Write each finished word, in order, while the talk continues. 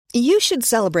You should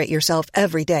celebrate yourself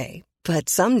every day, but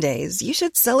some days you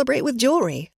should celebrate with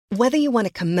jewelry. Whether you want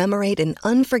to commemorate an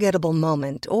unforgettable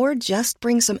moment or just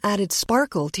bring some added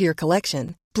sparkle to your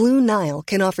collection, Blue Nile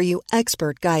can offer you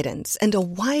expert guidance and a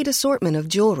wide assortment of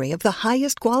jewelry of the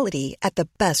highest quality at the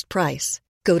best price.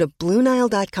 Go to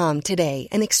BlueNile.com today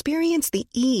and experience the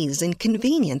ease and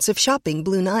convenience of shopping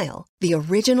Blue Nile, the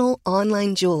original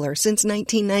online jeweler since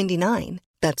 1999.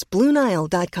 That's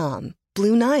BlueNile.com.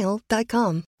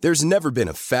 BlueNile.com. There's never been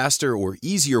a faster or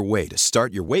easier way to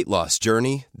start your weight loss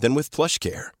journey than with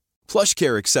PlushCare.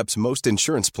 PlushCare accepts most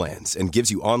insurance plans and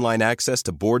gives you online access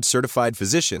to board-certified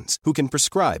physicians who can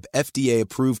prescribe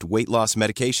FDA-approved weight loss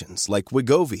medications like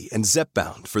Wegovy and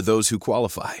Zepbound for those who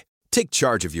qualify. Take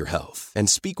charge of your health and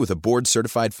speak with a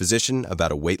board-certified physician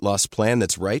about a weight loss plan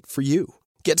that's right for you.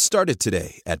 Get started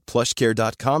today at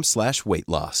plushcare.com/weight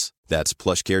loss. That's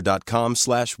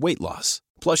plushcare.com/weight loss.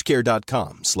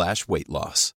 plushcare.com/weight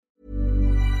loss.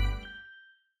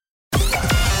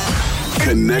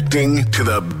 Connecting to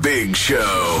the big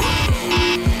show.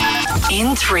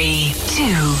 In 3, 2,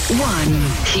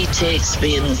 1. He takes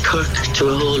being Kirk to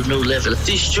a whole new level.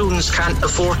 These students can't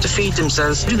afford to feed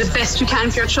themselves. Do the best you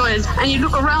can for your child, and you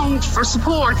look around for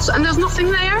support, and there's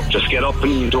nothing there. Just get up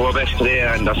and do our best today,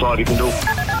 and that's all we can do.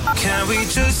 Can we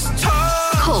just talk?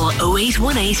 Call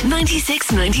 0818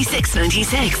 96 96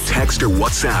 96. Text or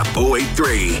WhatsApp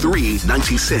 083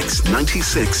 396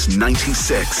 96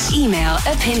 96. Email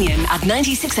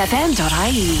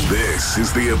opinion@96fm.ie. This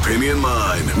is the Opinion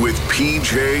Line with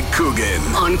PJ Coogan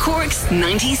on Cork's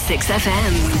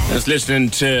 96FM. Just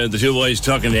listening to the two boys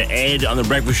talking to Ed on the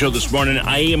breakfast show this morning.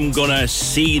 I am gonna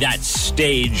see that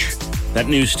stage, that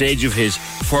new stage of his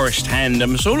firsthand.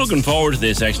 I'm so looking forward to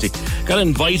this. Actually, got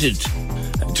invited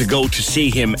to go to see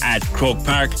him at Croke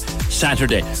Park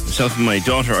Saturday. Myself and my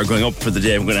daughter are going up for the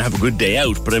day. I'm going to have a good day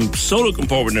out, but I'm so looking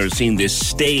forward now to seeing this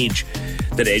stage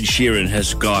that Ed Sheeran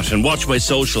has got. And watch my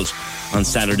socials on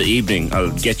Saturday evening.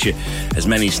 I'll get you as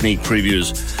many sneak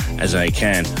previews as I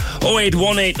can.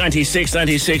 0818 96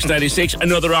 96 96.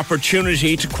 Another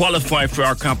opportunity to qualify for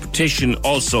our competition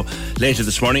also later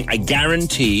this morning. I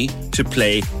guarantee to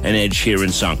play an Ed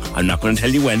Sheeran song. I'm not going to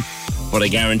tell you when, but I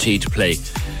guarantee to play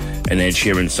an Ed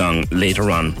Sheeran song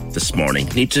later on this morning.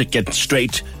 Need to get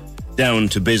straight down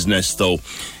to business though.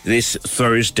 This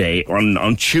Thursday,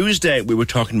 on Tuesday, we were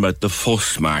talking about the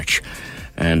Fuss March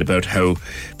and about how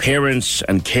parents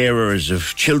and carers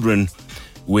of children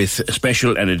with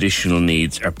special and additional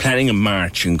needs are planning a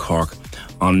march in Cork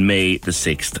on May the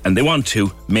 6th, and they want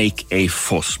to make a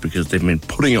fuss because they've been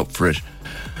putting up for it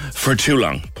for too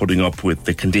long, putting up with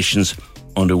the conditions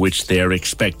under which they are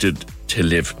expected to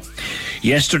live.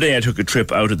 Yesterday I took a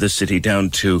trip out of the city down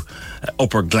to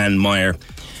Upper Glanmire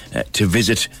to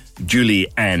visit Julie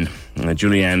Ann.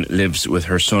 Julie Ann lives with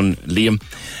her son Liam,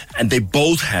 and they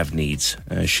both have needs.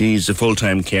 She's a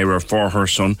full-time carer for her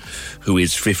son, who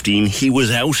is 15. He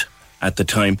was out at the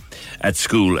time at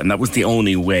school, and that was the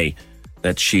only way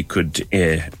that she could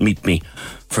meet me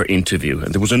for interview.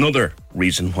 And there was another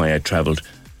reason why I travelled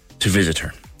to visit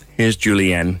her. Here's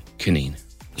Julie Ann Kineen.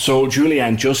 So, Julie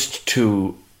Ann, just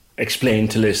to explain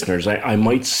to listeners, I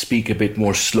might speak a bit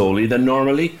more slowly than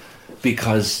normally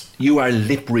because you are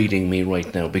lip reading me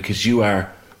right now because you are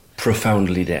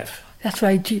profoundly deaf. That's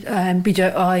right,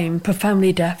 BJ. I'm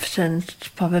profoundly deaf since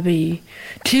probably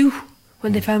 2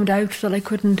 when they found out that I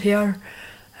couldn't hear.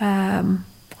 I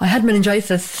had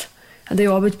meningitis and they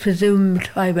always presumed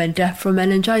I went deaf from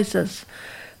meningitis.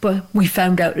 But we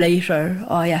found out later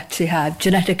I actually have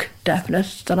genetic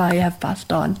deafness that I have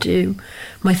passed on to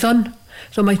my son.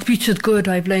 So my speech is good.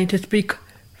 I've learned to speak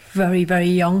very, very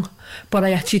young. But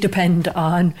I actually depend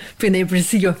on being able to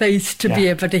see your face to be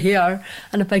able to hear.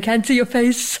 And if I can't see your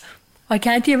face, I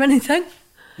can't hear anything.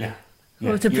 Yeah.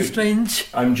 So it's a bit strange.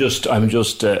 I'm just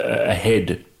a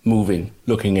head moving,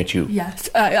 looking at you. Yes.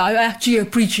 I actually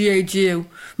appreciate you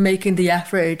making the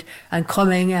effort and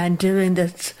coming and doing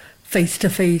this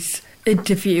face-to-face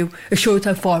interview. It shows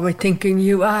how forward-thinking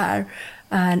you are,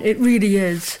 and it really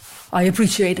is. I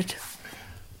appreciate it.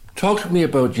 Talk to me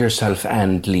about yourself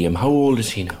and Liam. How old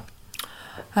is he now?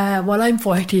 Well, I'm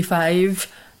 45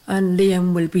 and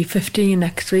Liam will be 15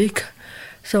 next week.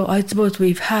 So I suppose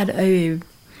we've had a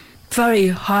very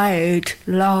hard,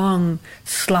 long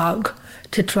slog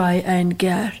to try and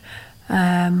get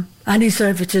any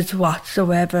services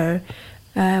whatsoever.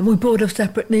 We both have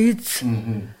separate needs.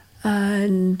 Mm-hmm.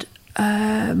 And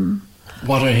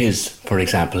what are his, for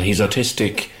example? He's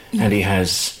autistic and he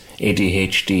has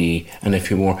ADHD and a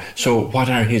few more. So what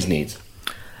are his needs?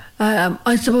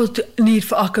 I suppose the need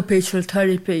for occupational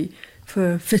therapy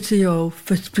for physio,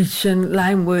 for speech and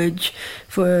language,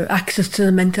 for access to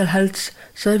the mental health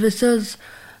services.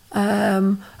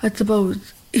 I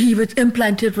suppose he was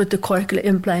implanted with the cochlear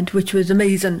implant, which was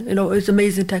amazing. It was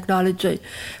amazing technology.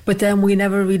 But then we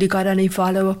never really got any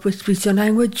follow-up with speech and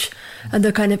language. And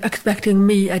they're kind of expecting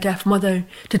me, a deaf mother,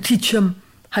 to teach him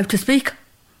how to speak,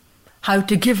 how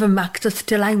to give him access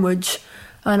to language.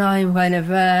 And I'm kind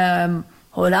of,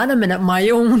 hold on a minute, my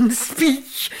own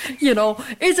speech,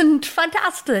 isn't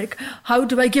fantastic. How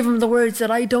do I give him the words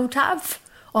that I don't have?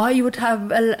 I would have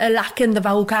a lack in the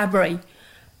vocabulary.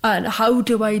 And how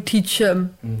do I teach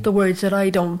him the words that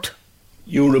I don't?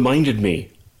 You reminded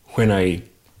me when I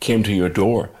came to your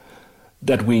door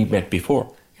that we met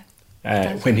before,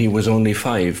 when he was only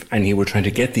 5 and you were trying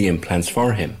to get the implants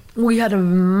for him. We had a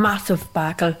massive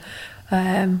battle,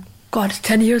 it's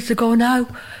 10 years ago now,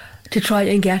 to try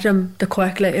and get him the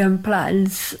cochlear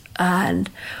implants. And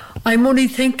I'm only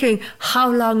thinking how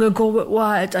long ago it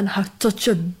was and how such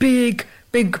a big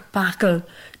battle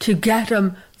to get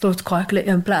him those cochlear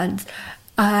implants,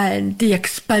 and the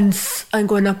expense and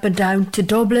going up and down to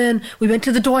Dublin. We went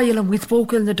to the Dáil and we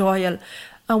spoke in the Dáil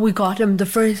and we got him the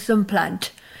first implant,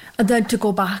 and then to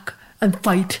go back and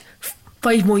fight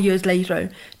 5 more years later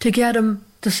to get him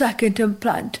the second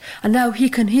implant. And now he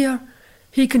can hear,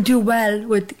 he can do well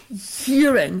with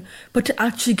hearing, but to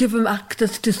actually give him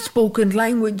access to spoken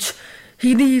language,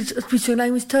 he needs a speech and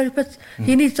language therapist.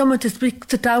 He needs someone to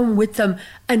sit down with him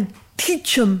and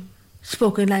teach him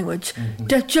spoken language.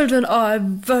 Deaf children are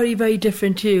very, very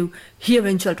different to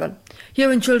hearing children.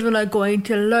 Hearing children are going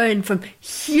to learn from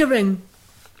hearing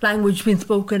language being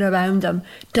spoken around them.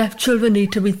 Deaf children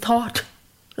need to be taught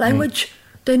language.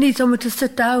 They need someone to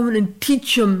sit down and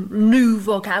teach them new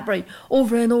vocabulary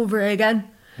over and over again.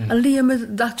 And Liam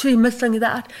is actually missing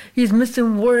that. He's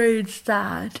missing words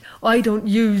that I don't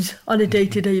use on a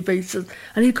day-to-day basis.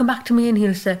 And he'll come back to me and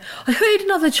he'll say, I heard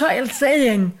another child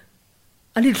saying,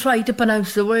 and he'll try to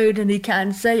pronounce the word and he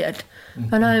can't say it.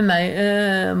 And I'm like,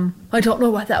 I don't know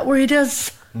what that word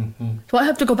is. So I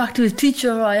have to go back to his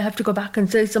teacher, or I have to go back and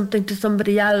say something to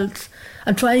somebody else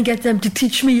and try and get them to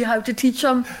teach me how to teach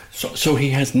him. So he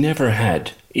has never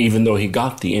had, even though he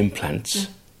got the implants,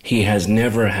 he has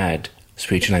never had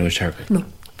speech and language therapy? No.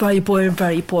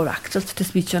 Very poor access to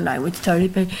speech and language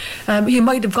therapy. He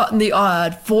might have gotten the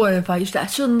odd 4 or 5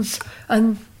 sessions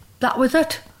and that was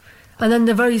it. And then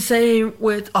the very same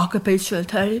with occupational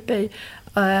therapy.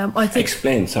 I think.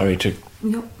 Explain, sorry to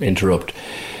interrupt.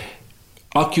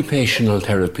 Occupational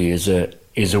therapy is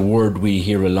a word we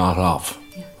hear a lot of.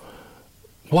 Yeah.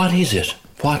 What is it?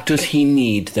 What does he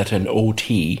need that an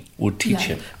OT would teach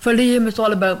him? For Liam, it's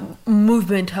all about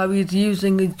movement, how he's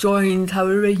using his joints, how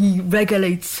he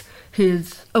regulates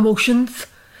his emotions.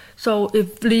 So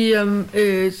if Liam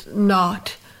is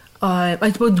not,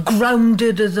 I suppose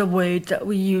grounded is a word that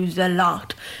we use a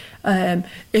lot.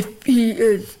 If he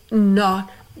is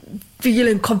not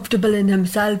feeling comfortable in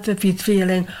himself, if he's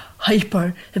feeling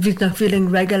hyper, if he's not feeling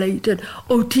regulated,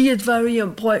 OT is very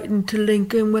important to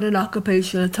link in with an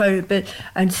occupational therapist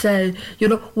and say,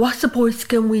 what supports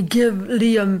can we give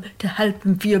Liam to help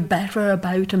him feel better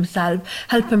about himself,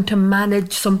 help him to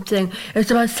manage something. It's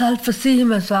about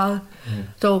self-esteem as well.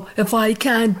 So if I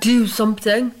can't do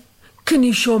something, can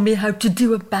you show me how to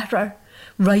do it better?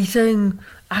 Writing,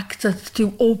 access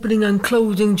to opening and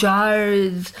closing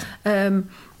jars,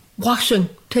 washing,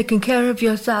 taking care of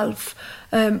yourself.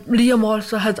 Liam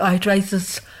also has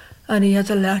arthritis and he has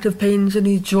a lot of pains in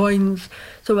his joints.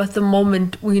 So at the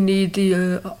moment we need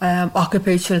the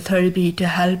occupational therapy to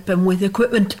help him with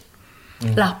equipment,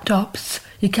 laptops.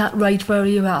 He can't write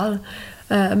very well.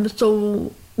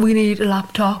 So we need a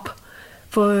laptop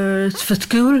for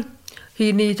school.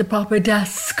 He needs a proper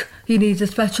desk. He needs a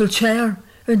special chair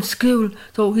in school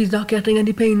so he's not getting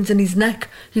any pains in his neck.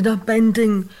 He's not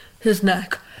bending his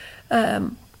neck.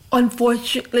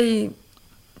 Unfortunately,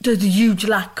 there's a huge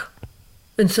lack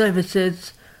in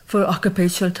services for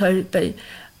occupational therapy,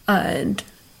 and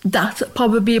that's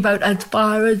probably about as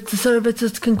far as the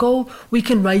services can go. We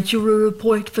can write you a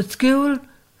report for school,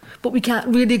 but we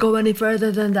can't really go any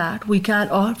further than that. We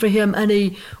can't offer him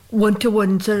any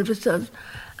one-to-one services.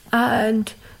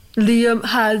 And Liam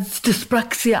has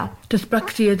dyspraxia.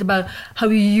 Dyspraxia is about how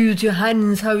you use your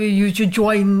hands, how you use your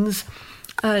joints,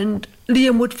 and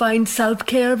Liam would find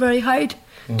self-care very hard.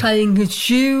 Tying his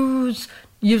shoes,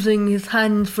 using his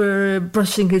hands for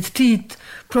brushing his teeth,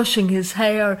 brushing his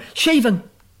hair, shaving.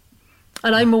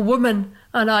 And I'm a woman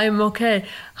and I'm okay.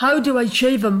 How do I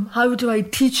shave him? How do I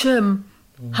teach him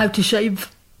how to shave?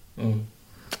 And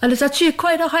it's actually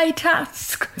quite a high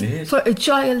task for a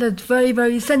child that's very,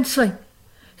 very sensory.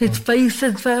 His face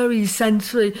is very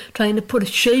sensory, trying to put a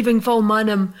shaving foam on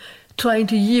him, trying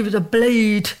to use a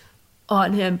blade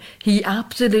on him. He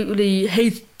absolutely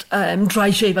hates dry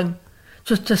shaving.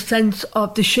 Just a sense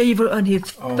of the shaver on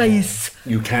his face.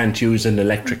 You can't use an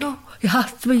electric. No, it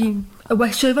has to be a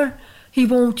wet shaver. He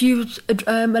won't use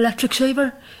an electric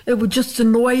shaver. It would just the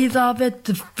noise of it,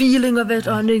 the feeling of it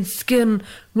on his skin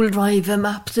will drive him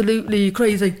absolutely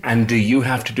crazy. And do you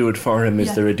have to do it for him?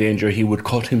 Is there a danger he would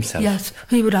cut himself? Yes,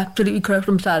 he would absolutely cut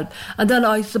himself. And then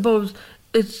I suppose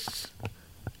it's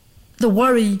the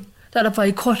worry that if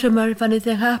I cut him or if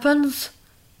anything happens,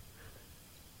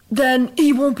 then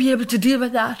he won't be able to deal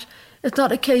with that. It's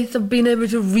not a case of being able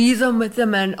to reason with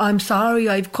him and I'm sorry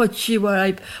I've cut you or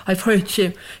I've hurt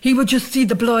you. He would just see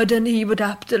the blood and he would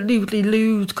absolutely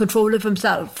lose control of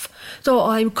himself. So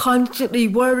I'm constantly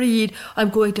worried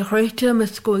I'm going to hurt him,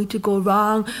 it's going to go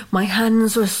wrong, my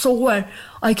hands are sore,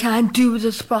 I can't do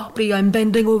this properly, I'm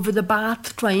bending over the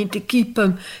bath trying to keep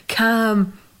him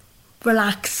calm,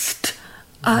 relaxed,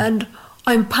 and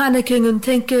I'm panicking and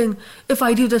thinking if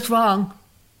I do this wrong,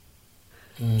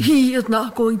 he is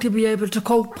not going to be able to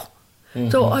cope.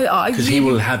 So because he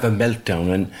will have a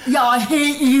meltdown. And yeah, I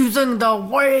hate using the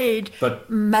word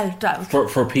meltdown.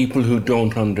 For people who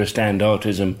don't understand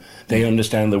autism, they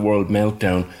understand the word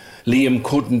meltdown. Liam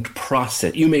couldn't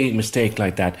process. You make a mistake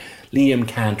like that, Liam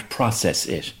can't process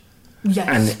it.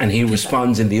 Yes. And he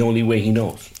responds in the only way he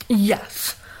knows.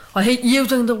 Yes. I hate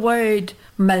using the word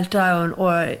meltdown,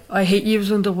 or I hate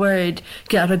using the word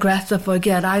get aggressive or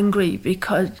get angry,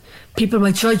 because people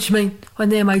might judge me when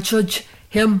they might judge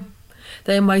him.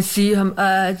 They might see him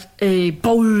as a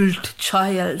bold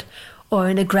child or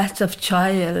an aggressive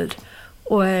child,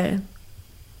 or they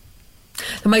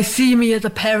might see me as a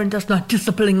parent that's not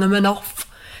disciplining him enough.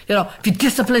 You know, if you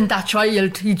discipline that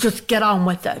child, you just get on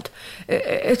with it.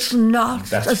 It's not.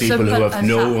 That's people who have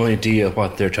no idea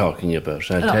what they're talking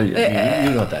about. I'll tell you,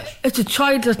 you know that. It's a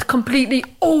child that's completely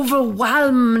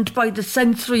overwhelmed by the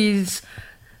sensories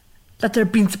that they're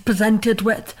being presented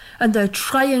with, and they're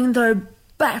trying their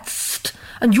best.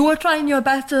 And you're trying your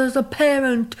best as a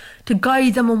parent to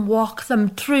guide them and walk them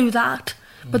through that,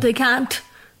 but they can't.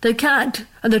 They can't,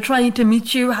 and they're trying to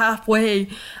meet you halfway.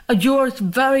 And you're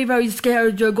very, very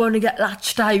scared you're going to get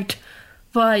latched out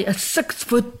by a 6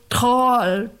 foot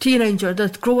tall teenager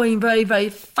that's growing very, very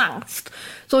fast.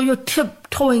 So you're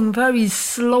tiptoeing very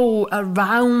slow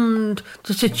around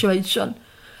the situation.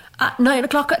 At 9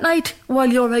 o'clock at night,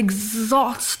 while you're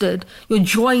exhausted, your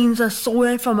joints are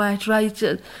sore from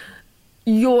arthritis,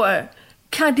 you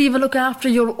can't even look after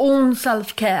your own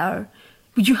self-care,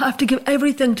 but you have to give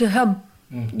everything to him.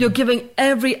 You're giving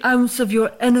every ounce of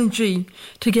your energy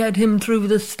to get him through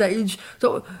this stage.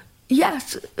 So,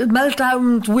 yes,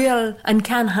 meltdowns will and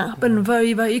can happen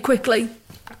very, very quickly.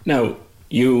 Now,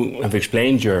 you have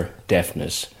explained your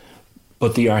deafness,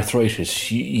 but the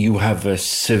arthritis, you have a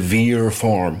severe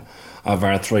form of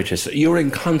arthritis. You're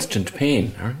in constant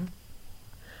pain, aren't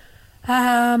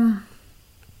you?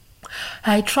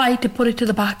 I try to put it to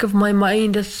the back of my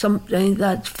mind as something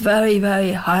that's very,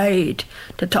 very hard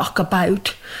to talk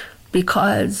about,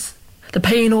 because the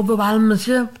pain overwhelms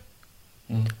you.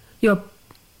 You're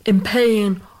in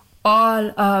pain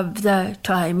all of the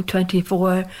time,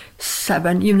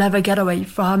 24/7. You never get away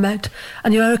from it.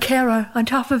 And you're a carer on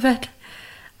top of it.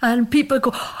 And people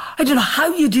go, I don't know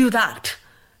how you do that.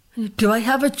 Do I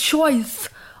have a choice?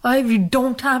 I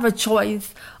don't have a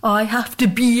choice. I have to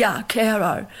be a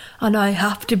carer, and I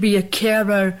have to be a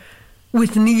carer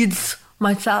with needs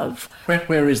myself.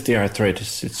 Where is the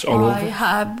arthritis? It's all over? I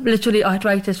have literally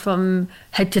arthritis from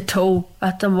head to toe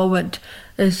at the moment.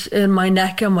 It's in my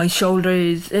neck and my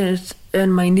shoulders, it's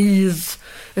in my knees,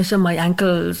 it's in my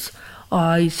ankles.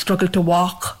 I struggle to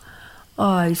walk.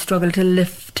 I struggle to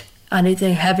lift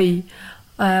anything heavy.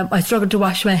 I struggle to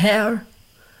wash my hair.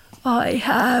 I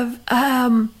have,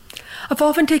 I've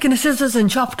often taken the scissors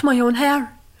and chopped my own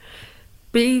hair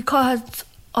because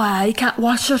I can't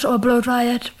wash it or blow dry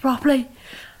it properly,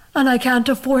 and I can't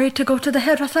afford to go to the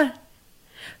hairdresser.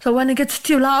 So when it gets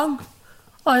too long,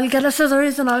 I'll get a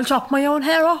scissors and I'll chop my own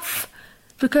hair off,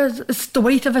 because it's the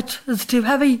weight of it is too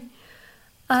heavy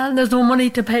and there's no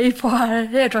money to pay for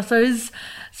hairdressers.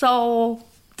 So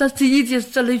that's the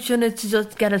easiest solution, is to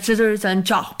just get a scissors and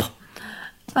chop.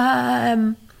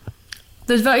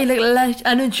 There's very little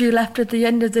energy left at the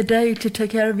end of the day to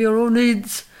take care of your own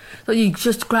needs. So you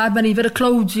just grab any bit of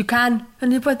clothes you can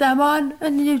and you put them on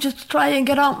and you just try and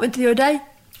get on with your day.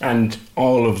 And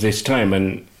all of this time,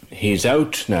 and he's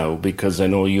out now because I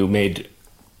know you made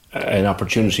an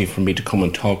opportunity for me to come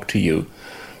and talk to you.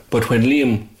 But when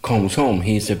Liam comes home,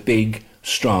 he's a big,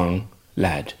 strong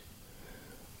lad.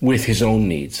 with his own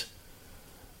needs.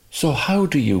 So how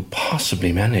do you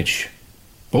possibly manage?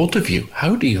 Both of you,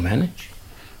 how do you manage?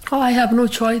 Oh, I have no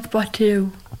choice but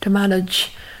to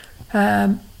manage.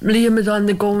 Liam is on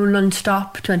the go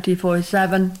non-stop,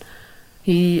 24/7.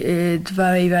 He is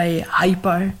very, very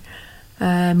hyper.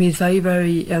 He's very,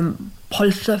 very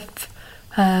impulsive.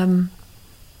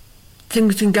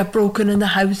 Things can get broken in the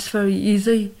house very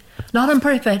easy. Not on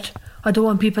purpose. I don't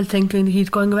want people thinking he's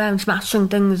going around smashing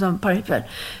things on purpose.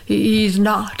 He's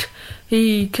not.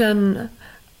 He can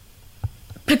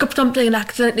pick up something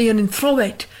accidentally and then throw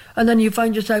it, and then you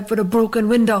find yourself with a broken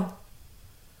window.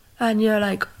 And you're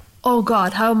like, oh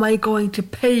God, how am I going to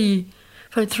pay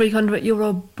for a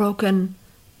 €300 broken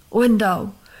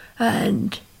window?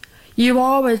 And you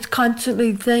always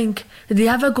constantly think, is he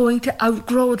ever going to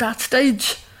outgrow that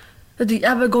stage? Is he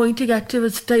ever going to get to a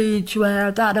stage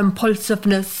where that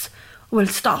impulsiveness will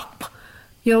stop?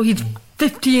 You know, he's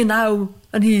 15 now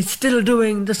and he's still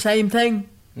doing the same thing.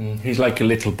 He's like a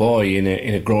little boy in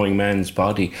a growing man's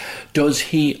body. Does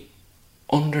he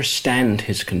understand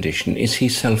his condition? Is he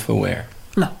self-aware?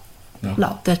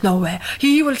 No, there's no way.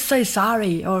 He will say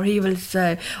sorry, or he will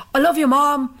say, I love you,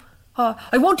 Mom.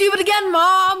 I won't do it again,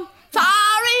 Mom.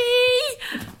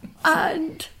 Sorry.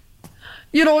 And,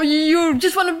 you know, you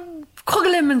just want to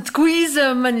cuddle him and squeeze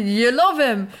him and you love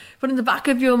him. But in the back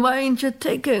of your mind, you're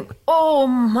thinking, oh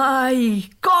my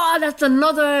God, that's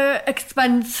another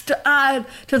expense to add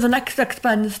to the next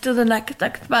expense, to the next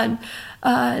expense.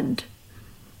 And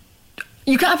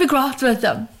you can't be cross with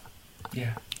them.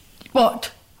 Yeah.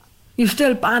 But you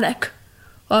still panic.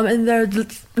 And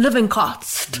there's living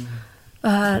cost.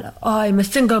 I'm a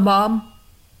single mom.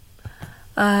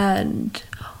 And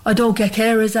I don't get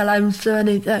carers allowance or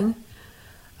anything.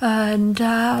 And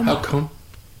how come?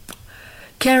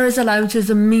 Carers allowance is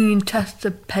a mean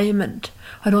tested payment.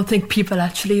 I don't think people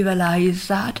actually realise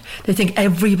that. They think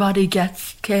everybody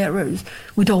gets carers.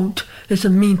 We don't. It's a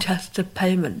mean tested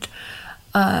payment.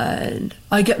 And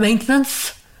I get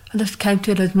maintenance, and it's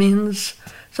counted as means.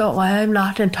 So I am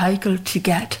not entitled to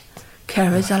get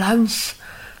carers allowance.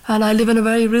 And I live in a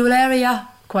very rural area,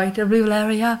 quite a rural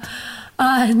area.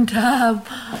 And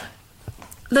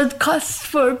the costs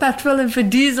for petrol and for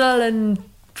diesel and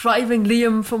driving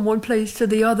Liam from one place to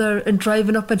the other and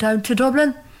driving up and down to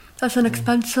Dublin, that's an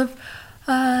expensive.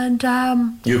 And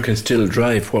you can still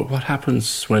drive. What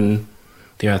happens when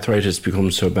the arthritis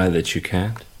becomes so bad that you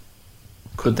can't?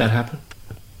 Could that happen?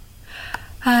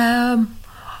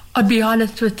 I'll be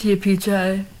honest with you,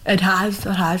 PJ. It has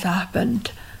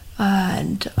happened.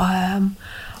 And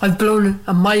I've blown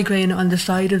a migraine on the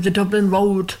side of the Dublin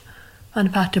road, and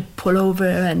I've had to pull over.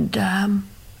 And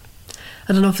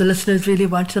I don't know if the listeners really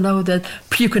want to know that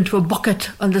puke into a bucket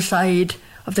on the side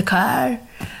of the car.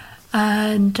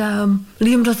 And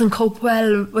Liam doesn't cope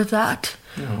well with that.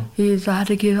 No. He's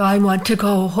attitude, I want to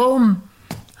go home,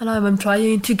 and I'm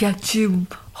trying to get you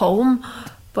home,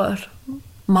 but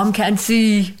Mom can't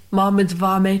see. Mom is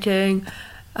vomiting,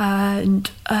 and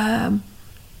Liam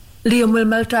will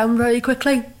melt down very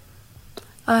quickly.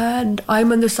 And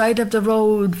I'm on the side of the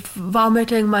road,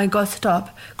 vomiting my guts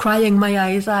up, crying my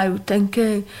eyes out,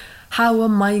 thinking, how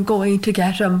am I going to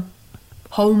get him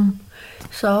home?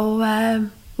 So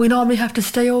we normally have to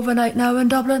stay overnight now in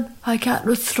Dublin. I can't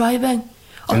risk driving.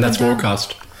 And that's more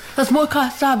cost. That's more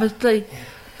cost, obviously.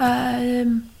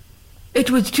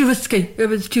 It was too risky. It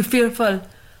was too fearful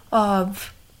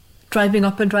of driving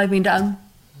up and driving down.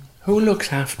 Who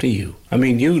looks after you? I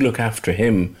mean, you look after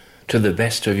him to the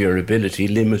best of your ability,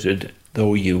 limited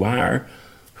though you are.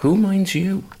 Who minds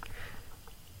you?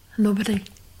 Nobody.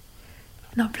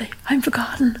 I'm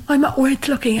forgotten. I'm not worth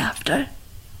looking after.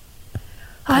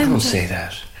 Don't say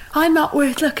that. I'm not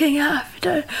worth looking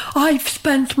after. I've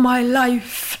spent my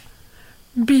life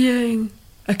being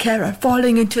a carer,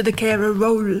 falling into the carer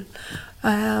role.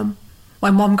 My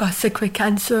mum got sick with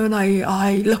cancer, and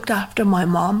I looked after my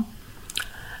mum.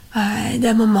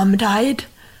 Then my mum died,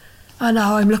 and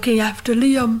now I'm looking after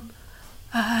Liam,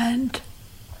 and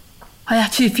I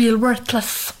actually feel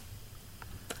worthless.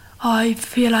 I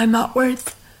feel I'm not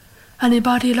worth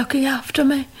anybody looking after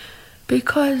me,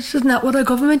 because isn't that what our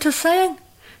government is saying?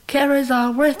 Carers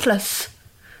are worthless.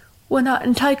 We're not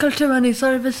entitled to any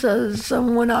services,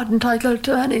 and we're not entitled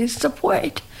to any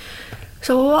support.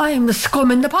 So I'm the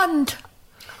scum in the pond.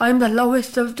 I'm the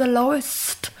lowest of the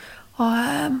lowest.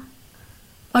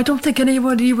 I don't think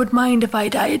anybody would mind if I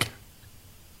died.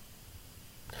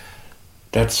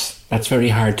 That's very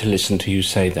hard to listen to you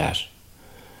say that.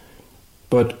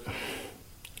 But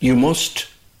you must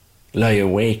lie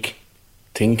awake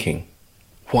thinking,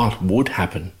 what would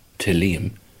happen to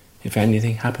Liam if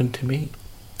anything happened to me?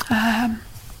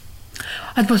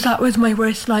 I suppose that was my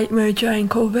worst nightmare during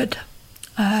COVID.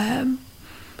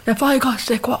 If I got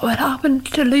sick, what would happen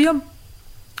to Liam?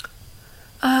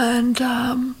 And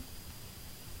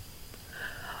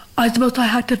I suppose I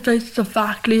had to face the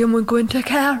fact Liam would go into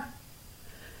care.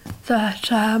 That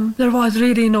there was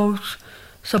really no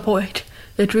support.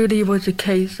 It really was a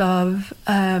case of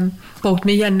both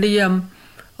me and Liam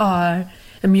are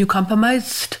immune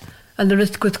compromised, and the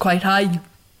risk was quite high.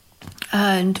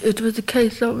 And it was a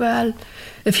case of, well,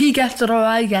 if he gets it or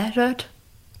I get it,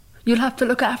 you'll have to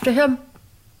look after him.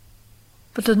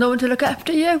 But there's no one to look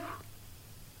after you.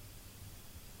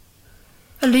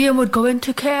 And Liam would go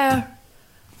into care,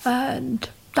 and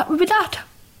that would be that.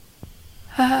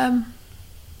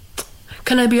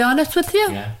 Can I be honest with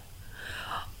you? Yeah.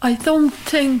 I don't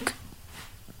think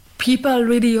people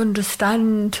really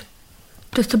understand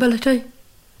disability.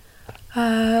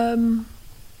 Even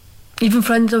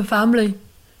friends and family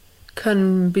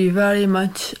can be very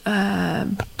much,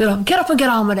 get up and get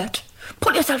on with it.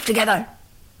 Pull yourself together.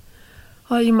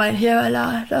 Or you might hear a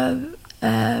lot of,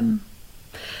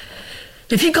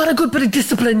 if he got a good bit of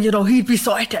discipline, he'd be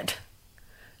sorted.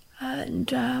 And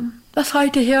that's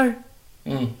hard to hear.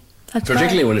 That's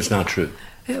particularly when it's not true.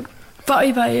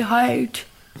 Very, very hard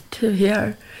to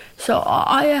hear. So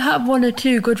I have one or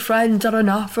two good friends that are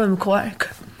not from Cork.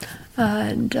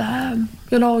 And,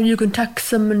 you can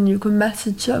text them and you can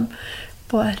message them.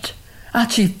 But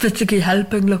actually physically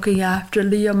helping, looking after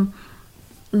Liam,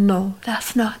 no,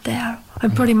 that's not there.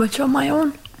 I'm pretty much on my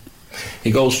own.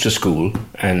 He goes to school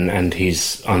and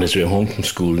he's on his way home from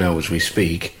school now as we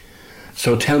speak.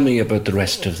 So tell me about the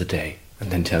rest of the day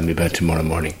and then tell me about tomorrow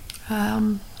morning.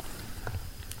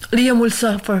 Liam will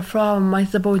suffer from, I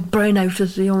suppose, burnout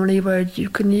is the only word you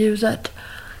can use it.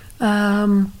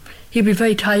 He'll be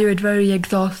very tired, very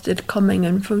exhausted coming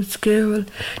in from school.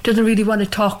 Doesn't really want to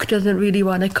talk, doesn't really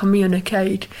want to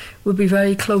communicate. Will be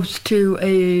very close to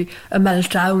a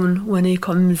meltdown when he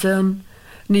comes in.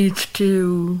 Needs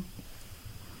to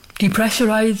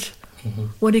depressurise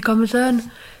when he comes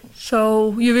in.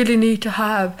 So you really need to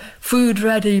have food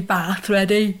ready, bath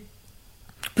ready,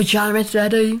 pyjamas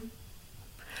ready,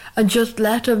 and just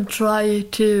let him try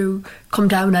to come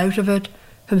down out of it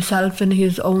himself in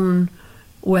his own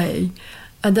way.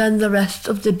 And then the rest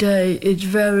of the day is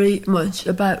very much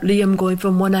about Liam going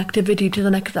from one activity to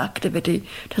the next activity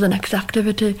to the next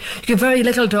activity. You get very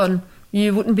little done.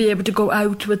 You wouldn't be able to go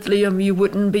out with Liam. You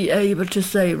wouldn't be able to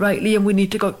say, right, Liam, we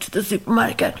need to go to the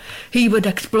supermarket. He would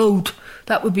explode.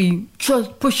 That would be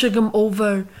just pushing him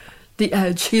over the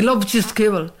edge. He loves his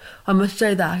school. I must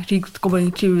say that. He's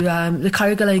going to the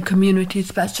Carrigaline Community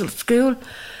Special School,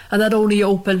 and that only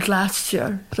opened last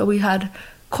year. So we had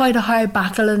quite a hard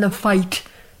battle and a fight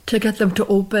to get them to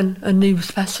open a new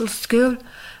special school,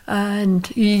 and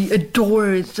he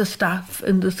adores the staff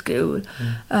in the school.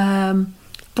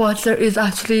 But there is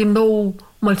actually no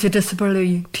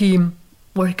multidisciplinary team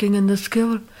working in the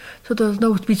school. So there's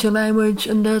no speech and language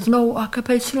and there's no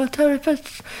occupational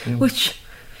therapists, which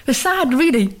is sad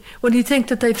really when you think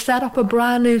that they've set up a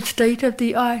brand new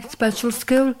state-of-the-art special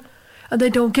school and they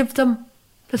don't give them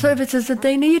the services that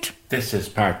they need. This is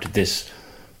part of this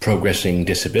progressing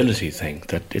disability thing,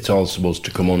 that it's all supposed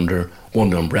to come under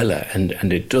one umbrella and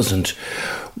it doesn't.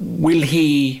 Will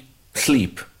he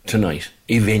sleep tonight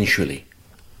eventually?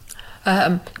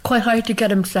 Quite hard to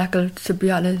get him settled, to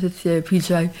be honest with you,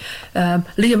 PJ.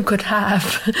 Liam could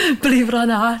have, believe it or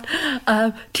not,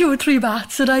 2 or 3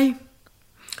 baths a day.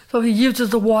 So he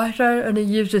uses the water and he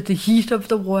uses the heat of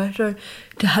the water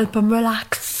to help him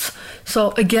relax.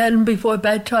 So again, before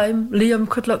bedtime, Liam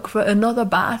could look for another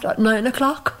bath at 9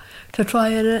 o'clock to try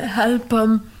and help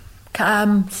him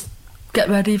get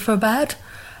ready for bed.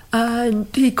 And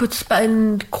he could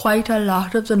spend quite a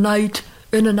lot of the night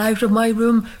in and out of my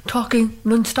room talking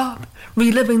non-stop,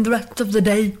 reliving the rest of the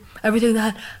day, everything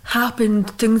that happened,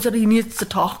 things that he needs to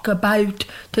talk about,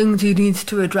 things he needs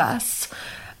to address.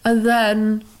 And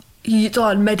then he's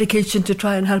on medication to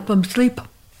try and help him sleep.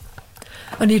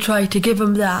 And you try to give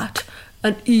him that,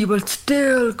 and he will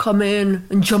still come in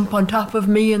and jump on top of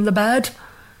me in the bed.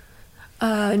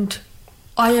 And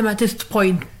I am at this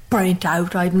point burnt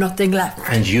out, I have nothing left.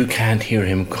 And you can't hear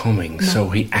him coming, no. So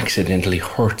he accidentally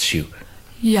hurts you.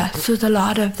 Yes, there's a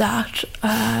lot of that.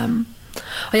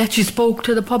 I actually spoke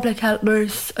to the public health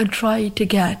nurse and tried to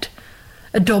get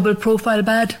a double profile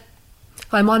bed.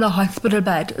 I'm on a hospital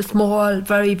bed, a small,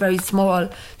 very, very small,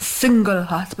 single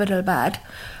hospital bed.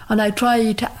 And I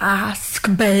tried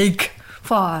to beg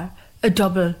for a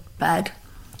double bed.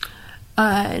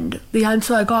 And the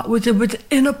answer I got was it was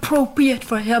inappropriate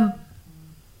for him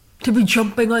to be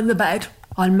jumping on the bed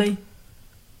on me.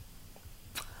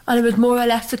 And it was more or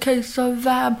less a case of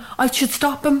I should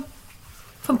stop him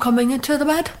from coming into the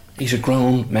bed. He's a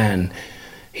grown man.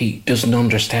 He doesn't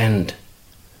understand.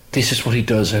 This is what he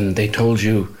does, and they told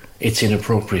you it's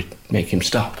inappropriate. Make him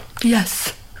stop.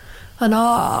 Yes. And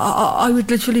I was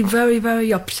literally very,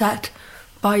 very upset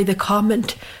by the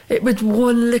comment. It was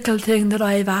one little thing that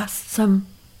I've asked him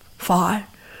for,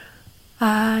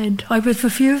 and I was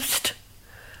refused.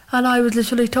 And I was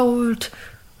literally told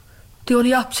the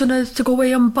only option is to go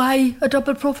away and buy a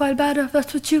double profile bed if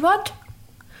that's what you want.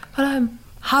 But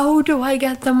how do I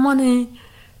get the money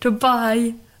to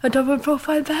buy a double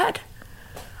profile bed?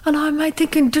 And I'm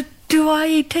thinking, do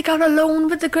I take out a loan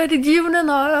with the credit union,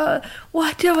 or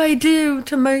what do I do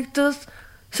to make this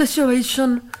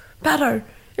situation better?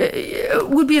 It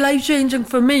would be life-changing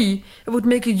for me. It would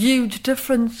make a huge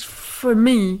difference for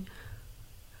me.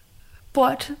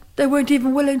 But they weren't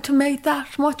even willing to make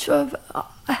that much of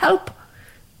a help.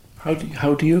 How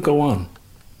do you go on?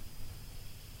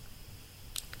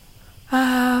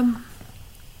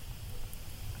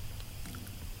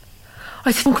 I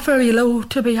sunk very low,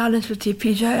 to be honest with you,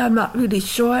 PJ. I'm not really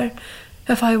sure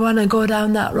if I want to go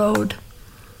down that road.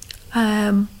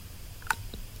 I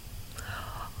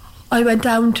went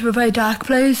down to a very dark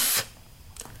place,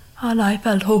 and I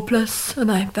felt hopeless,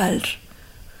 and I felt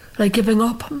like giving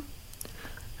up.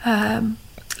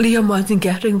 Liam wasn't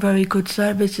getting very good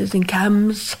services in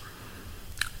CAMHS,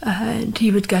 and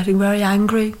he was getting very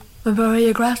angry and very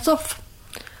aggressive,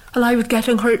 and I was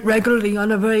getting hurt regularly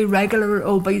on a very regular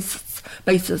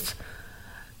basis.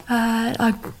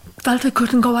 I felt I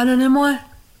couldn't go on anymore.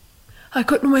 I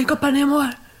couldn't wake up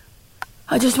anymore.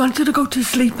 I just wanted to go to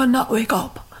sleep and not wake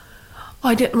up.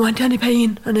 I didn't want any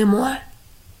pain anymore.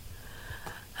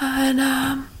 And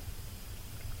I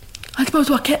suppose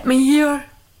what kept me here,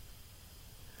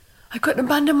 I couldn't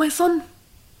abandon my son.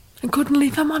 I couldn't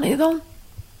leave him on his own.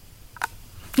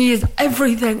 He is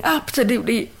everything,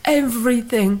 absolutely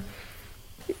everything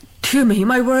to me,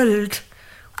 my world.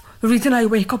 The reason I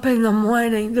wake up in the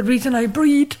morning, the reason I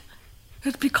breathe,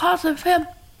 is because of him.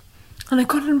 And I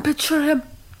couldn't picture him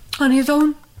on his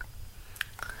own.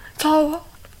 So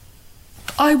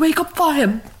I wake up for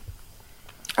him.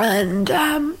 And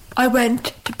I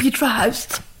went to Petra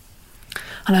House,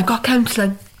 and I got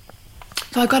counselling.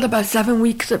 So I got about 7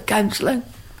 weeks of counselling.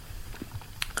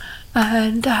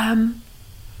 And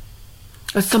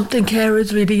it's something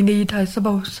carers really need, I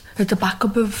suppose. It's a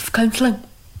backup of counselling.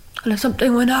 And it's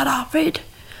something we're not offered.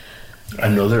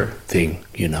 Another thing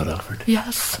you're not offered.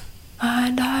 Yes.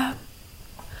 And I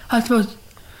suppose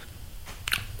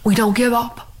we don't give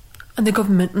up. And the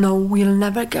government know we'll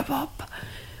never give up.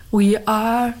 We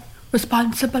are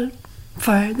responsible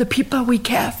for the people we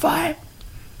care for.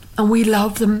 And we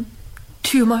love them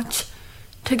too much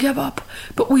to give up.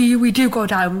 But we do go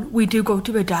down. We do go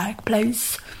to a dark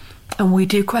place. And we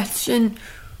do question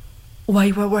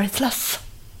why we're worthless.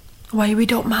 Why we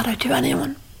don't matter to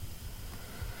anyone.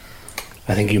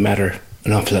 I think you matter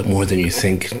an awful lot more than you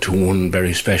think to one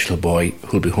very special boy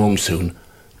who'll be home soon.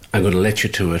 I'm going to let you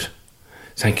to it.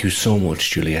 Thank you so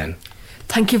much, Julianne.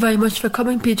 Thank you very much for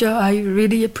coming, PJ. I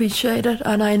really appreciate it,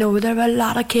 and I know there are a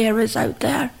lot of carers out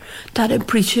there that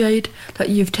appreciate that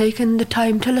you've taken the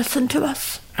time to listen to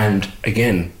us. And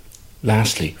again,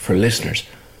 lastly, for listeners,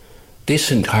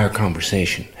 this entire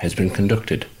conversation has been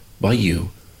conducted by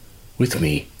you, with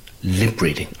me, lip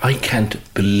reading. I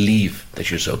can't believe that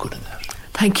you're so good at that.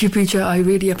 Thank you, PJ. I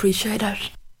really appreciate it.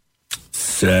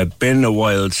 It's been a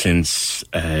while since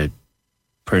a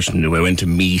person who I went to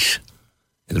meet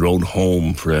in their own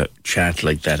home for a chat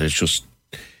like that. It's just,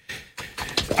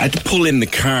 I had to pull in the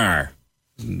car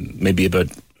maybe about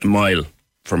a mile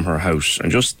from her house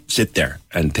and just sit there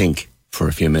and think for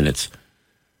a few minutes.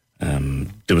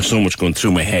 There was so much going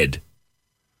through my head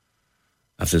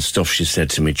of the stuff she said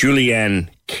to me. Julianne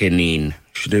Kineen,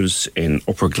 she lives in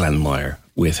Upper Glenmire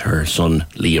with her son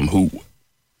Liam, who,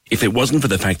 if it wasn't for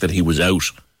the fact that he was out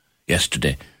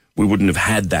yesterday, we wouldn't have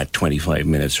had that 25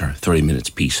 minutes or 30 minutes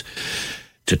piece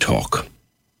to talk.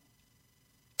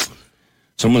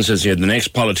 Someone says here, the next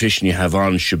politician you have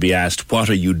on should be asked, what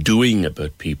are you doing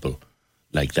about people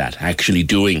like that? Actually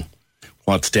doing.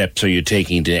 What steps are you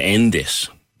taking to end this?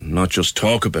 Not just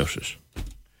talk about it.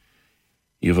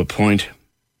 You have a point.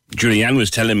 Julianne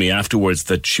was telling me afterwards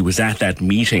that she was at that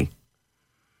meeting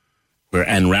where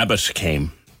Anne Rabbitte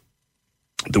came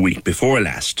the week before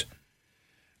last.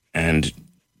 And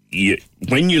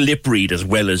when you lip read as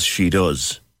well as she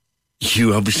does,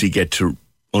 you obviously get to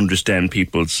understand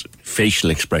people's facial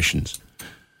expressions.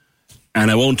 And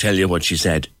I won't tell you what she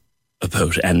said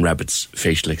about Anne Rabbitte's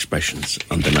facial expressions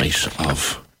on the night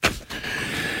of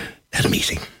that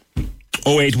meeting.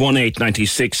 0818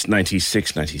 96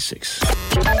 96 96.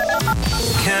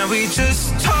 Can we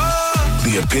just talk?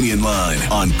 The Opinion Line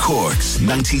on Cork's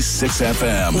 96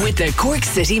 FM. With the Cork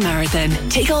City Marathon.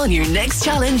 Take on your next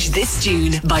challenge this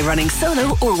June by running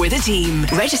solo or with a team.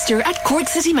 Register at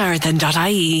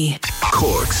corkcitymarathon.ie.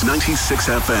 Cork's 96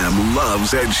 FM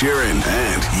loves Ed Sheeran,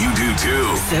 and you do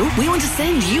too. So we want to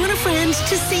send you and a friend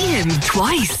to see him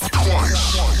twice.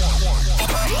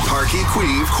 Parky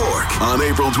Queeve, Cork on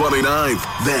April 29th.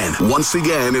 Then, once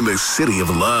again in the City of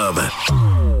Love,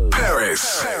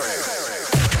 Paris.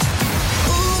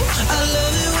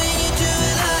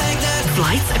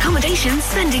 Flights, accommodations,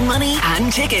 spending money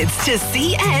and tickets to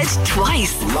see Ed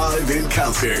twice. Live in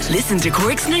concert. Listen to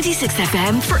Cork's 96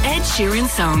 FM for Ed Sheeran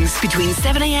songs between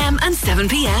 7am and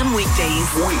 7pm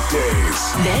weekdays.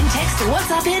 Then text or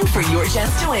WhatsApp in for your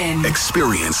chance to win.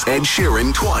 Experience Ed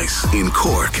Sheeran twice in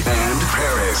Cork and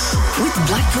Paris. With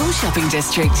Blackpool Shopping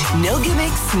District. No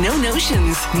gimmicks, no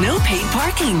notions, no paid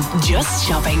parking. Just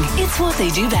shopping. It's what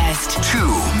they do best. 2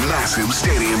 massive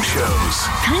stadium shows.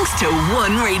 Thanks to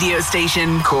one radio station.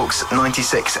 Cork's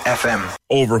 96 FM.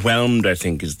 Overwhelmed, I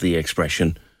think, is the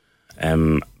expression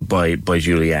by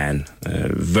Julianne.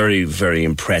 Very, very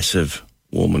impressive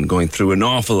woman, going through an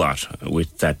awful lot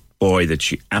with that boy that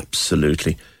she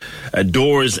absolutely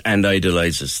adores and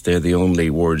idolises. They're the only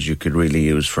words you could really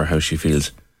use for how she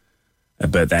feels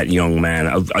about that young man.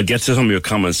 I'll get to some of your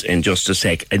comments in just a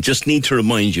sec. I just need to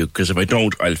remind you, because if I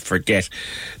don't, I'll forget,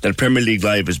 that Premier League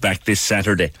Live is back this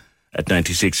Saturday at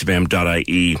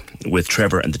 96fm.ie with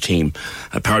Trevor and the team,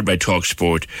 powered by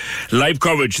TalkSport. Live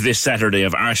coverage this Saturday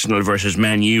of Arsenal versus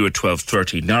Man U at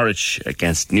 12:30, Norwich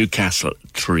against Newcastle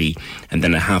 3, and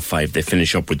then at 5:30 they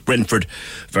finish up with Brentford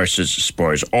versus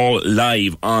Spurs. All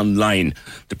live online.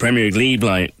 The Premier League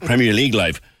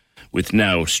Live with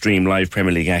Now stream live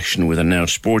Premier League action with a Now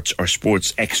Sports or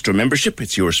Sports Extra membership.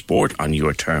 It's your sport on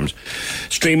your terms.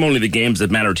 Stream only the games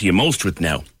that matter to you most with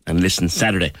Now, and listen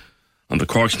Saturday on the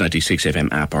Cork's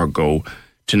 96FM app, or go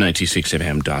to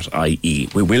 96fm.ie.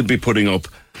 We will be putting up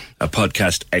a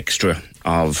podcast extra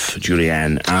of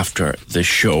Julianne after the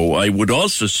show. I would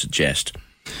also suggest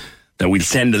that we'll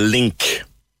send a link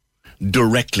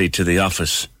directly to the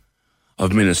office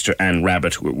of Minister Anne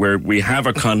Rabbitte, where we have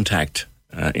a contact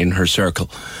in her circle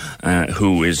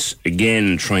who is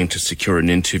again trying to secure an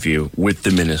interview with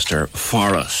the Minister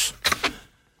for us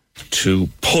to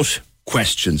put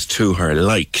questions to her,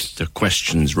 like the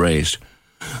questions raised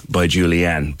by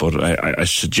Julianne. But I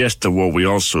suggest that what we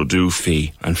also do,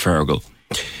 Fee and Fergal,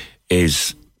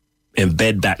 is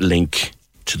embed that link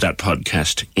to that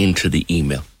podcast into the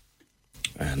email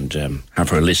and have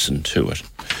her listen to it.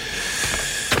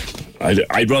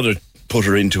 I'd rather put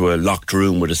her into a locked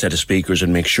room with a set of speakers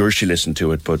and make sure she listened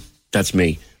to it, but that's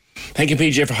me. Thank you,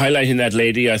 PJ, for highlighting that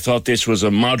lady. I thought this was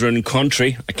a modern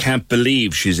country. I can't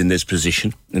believe she's in this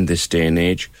position in this day and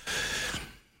age.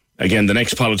 Again, the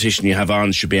next politician you have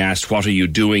on should be asked, what are you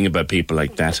doing about people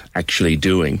like that? Actually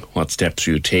doing. What steps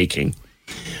are you taking?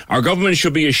 Our government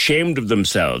should be ashamed of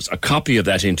themselves. A copy of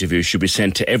that interview should be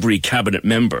sent to every cabinet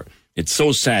member. It's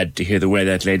so sad to hear the way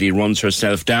that lady runs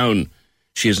herself down.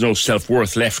 She has no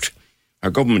self-worth left.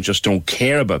 Our government just don't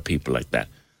care about people like that.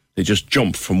 They just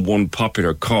jump from one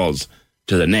popular cause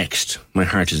to the next. My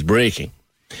heart is breaking.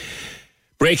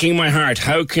 Breaking my heart.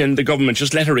 How can the government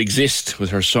just let her exist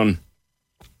with her son?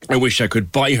 I wish I could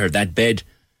buy her that bed.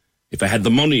 If I had the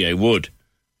money, I would.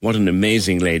 What an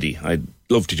amazing lady. I'd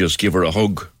love to just give her a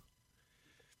hug.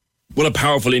 What a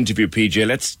powerful interview, PJ.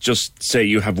 Let's just say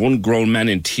you have one grown man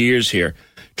in tears here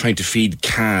trying to feed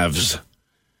calves.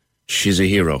 She's a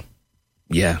hero.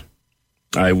 Yeah.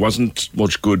 I wasn't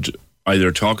much good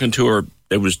either talking to her.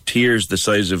 There was tears the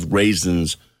size of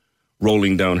raisins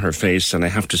rolling down her face, and I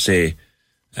have to say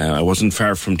I wasn't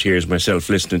far from tears myself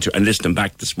listening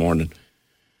back this morning.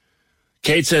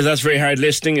 Kate says that's very hard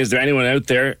listening. Is there anyone out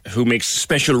there who makes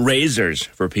special razors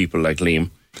for people like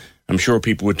Liam? I'm sure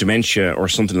people with dementia or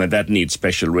something like that need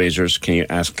special razors. Can you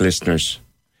ask listeners?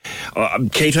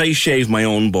 Kate, I shave my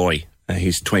own boy.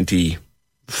 He's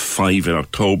 25 in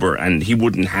October, and he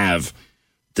wouldn't have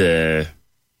the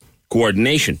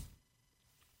coordination,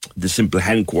 the simple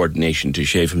hand coordination to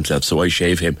shave himself, so I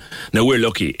shave him. Now, we're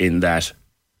lucky in that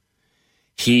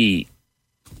he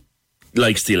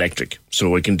likes the electric,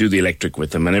 so I can do the electric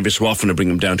with him, and every so often I bring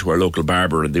him down to our local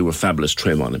barber and do a fabulous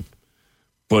trim on him.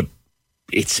 But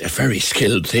it's a very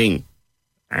skilled thing,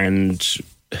 and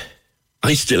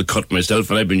I still cut myself,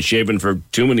 and I've been shaving for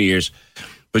too many years.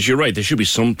 But you're right, there should be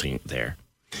something there.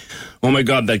 Oh my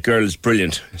God, that girl is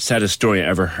brilliant. Saddest story I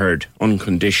ever heard.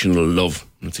 Unconditional love.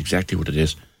 That's exactly what it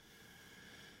is.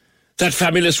 That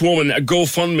fabulous woman, a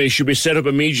GoFundMe should be set up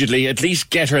immediately. At least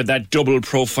get her that double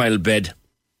profile bed.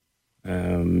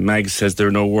 Mag says there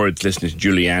are no words listening to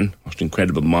Julianne. What an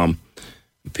incredible mom.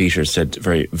 Peter said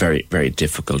very, very, very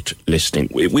difficult listening.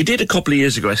 We did a couple of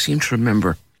years ago, I seem to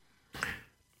remember.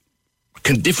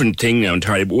 A different thing now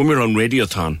entirely, but when we were on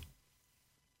Radiothon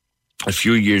a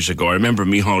few years ago, I remember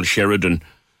Micheál Sheridan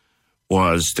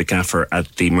was the gaffer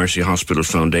at the Mercy Hospital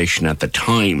Foundation at the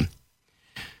time.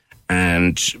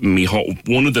 And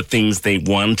one of the things they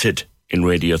wanted in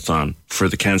Radiothon for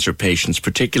the cancer patients,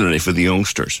 particularly for the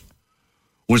youngsters,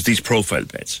 was these profile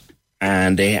beds.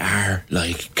 And they are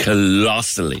like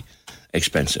colossally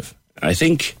expensive. I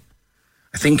think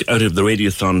out of the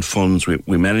Radiothon funds,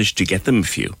 we managed to get them a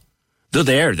few.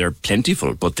 They're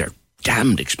plentiful, but they're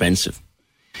damned expensive.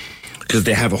 Because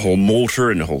they have a whole motor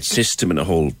and a whole system and a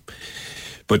whole...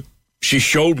 But she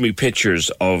showed me pictures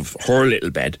of her little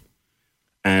bed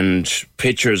and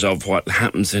pictures of what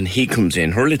happens when he comes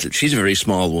in. She's a very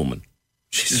small woman.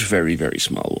 She's a very, very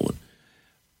small woman.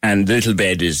 And the little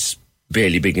bed is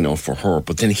barely big enough for her.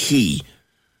 But then he,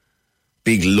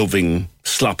 big, loving,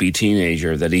 sloppy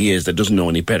teenager that he is, that doesn't know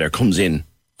any better, comes in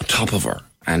on top of her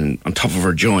and on top of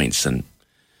her joints. And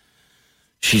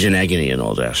she's in agony and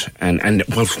all that. And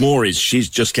what's more is she's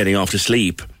just getting off to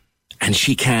sleep and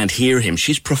she can't hear him.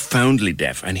 She's profoundly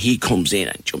deaf. And he comes in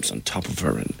and jumps on top of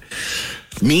her and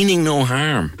meaning no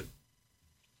harm.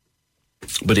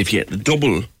 But if he had a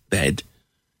double bed,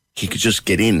 he could just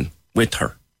get in with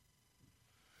her.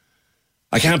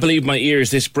 I can't believe my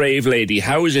ears, this brave lady.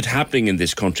 How is it happening in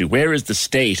this country? Where is the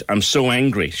state? I'm so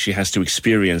angry she has to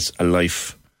experience a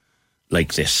life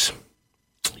like this.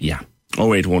 Yeah.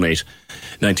 0818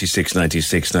 96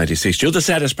 96 96. Do you know the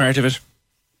saddest part of it?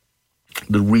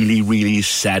 The really, really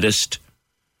saddest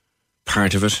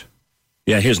part of it?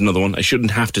 Yeah, here's another one. I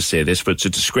shouldn't have to say this, but it's a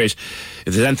disgrace.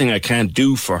 If there's anything I can't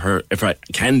do for her, if I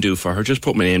can do for her, just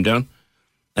put my name down.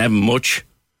 I haven't much,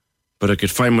 but I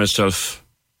could find myself...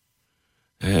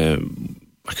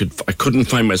 I couldn't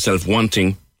find myself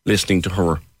wanting listening to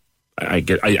her. I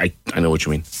know what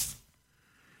you mean.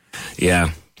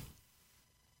 Yeah.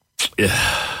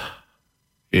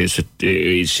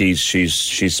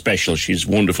 She's special. She's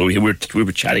wonderful. We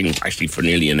were chatting actually for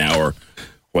nearly an hour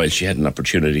while she had an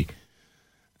opportunity.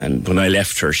 And when I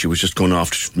left her, she was just going off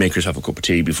to make herself a cup of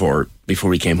tea before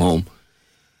we came home.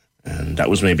 And that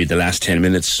was maybe the last 10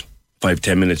 minutes,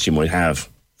 5-10 minutes you might have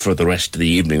for the rest of the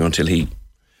evening until he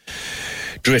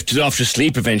drifted off to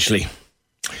sleep eventually.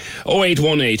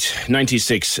 0818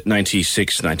 96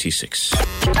 96 96.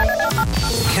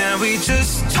 Can we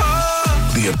just talk?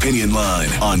 The Opinion Line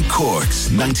on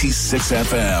Cork's 96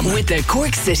 FM. With the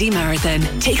Cork City Marathon,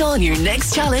 take on your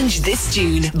next challenge this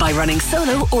June by running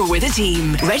solo or with a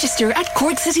team. Register at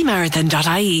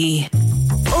corkcitymarathon.ie.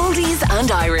 Oldies and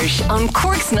Irish on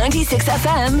Cork's 96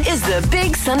 FM is the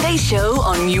Big Sunday Show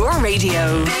on your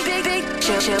radio. Big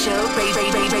show,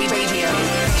 radio.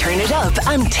 Turn it up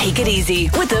and take it easy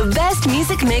with the best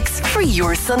music mix for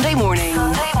your Sunday morning.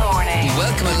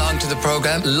 Welcome along to the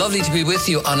programme. Lovely to be with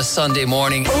you on a Sunday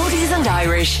morning. Oldies and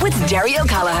Irish with Derry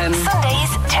O'Callaghan. Sundays,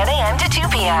 10 a.m. to 2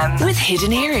 p.m. With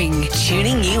Hidden Hearing,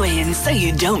 tuning you in so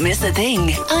you don't miss a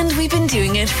thing. And we've been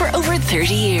doing it for over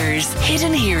 30 years.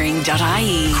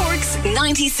 Hiddenhearing.ie. Cork's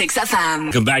 96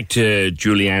 FM. Come back to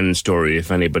Julianne's story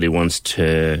if anybody wants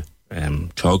to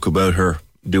talk about her,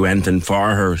 do anything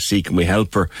for her, see can we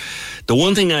help her. The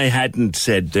one thing I hadn't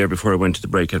said there before I went to the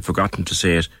break, I'd forgotten to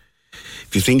say it.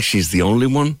 If you think she's the only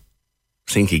one,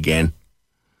 think again.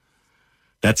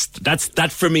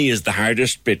 That for me is the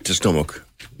hardest bit to stomach.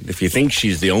 If you think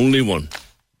she's the only one,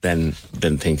 then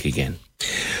think again.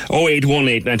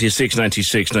 0818 96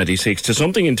 96 96 to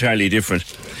something entirely different.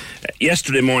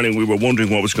 Yesterday morning we were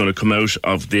wondering what was going to come out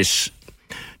of this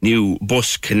new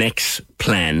Bus Connects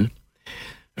plan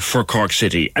for Cork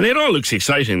City. And it all looks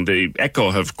exciting. The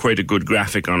Echo have quite a good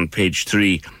graphic on page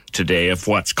 3 today of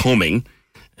what's coming.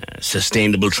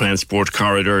 Sustainable transport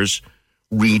corridors,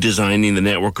 redesigning the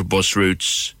network of bus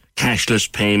routes,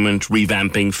 cashless payment,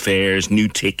 revamping fares, new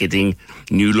ticketing,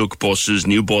 new look buses,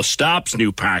 new bus stops,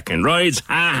 new park and rides.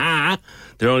 Ha ha!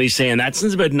 They're only saying that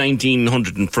since about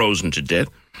 1900 and frozen to death.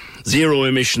 Zero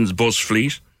emissions bus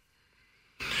fleet.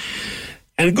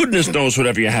 And goodness knows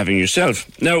whatever you're having yourself.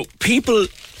 Now, people,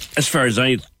 as far as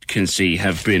I can see,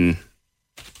 have been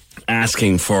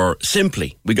asking for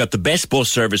simply, we got the best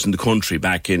bus service in the country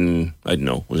back in, I don't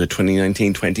know, was it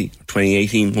 2019,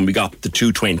 2018, when we got the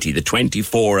 220, the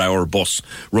 24-hour bus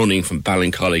running from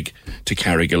Ballincollig to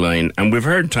Carrigaline. And we've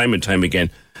heard time and time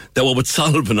again that what would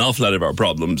solve an awful lot of our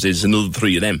problems is another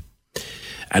 3 of them.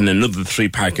 And another 3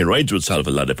 parking rides would solve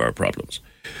a lot of our problems.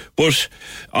 But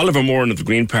Oliver Moran of the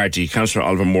Green Party, Councillor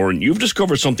Oliver Moran, you've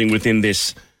discovered something within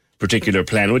this particular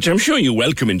plan, which I'm sure you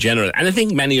welcome in general, and I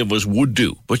think many of us would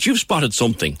do. But you've spotted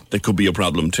something that could be a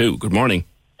problem too. Good morning.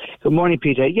 Good morning,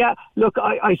 PJ. Yeah, look,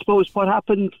 I suppose what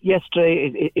happened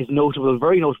yesterday is notable,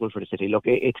 very notable for the city. Look,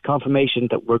 it's confirmation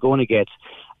that we're going to get,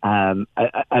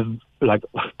 like,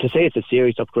 to say it's a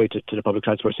serious upgrade to the public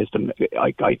transport system,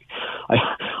 I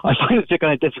find it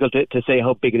kind of difficult to say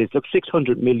how big it is. Look,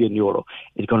 €600 million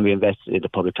is going to be invested in the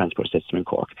public transport system in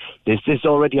Cork. This is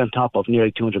already on top of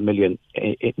nearly 200 million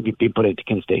being put into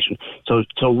Kin Station.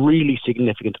 So really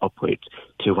significant upgrades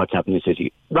to what's happening in the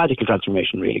city. Radical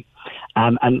transformation, really.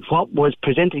 And what was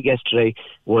presented yesterday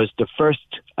was the first,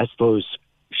 I suppose,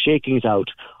 shakings out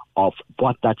of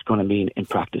what that's going to mean in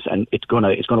practice, and it's going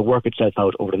to work itself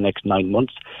out over the next 9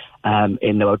 months.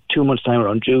 In about 2 months' time,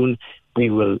 around June, we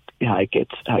will get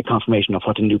confirmation of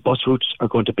what the new bus routes are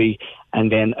going to be,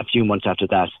 and then a few months after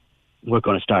that, we're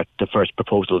going to start the first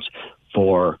proposals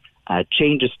for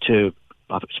changes to,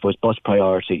 I suppose, bus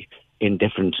priority in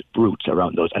different routes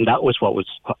around those. And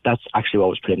that's actually what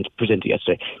was presented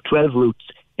yesterday. 12 routes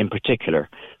in particular,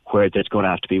 where there's going to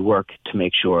have to be work to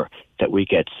make sure that we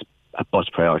get a bus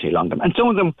priority along them. And some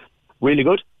of them really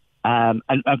good and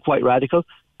quite radical.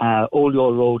 Old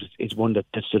Yall Road is one that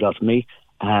stood out for me.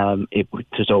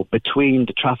 So between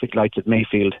the traffic lights at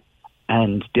Mayfield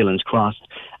and Dillon's Cross,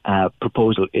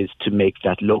 proposal is to make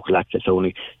that local access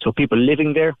only. So people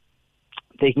living there,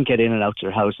 they can get in and out to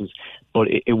their houses, but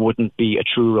it wouldn't be a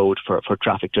true road for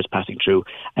traffic just passing through.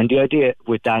 And the idea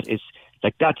with that is,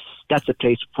 like, that's a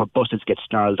place where buses get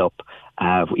snarled up,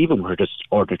 even where just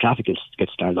ordinary traffic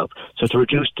gets snarled up. So to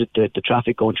reduce the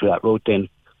traffic going through that road then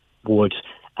would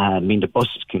mean the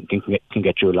buses can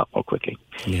get through a lot more quickly.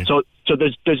 Yeah. So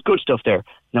there's good stuff there.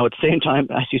 Now at the same time,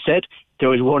 as you said, there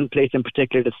was one place in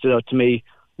particular that stood out to me.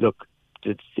 Look,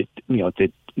 to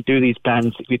do these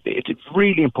plans, it's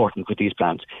really important with these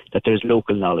plans that there's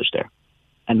local knowledge there,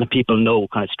 and the people know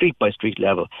kind of street by street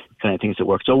level kind of things that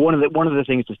work. So one of the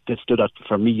things that stood out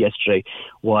for me yesterday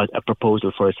was a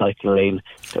proposal for a cycle lane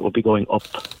that will be going up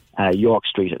York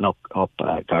Street and up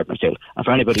Gardiner's Hill. And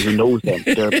for anybody who knows them,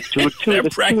 they're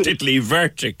practically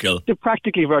vertical. They're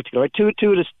practically vertical, right? Two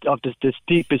of the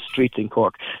steepest streets in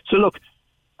Cork. So look,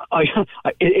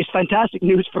 it's fantastic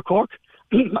news for Cork.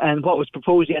 And what was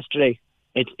proposed yesterday,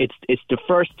 it's the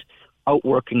first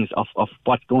outworkings of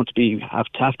what's going to have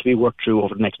to be worked through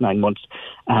over the next 9 months.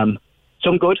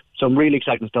 Some good, some really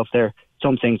exciting stuff there.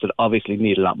 Some things that obviously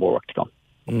need a lot more work to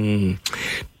come.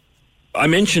 I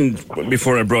mentioned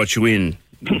before I brought you in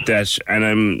that, and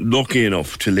I'm lucky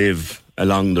enough to live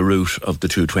along the route of the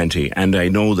 220, and I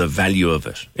know the value of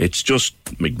it. It's just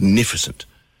magnificent.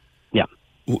 Yeah.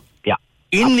 In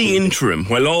absolutely. The interim,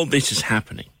 while all this is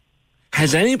happening,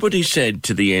 has anybody said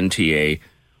to the NTA,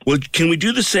 well, can we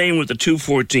do the same with the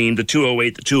 214, the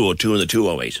 208, the 202 and the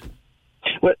 208?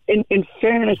 Well, in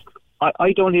fairness,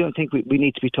 I don't even think we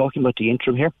need to be talking about the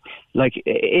interim here. Like,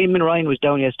 Eamon Ryan was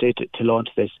down yesterday to launch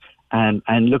this. And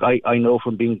look, I know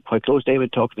from being quite close to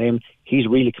David, talking to him, he's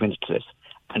really committed to this.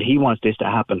 And he wants this to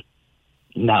happen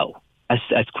now,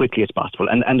 as quickly as possible.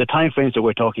 And the time frames that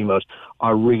we're talking about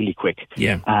are really quick.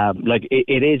 Yeah. Like,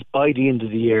 it is by the end of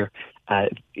the year.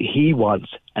 He wants,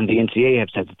 and the NCA have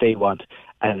said that they want,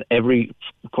 and every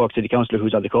Cork City Councillor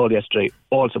who's on the call yesterday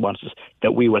also wants us,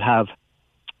 that we will have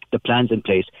the plans in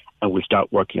place and we'll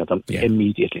start working on them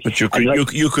immediately. But you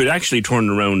could actually turn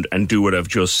around and do what I've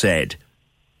just said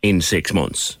in 6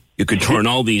 months. You could turn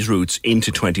all these routes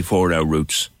into 24-hour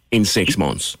routes in 6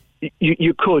 months.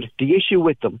 You could. The issue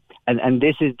with them, and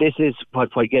this is what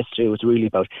yesterday was really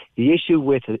about. The issue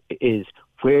with it is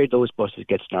where those buses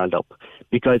get snarled up,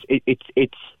 because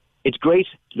it's great.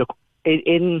 Look,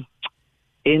 in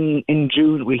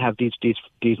June we'll have these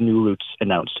new routes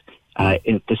announced.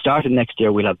 In the start of next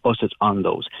year we'll have buses on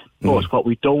those. But what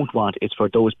we don't want is for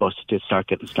those buses to start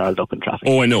getting snarled up in traffic.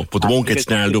 Oh, I know, but they won't get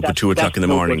snarled up at 2 o'clock in the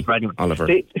morning, Oliver.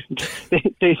 They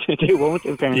won't,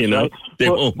 in fairness, you know, right? They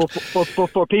won't. But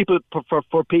for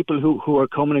people who are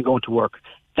coming and going to work,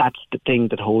 that's the thing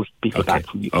that holds people back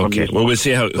from using. Well, we'll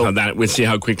see we'll see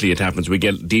how quickly it happens. We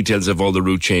get details of all the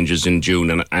route changes in June,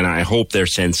 and I hope they're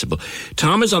sensible.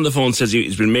 Tom is on the phone, says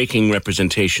he's been making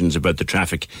representations about the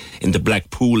traffic in the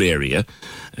Blackpool area.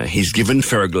 He's given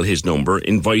Fergal his number,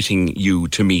 inviting you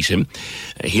to meet him.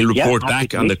 He'll report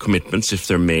back on the commitments if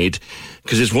they're made,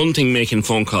 because it's one thing making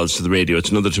phone calls to the radio,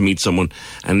 it's another to meet someone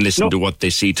and listen to what they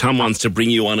see. Tom wants to bring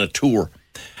you on a tour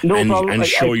and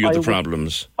show you the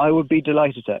problems. I would be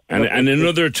delighted to. And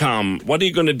another, Tom, what are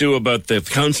you going to do about the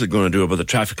council going to do about the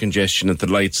traffic congestion at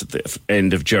the lights at the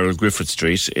end of Gerald Griffith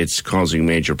Street? It's causing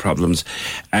major problems.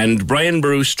 And Brian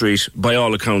Bruce Street, by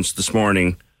all accounts this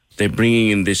morning, they're bringing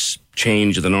in this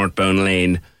change of the northbound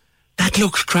lane. That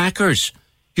looks crackers.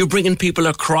 You're bringing people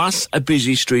across a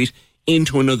busy street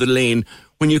into another lane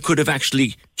when you could have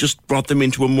actually just brought them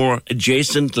into a more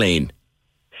adjacent lane.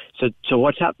 So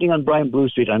what's happening on Brian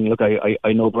Bruce Street? I mean, look,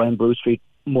 I know Brian Bruce Street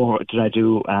more than I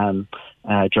do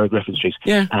Gerald Griffith Street,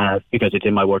 because it's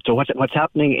in my ward. So what's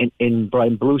happening in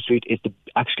Brian Bruce Street is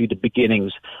actually the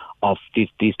beginnings of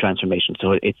these transformations.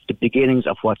 So it's the beginnings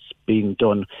of what's being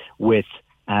done with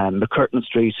McCurtain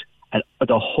Street and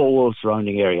the whole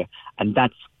surrounding area, and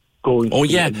that's going. Oh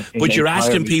but you're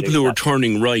asking people who are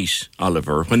turning right,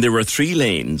 Oliver, when there were 3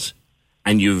 lanes,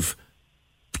 and you've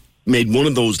made one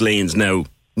of those lanes now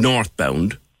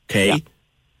northbound, okay? Yeah.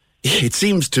 It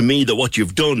seems to me that what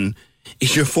you've done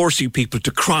is you're forcing people to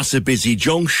cross a busy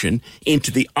junction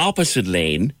into the opposite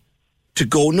lane to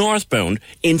go northbound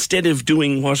instead of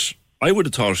doing what I would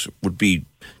have thought would be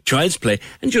child's play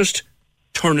and just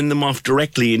turning them off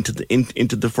directly into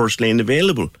the first lane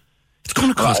available. It's going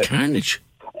to cause carnage.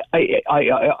 I'm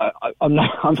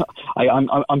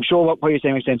sure what you're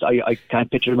saying makes sense. I can't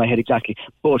picture it in my head exactly,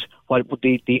 but what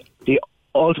the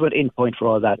ultimate end point for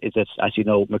all that is that, as you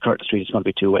know, McCurtain Street is going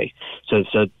to be 2-way. So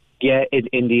yeah,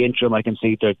 in the interim, I can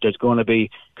see there's going to be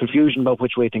confusion about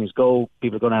which way things go.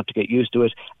 People are going to have to get used to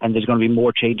it, and there's going to be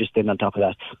more changes then on top of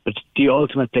that. But the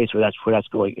ultimate place where that's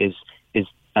going is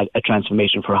a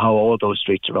transformation for how all those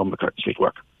streets around McCurtain Street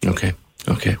work. Okay,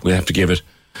 we'll have to give it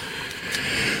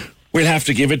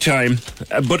time.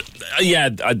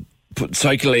 I'd put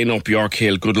cycle lane up York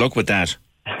Hill. Good luck with that.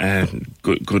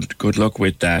 Good luck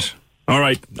with that. All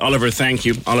right, Oliver, thank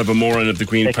you. Oliver Moran of the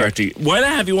Green Party. While I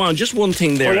have you on, just one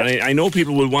thing there, and I know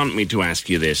people will want me to ask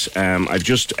you this. Is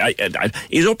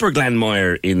Upper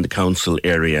Glenmire in the council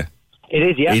area? It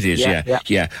is, yeah. It is,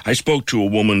 yeah. I spoke to a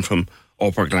woman from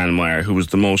Upper Glenmire who was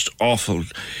the most awful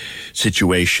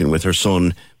situation with her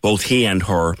son. Both he and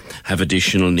her have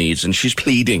additional needs, and she's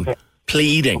pleading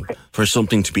for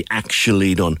something to be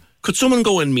actually done. Could someone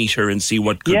go and meet her and see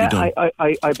what could be done?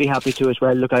 I'd be happy to as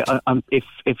well. Look,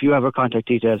 if you have her contact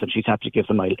details and she's happy to give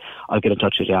them, I'll get in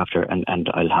touch with you after and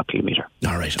I'll happily meet her.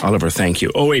 All right, Oliver, thank you.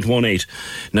 0818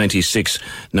 96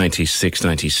 96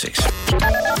 96.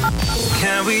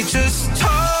 Can we just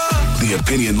talk? The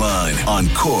Opinion Line on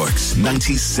Cork's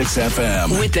 96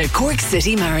 FM. With the Cork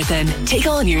City Marathon. Take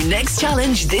on your next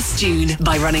challenge this June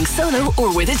by running solo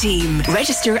or with a team.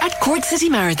 Register at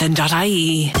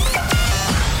corkcitymarathon.ie.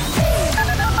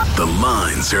 The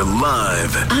lines are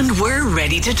live. And we're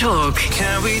ready to talk.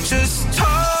 Can we just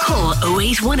talk? Call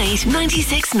 0818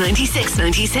 96 96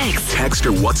 96. Text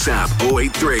or WhatsApp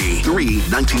 083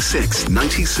 396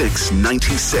 96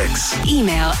 96.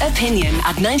 Email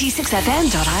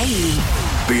opinion@96fm.ie.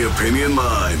 The Opinion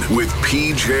Line with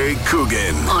PJ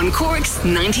Coogan. On Cork's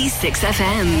 96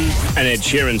 FM. An Ed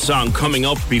Sheeran song coming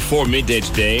up before midday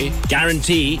today.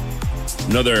 Guarantee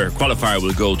another qualifier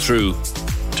will go through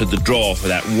to the draw for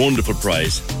that wonderful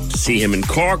prize to see him in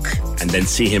Cork and then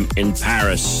see him in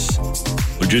Paris.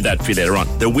 We'll do that for you later on.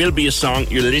 There will be a song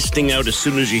you're listing out as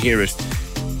soon as you hear it.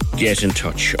 Get in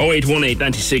touch. 0818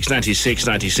 96 96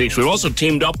 96. We've also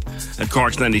teamed up at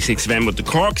Cork's 96 FM with the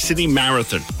Cork City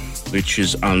Marathon, which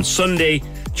is on Sunday,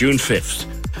 June 5th.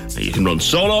 Now you can run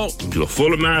solo, you can do a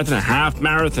full marathon, a half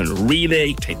marathon, a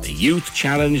relay, take the youth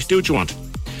challenge, do what you want.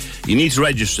 You need to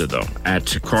register, though, at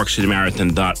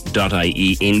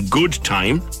corkcitymarathon.ie in good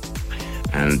time.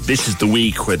 And this is the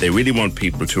week where they really want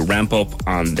people to ramp up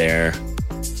on their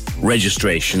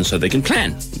registration so they can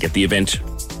plan and get the event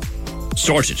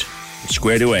sorted,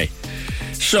 squared away.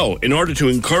 So, in order to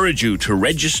encourage you to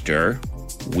register,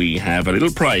 we have a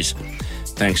little prize,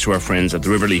 thanks to our friends at the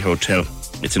Riverlea Hotel.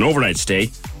 It's an overnight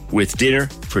stay with dinner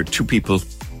for 2 people,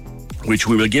 which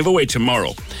we will give away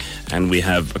tomorrow. And we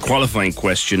have a qualifying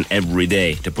question every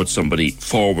day to put somebody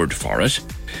forward for it.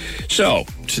 So,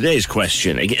 today's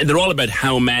question, again, they're all about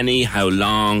how many, how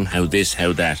long, how this,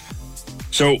 how that.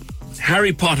 So,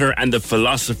 Harry Potter and the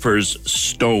Philosopher's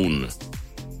Stone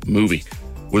movie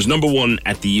was number 1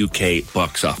 at the UK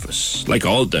box office, like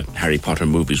all the Harry Potter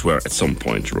movies were at some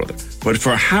point or other. But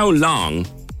for how long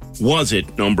was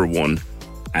it number 1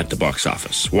 at the box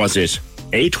office? Was it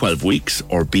A, 12 weeks,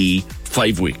 or B,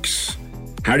 5 weeks?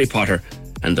 Harry Potter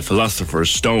and the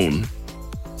Philosopher's Stone,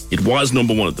 it was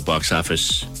number 1 at the box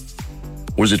office.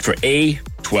 Was it for A,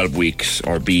 12 weeks,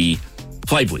 or B,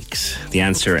 5 weeks? The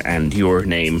answer and your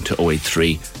name to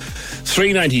 083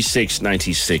 396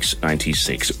 96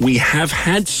 96. We have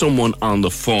had someone on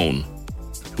the phone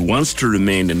who wants to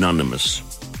remain anonymous.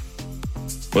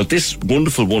 But this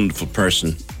wonderful, wonderful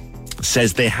person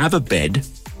says they have a bed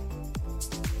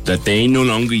that they no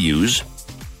longer use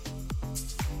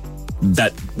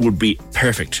that would be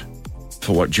perfect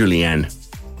for what Julianne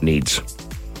needs.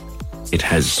 It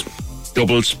has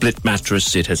double split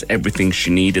mattress. It has everything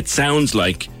she needs. It sounds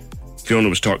like, Fiona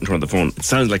was talking to her on the phone, it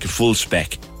sounds like a full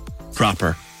spec,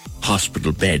 proper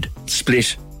hospital bed,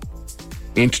 split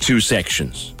into 2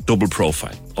 sections, double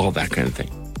profile, all that kind of thing.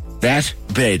 That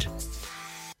bed,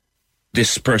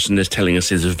 this person is telling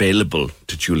us, is available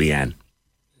to Julianne.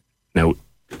 Now,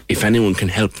 if anyone can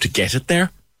help to get it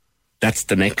there, that's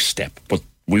the next step. But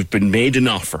we've been made an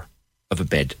offer of a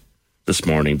bed this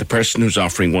morning. The person who's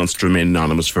offering wants to remain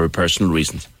anonymous for personal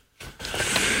reasons.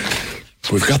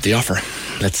 We've got the offer.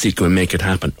 Let's see if we can make it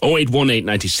happen. 0818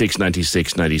 96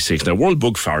 96 96. Now, World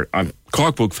Book Fair,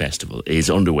 Cork Book Festival is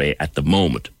underway at the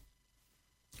moment.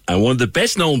 And one of the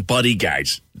best known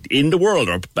bodyguards in the world,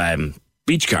 or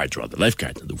beach guards rather,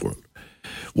 lifeguards in the world,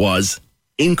 was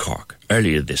in Cork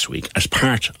earlier this week as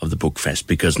part of the Book Fest,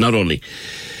 because not only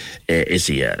is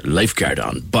he a lifeguard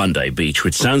on Bondi Beach,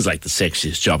 which sounds like the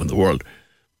sexiest job in the world,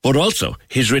 but also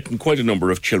he's written quite a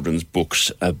number of children's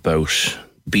books about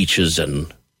beaches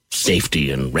and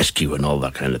safety and rescue and all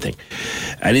that kind of thing.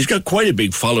 And he's got quite a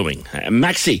big following.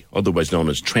 Maxie, otherwise known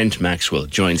as Trent Maxwell,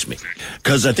 joins me,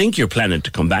 because I think you're planning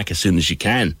to come back as soon as you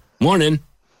can. Morning.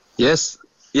 Yes,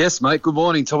 mate. Good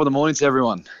morning. Top of the morning to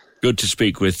everyone. Good to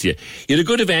speak with you. You had a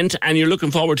good event and you're looking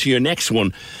forward to your next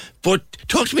one. But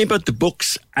talk to me about the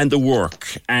books and the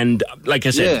work. And like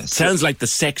I said, it sounds like the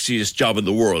sexiest job in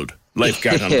the world,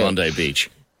 lifeguard on Bondi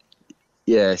Beach.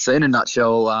 Yeah, so in a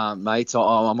nutshell, mate,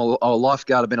 I'm a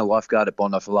lifeguard. I've been a lifeguard at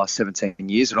Bondi for the last 17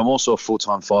 years, and I'm also a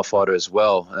full-time firefighter as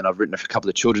well. And I've written a couple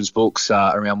of children's books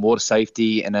around water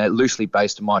safety, and loosely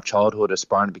based on my childhood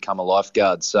aspiring to become a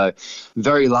lifeguard. So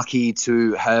very lucky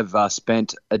to have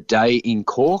spent a day in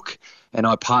Cork, and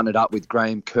I partnered up with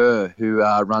Graham Kerr, who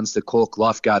runs the Cork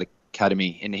Lifeguard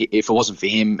Academy, and if it wasn't for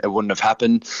him, it wouldn't have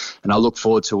happened. And I look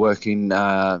forward to working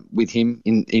with him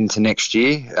into next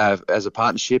year as a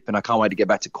partnership, and I can't wait to get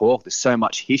back to Cork. There's so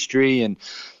much history, and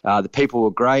the people were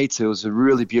great. It was a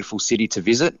really beautiful city to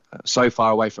visit, so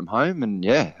far away from home, and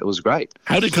yeah, it was great.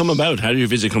 How did it come about? How did your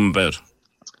visit come about?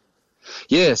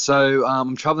 Yeah, so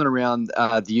I'm travelling around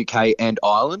the UK and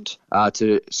Ireland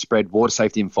to spread water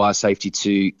safety and fire safety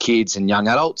to kids and young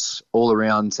adults all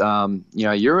around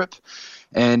Europe.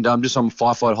 And I'm just on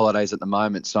firefighter holidays at the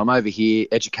moment. So I'm over here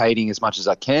educating as much as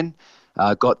I can.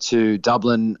 Got to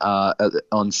Dublin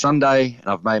on Sunday, and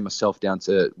I've made myself down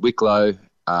to Wicklow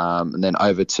and then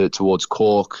over towards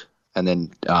Cork. And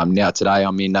then now today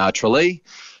I'm in Tralee,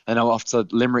 and I'm off to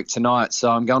Limerick tonight. So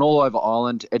I'm going all over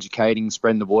Ireland, educating,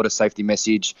 spreading the water safety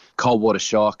message, cold water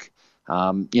shock.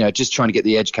 Just trying to get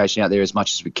the education out there as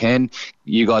much as we can.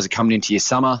 You guys are coming into your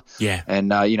summer. Yeah.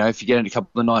 And, if you get in a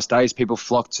couple of nice days, people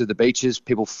flock to the beaches,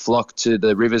 people flock to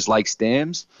the rivers, lakes,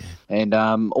 dams. Yeah.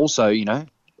 And also,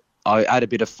 I add a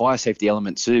bit of fire safety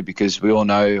element too, because we all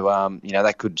know,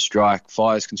 that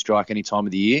fires can strike any time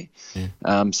of the year.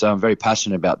 Yeah. So I'm very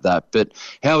passionate about that. But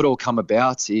how it all come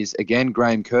about is, again,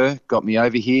 Graham Kerr got me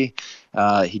over here.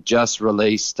 He just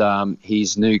released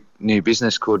his new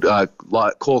business called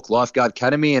Cork Lifeguard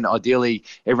Academy, and ideally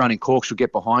everyone in Cork should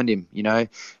get behind him.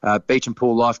 Beach and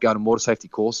pool lifeguard and water safety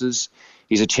courses.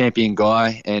 He's a champion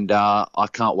guy, and I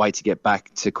can't wait to get back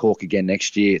to Cork again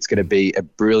next year. It's going to be a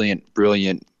brilliant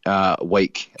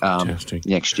week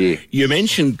next year. You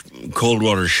mentioned cold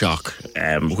water shock,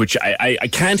 which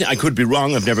I could be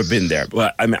wrong, I've never been there,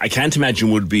 but I can't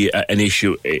imagine would be an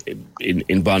issue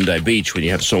in Bondi Beach when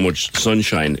you have so much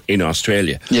sunshine in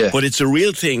Australia. Yeah. But it's a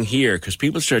real thing here, because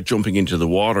people start jumping into the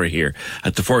water here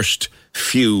at the first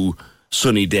few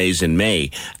sunny days in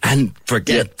May, and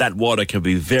forget that water can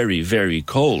be very, very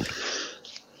cold.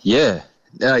 Yeah.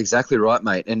 Yeah, exactly right,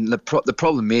 mate. And the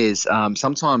problem is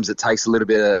sometimes it takes a little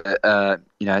bit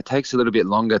it takes a little bit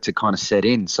longer to kind of set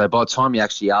in. So by the time you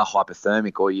actually are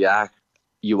hypothermic, or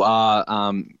you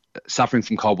are suffering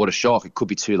from cold water shock, it could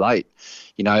be too late.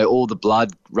 All the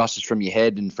blood rushes from your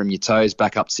head and from your toes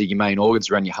back up to your main organs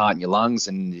around your heart and your lungs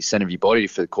and the center of your body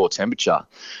for the core temperature.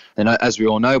 And as we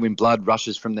all know, when blood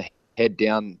rushes from the head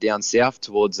down south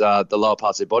towards the lower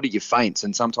parts of the body, you faint.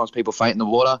 And sometimes people faint in the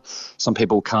water. Some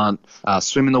people can't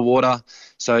swim in the water.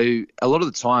 So a lot of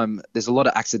the time, there's a lot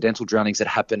of accidental drownings that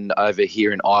happen over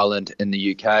here in Ireland, in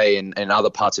the UK, and other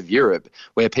parts of Europe,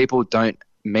 where people don't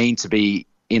mean to be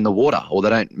in the water, or they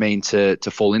don't mean to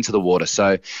fall into the water.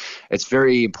 So it's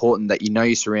very important that you know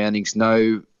your surroundings,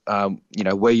 know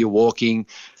where you're walking,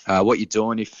 what you're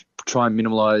doing. If try and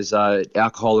minimise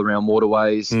alcohol around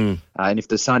waterways, and if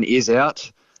the sun is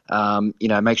out,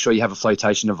 make sure you have a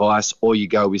flotation device, or you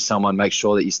go with someone. Make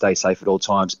sure that you stay safe at all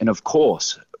times. And of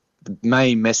course, the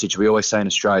main message we always say in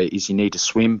Australia is you need to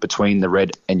swim between the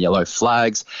red and yellow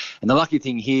flags. And the lucky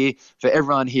thing here, for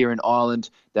everyone here in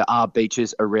Ireland, there are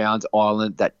beaches around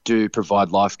Ireland that do provide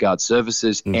lifeguard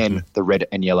services and the red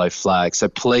and yellow flag. So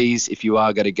please, if you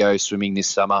are going to go swimming this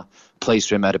summer, please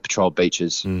swim at patrolled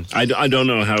beaches. I don't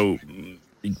know how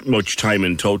much time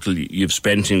in total you've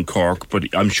spent in Cork, but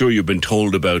I'm sure you've been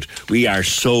told about we are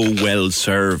so well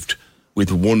served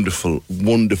with wonderful,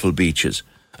 wonderful beaches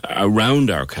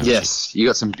around our country. Yes, you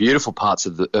got some beautiful parts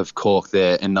of Cork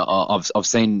there, and I've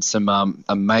seen some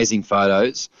amazing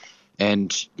photos.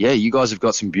 And yeah, you guys have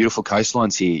got some beautiful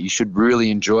coastlines here. You should really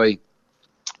enjoy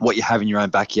what you have in your own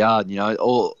backyard.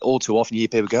 All too often you hear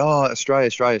people go, "Oh, Australia,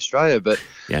 Australia, Australia," but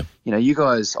yeah, you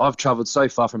guys, I've travelled so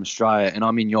far from Australia, and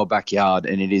I'm in your backyard,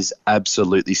 and it is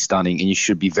absolutely stunning. And you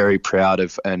should be very proud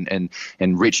of and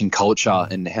rich in culture,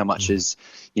 and how much is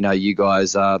you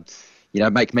guys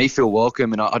make me feel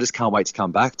welcome, and I just can't wait to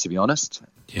come back, to be honest.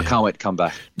 Yeah. I can't wait to come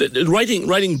back.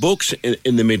 Writing books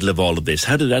in the middle of all of this,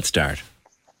 how did that start?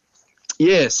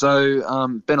 Yeah, so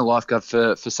been a lifeguard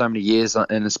for so many years,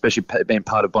 and especially being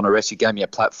part of Bondi Rescue gave me a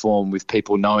platform with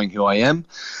people knowing who I am,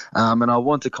 and I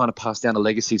want to kind of pass down a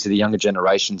legacy to the younger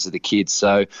generations of the kids.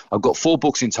 So I've got 4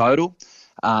 books in total.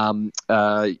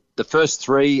 The first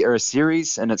 3 are a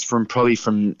series, and it's from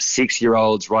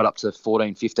 6-year-olds right up to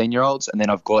 14, 15-year-olds. And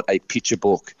then I've got a picture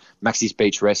book, Maxi's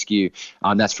Beach Rescue.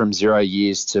 That's from 0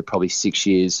 years to probably 6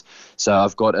 years. So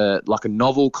I've got a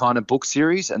novel kind of book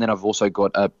series, and then I've also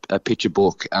got a picture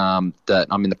book that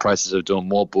I'm in the process of doing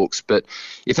more books. But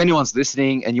if anyone's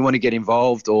listening and you want to get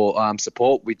involved or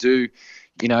support, we do.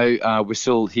 We're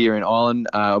still here in Ireland,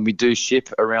 and we do ship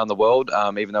around the world,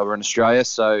 even though we're in Australia.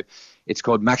 So it's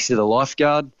called Maxi the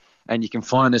Lifeguard, and you can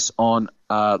find us on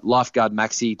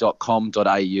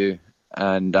lifeguardmaxi.com.au,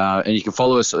 and you can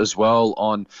follow us as well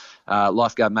on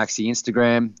Lifeguard Maxi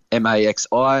Instagram,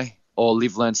 MAXI, or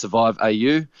Live Learn Survive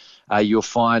AU. You'll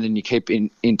find and you keep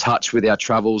in touch with our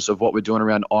travels of what we're doing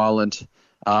around Ireland.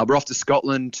 We're off to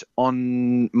Scotland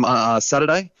on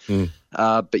Saturday,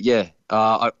 but yeah.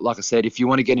 Like I said, if you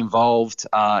want to get involved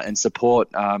and support,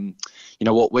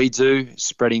 what we do,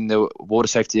 spreading the water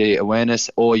safety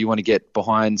awareness, or you want to get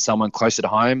behind someone closer to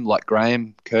home, like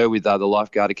Graham Kerr with the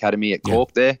Lifeguard Academy at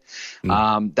Cork there,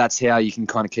 that's how you can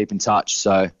kind of keep in touch.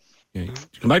 So,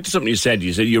 come back to something you said.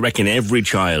 You said you reckon every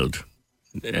child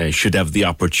should have the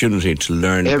opportunity to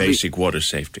learn basic water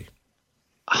safety.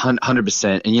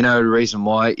 100%. And the reason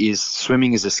why is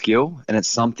swimming is a skill, and it's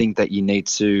something that you need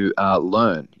to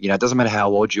learn. It doesn't matter how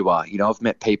old you are. I've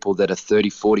met people that are 30,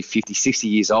 40, 50, 60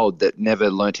 years old that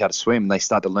never learned how to swim. They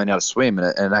start to learn how to swim, and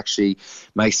it actually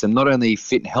makes them not only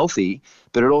fit and healthy,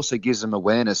 but it also gives them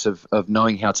awareness of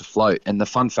knowing how to float. And the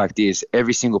fun fact is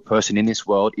every single person in this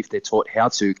world, if they're taught how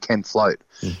to, can float.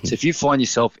 So if you find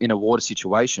yourself in a water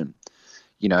situation,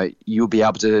 you'll be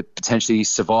able to potentially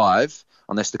survive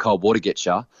unless the cold water gets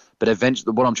you. But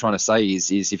eventually, what I'm trying to say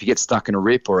is if you get stuck in a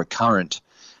rip or a current,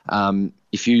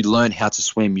 if you learn how to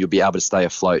swim, you'll be able to stay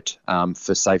afloat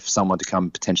for someone to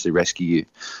come potentially rescue you.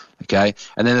 Okay?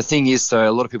 And then the thing is, so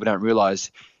a lot of people don't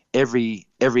realise, every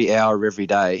hour of every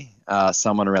day,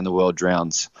 someone around the world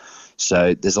drowns.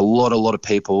 So there's a lot of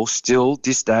people still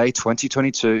this day,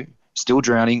 2022, still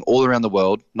drowning all around the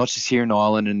world, not just here in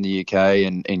Ireland and the UK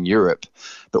and in Europe,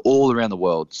 but all around the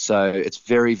world. So it's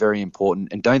very, very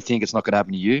important. And don't think it's not going to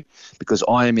happen to you, because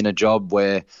I am in a job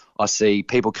where I see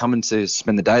people coming to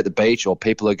spend the day at the beach, or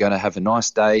people are going to have a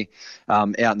nice day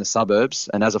out in the suburbs.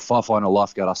 And as a firefighter and a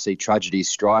lifeguard, I see tragedies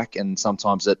strike, and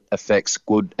sometimes it affects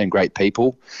good and great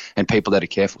people and people that are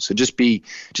careful. So just be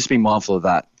mindful of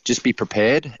that. Just be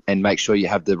prepared and make sure you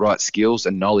have the right skills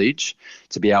and knowledge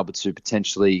to be able to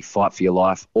potentially fight for your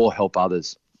life or help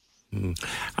others.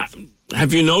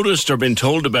 Have you noticed or been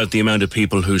told about the amount of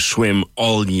people who swim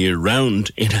all year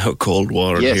round in our cold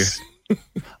water here?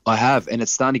 I have, and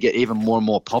it's starting to get even more and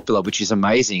more popular, which is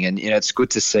amazing. And it's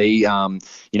good to see.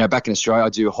 Back in Australia, I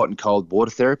do hot and cold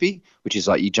water therapy, which is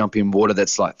like you jump in water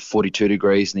that's like 42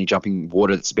 degrees, and you jump in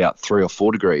water that's about 3 or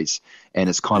 4 degrees, and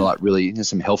it's kind of like really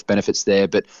some health benefits there.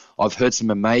 But I've heard some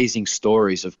amazing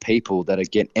stories of people that are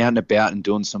getting out and about and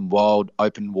doing some wild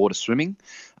open water swimming.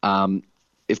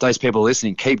 If those people are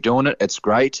listening, keep doing it. It's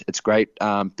great.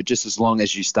 But just as long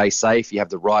as you stay safe, you have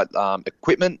the right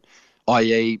equipment,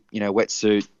 i.e.,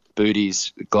 wetsuit,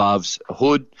 booties, gloves, a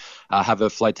hood, have a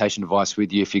flotation device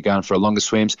with you if you're going for longer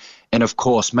swims. And, of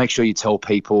course, make sure you tell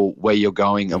people where you're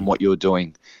going and what you're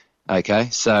doing. Okay,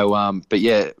 so, but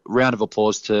yeah, round of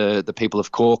applause to the people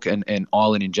of Cork and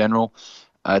Ireland in general.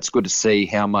 It's good to see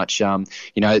how much,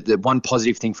 the one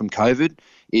positive thing from COVID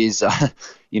is,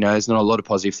 there's not a lot of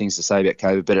positive things to say about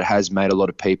COVID, but it has made a lot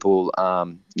of people,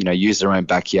 use their own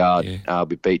backyard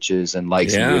with beaches and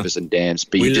lakes and rivers and dams.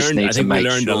 But you just need to make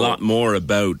sure. I think we learned a lot more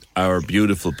about our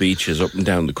beautiful beaches up and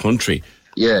down the country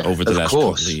over the last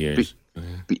couple of years.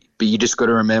 But you just got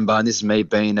to remember, and this is me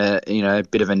being a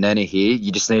bit of a nanny here,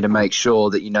 you just need to make sure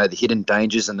that you know the hidden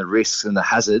dangers and the risks and the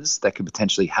hazards that could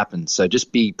potentially happen. So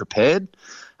just be prepared,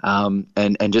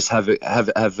 and just have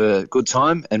a good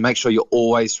time, and make sure you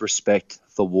always respect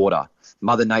the water.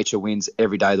 Mother Nature wins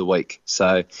every day of the week.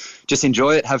 So just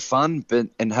enjoy it, have fun,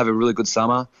 and have a really good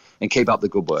summer. And keep up the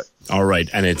good work. All right,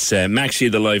 and it's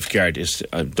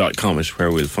maxi.thelifeguard.com is where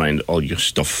we'll find all your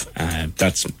stuff.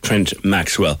 That's Trent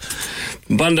Maxwell.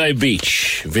 Bondi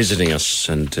Beach, visiting us,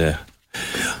 and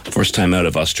first time out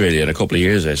of Australia in a couple of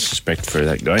years, I suspect, for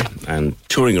that guy, and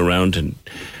touring around and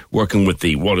working with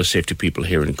the water safety people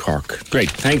here in Cork.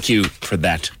 Great, thank you for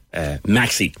that.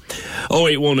 Maxi.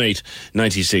 0818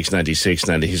 96 96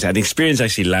 96. I had an experience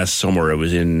actually last summer. I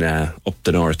was in up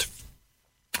the north,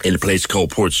 in a place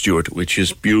called Port Stewart, which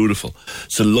is beautiful.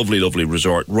 It's a lovely, lovely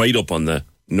resort right up on the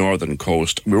northern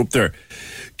coast. We were up there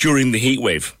during the heat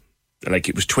wave. Like,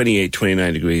 it was 28,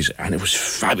 29 degrees, and it was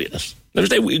fabulous.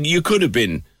 You could have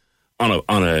been on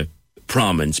a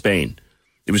prom in Spain.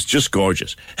 It was just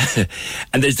gorgeous.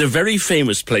 And there's a very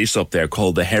famous place up there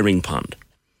called the Herring Pond.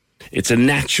 It's a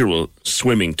natural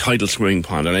tidal swimming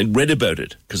pond, and I'd read about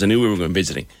it because I knew we were going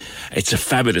visiting. It's a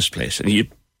fabulous place, and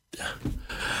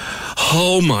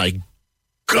oh my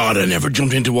God, I never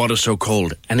jumped into water so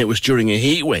cold. And it was during a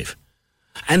heat wave.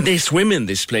 And they swim in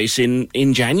this place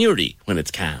in January when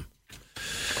it's calm.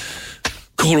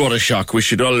 Cold water shock. We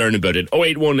should all learn about it.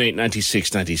 0818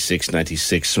 96 96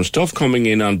 96. Some stuff coming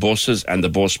in on buses and the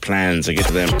bus plans. I get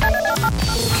to them.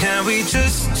 Can we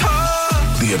just talk?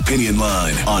 The Opinion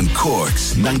Line on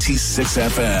Cork's 96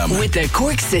 FM. With the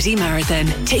Cork City Marathon.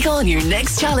 Take on your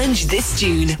next challenge this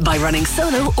June by running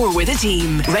solo or with a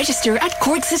team. Register at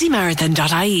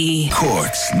corkcitymarathon.ie.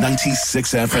 Cork's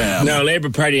 96 FM. Now,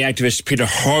 Labour Party activist Peter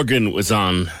Horgan was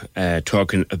on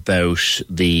talking about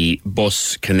the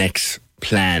Bus Connects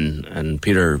plan, and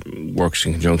Peter works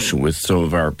in conjunction with some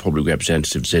of our public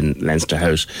representatives in Leinster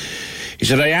House. He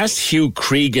said, I asked Hugh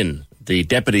Cregan, the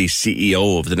Deputy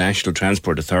CEO of the National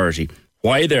Transport Authority,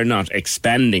 why they're not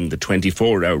expanding the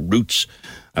 24-hour routes.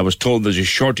 I was told there's a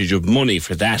shortage of money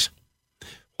for that.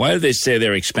 While they say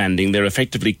they're expanding, they're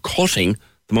effectively cutting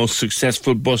the most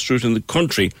successful bus route in the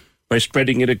country by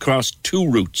spreading it across 2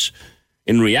 routes.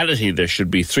 In reality, there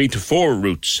should be 3 to 4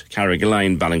 routes: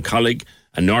 Carrigaline, Ballincollig,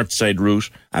 a north side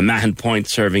route, a Mahon Point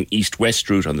serving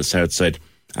east-west route on the south side,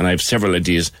 and I have several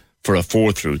ideas for a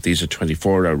 4th route. These are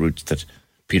 24-hour routes that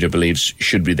Peter believes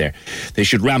should be there. They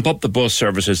should ramp up the bus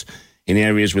services in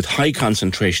areas with high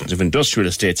concentrations of industrial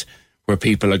estates where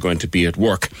people are going to be at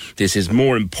work. This is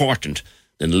more important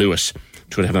than Lewis.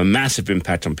 It would have a massive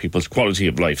impact on people's quality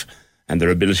of life and their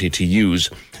ability to use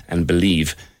and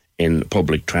believe in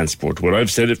public transport. Well, I've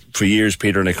said it for years,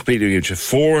 Peter, and I completely agree with you.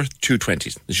 4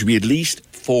 220s. There should be at least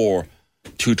 4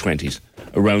 220s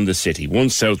around the city. One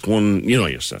south, one, you know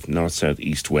yourself, north, south,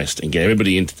 east, west, and get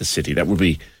everybody into the city. That would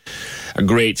be a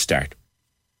great start.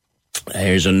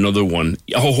 Here's another one.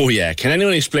 Oh, yeah. Can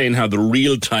anyone explain how the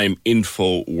real-time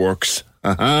info works?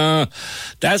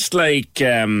 That's like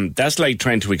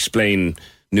trying to explain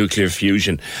nuclear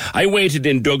fusion. I waited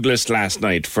in Douglas last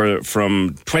night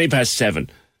from 20 past 7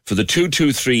 for the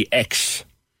 223X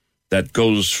that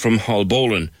goes from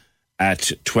Haulbowline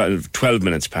at 12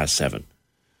 minutes past 7.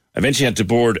 I eventually had to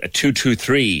board a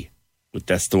 223,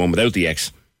 that's the one without the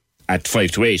X, at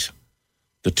 5 to 8.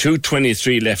 The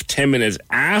 223 left 10 minutes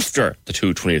after the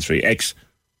 223X,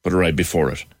 but arrived before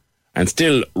it. And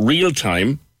still, real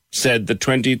time said the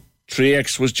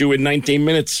 23X was due in 19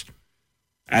 minutes.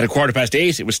 At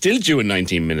 8:15, it was still due in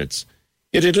 19 minutes.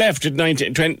 Yet it left at 20.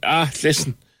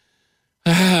 Listen.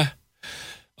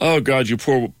 Oh, God, you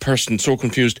poor person, so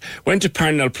confused. Went to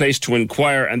Parnell Place to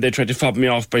inquire, and they tried to fob me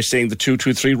off by saying the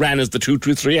 223 ran as the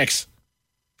 223X.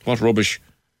 What rubbish.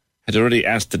 Had already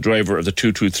asked the driver of the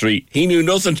 223. He knew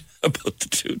nothing about the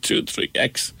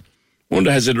 223X.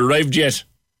 Wonder, has it arrived yet?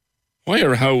 Why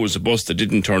or how was a bus that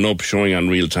didn't turn up showing on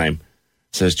real time?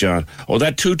 Says John. Oh,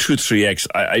 that 223X,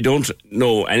 I don't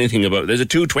know anything about. There's a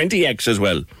 220X as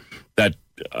well. That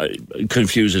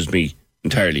confuses me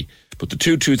entirely. But the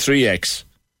 223X,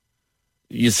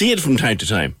 you see it from time to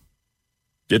time.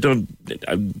 I don't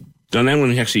know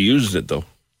anyone who actually uses it, though.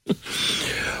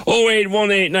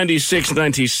 0818 96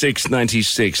 96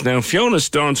 96. Now, Fiona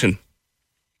Staunton,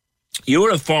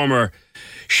 you're a former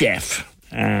chef,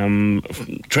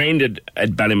 trained at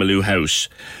Ballymaloe House,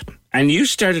 and you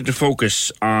started to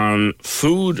focus on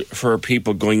food for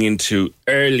people going into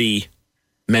early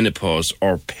menopause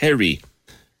or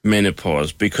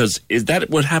peri-menopause, because is that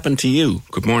what happened to you?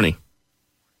 Good morning.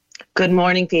 Good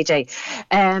morning, PJ.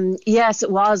 Yes,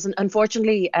 it was.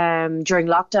 Unfortunately, during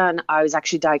lockdown, I was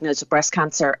actually diagnosed with breast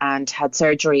cancer and had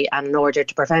surgery. And in order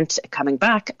to prevent it coming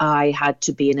back, I had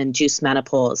to be in induced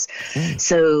menopause.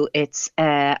 So it's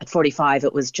at 45,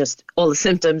 it was just all the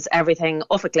symptoms, everything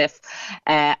off a cliff.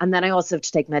 And then I also have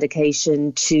to take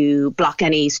medication to block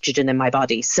any estrogen in my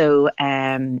body. So,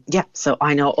 so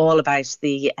I know all about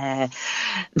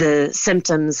the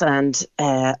symptoms and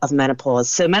of menopause.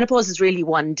 So menopause is really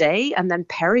one day. And then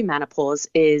perimenopause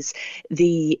is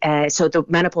the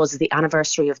menopause is the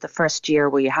anniversary of the first year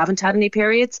where you haven't had any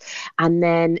periods, and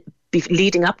then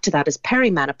leading up to that is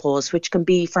perimenopause, which can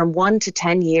be from 1 to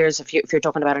 10 years if you're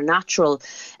talking about a natural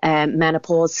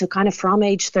menopause. So kind of from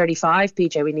age 35,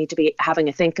 PJ, we need to be having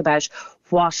a think about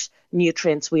what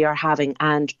nutrients we are having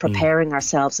and preparing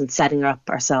ourselves and setting up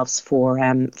ourselves for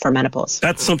menopause.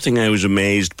 That's something I was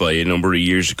amazed by a number of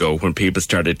years ago when people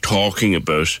started talking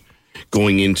about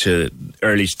going into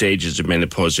early stages of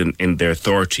menopause in their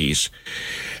 30s.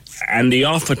 And the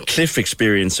off-a-cliff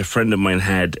experience a friend of mine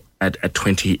had at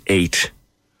 28.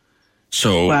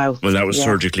 So, wow. Well, that was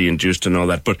surgically induced and all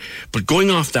that. But going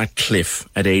off that cliff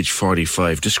at age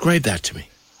 45, describe that to me.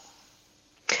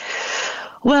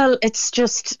 Well, it's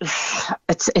just,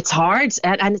 it's hard,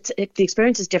 and the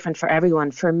experience is different for everyone.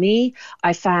 For me,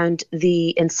 I found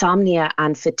the insomnia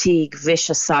and fatigue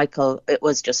vicious cycle, it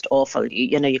was just awful.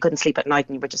 You couldn't sleep at night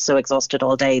and you were just so exhausted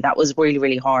all day. That was really,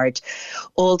 really hard.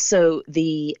 Also,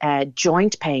 the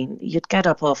joint pain, you'd get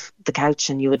up off the couch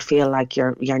and you would feel like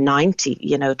you're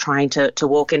 90, trying to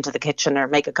walk into the kitchen or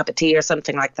make a cup of tea or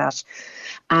something like that.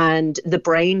 And the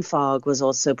brain fog was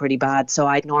also pretty bad. So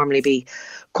I'd normally be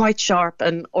quite sharp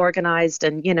and organised,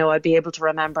 and I'd be able to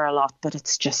remember a lot, but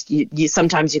it's just you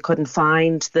sometimes you couldn't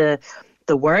find the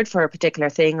word for a particular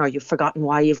thing, or you've forgotten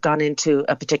why you've gone into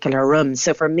a particular room.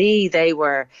 So for me, they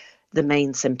were the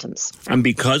main symptoms. And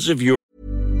because of your...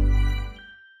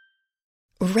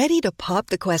 Ready to pop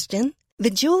the question? The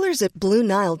jewelers at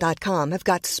BlueNile.com have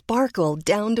got sparkle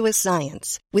down to a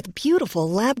science with beautiful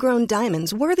lab-grown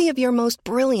diamonds worthy of your most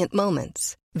brilliant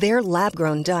moments. Their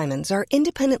lab-grown diamonds are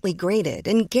independently graded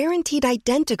and guaranteed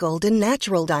identical to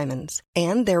natural diamonds,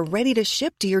 and they're ready to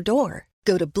ship to your door.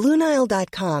 Go to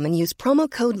BlueNile.com and use promo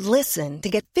code LISTEN to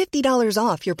get $50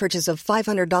 off your purchase of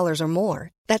 $500 or more.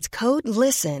 That's code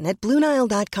LISTEN at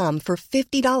BlueNile.com for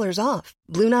 $50 off.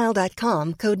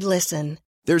 BlueNile.com, code LISTEN.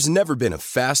 There's never been a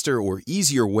faster or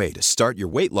easier way to start your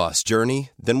weight loss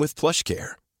journey than with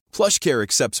PlushCare. PlushCare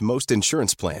accepts most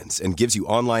insurance plans and gives you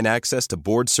online access to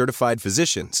board-certified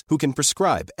physicians who can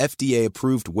prescribe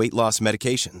FDA-approved weight loss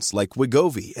medications like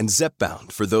Wegovy and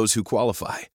Zepbound for those who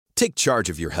qualify. Take charge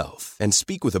of your health and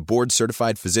speak with a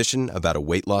board-certified physician about a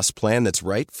weight loss plan that's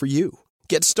right for you.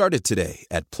 Get started today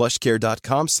at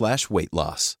plushcare.com/weight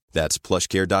loss. That's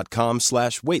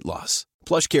plushcare.com/weight loss.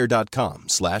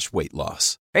 plushcare.com/weight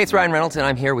loss. Hey, it's Ryan Reynolds, and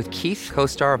I'm here with Keith,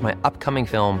 co-star of my upcoming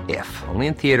film, If, only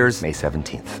in theaters May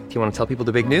 17th. Do you want to tell people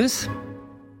the big news?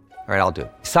 All right, I'll do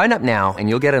it. Sign up now and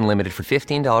you'll get unlimited for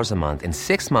 $15 a month and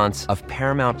 6 months of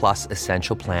Paramount Plus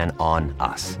Essential Plan on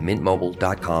us.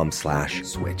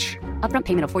 MintMobile.com/switch. Upfront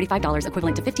payment of $45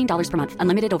 equivalent to $15 per month.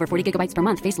 Unlimited over 40 gigabytes per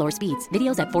month. Face lower speeds.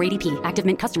 Videos at 480p. Active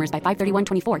Mint customers by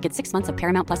 531.24 get 6 months of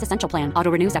Paramount Plus Essential Plan. Auto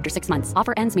renews after 6 months.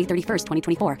 Offer ends May 31st,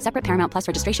 2024. Separate Paramount Plus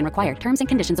registration required. Terms and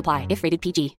conditions apply if rated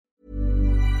PG.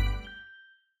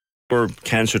 For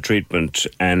cancer treatment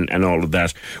and all of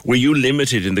that, were you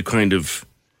limited in the kind of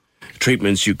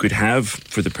treatments you could have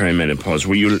for the perimenopause?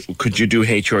 Could you do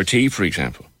HRT, for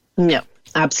example? No,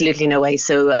 absolutely no way.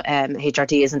 So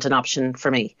HRT isn't an option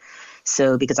for me.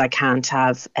 So because I can't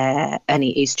have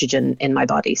any estrogen in my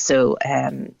body. So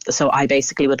I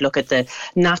basically would look at the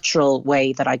natural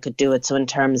way that I could do it. So in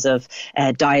terms of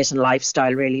diet and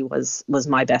lifestyle really was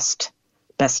my best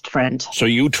friend. So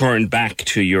you turned back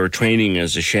to your training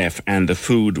as a chef and the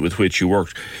food with which you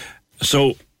worked.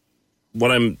 So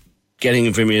what I'm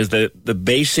getting from you is that the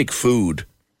basic food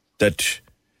that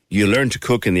you learn to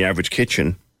cook in the average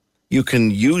kitchen, you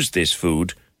can use this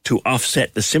food to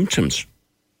offset the symptoms.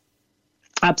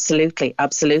 Absolutely.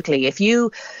 If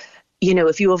you you know,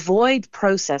 if you avoid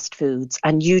processed foods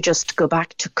and you just go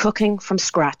back to cooking from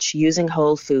scratch using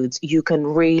whole foods, you can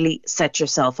really set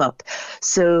yourself up.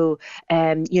 So,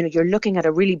 you know, you're looking at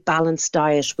a really balanced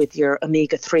diet with your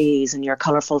omega-3s and your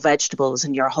colourful vegetables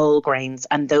and your whole grains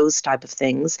and those type of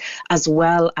things, as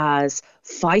well as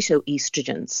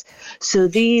phytoestrogens. So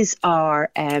these are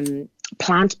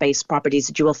plant-based properties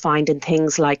that you will find in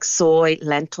things like soy,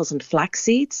 lentils and flax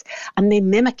seeds, and they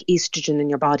mimic estrogen in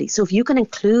your body. So if you can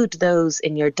include those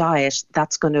in your diet,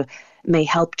 that's may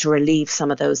help to relieve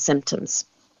some of those symptoms.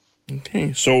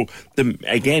 Okay, so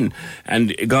again,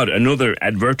 and God, another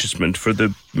advertisement for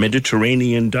the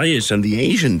Mediterranean diets and the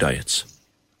Asian diets.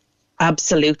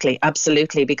 Absolutely,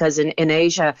 absolutely. Because in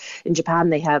Asia, in Japan,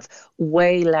 they have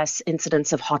way less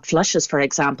incidence of hot flushes, for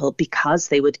example, because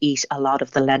they would eat a lot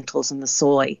of the lentils and the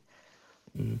soy.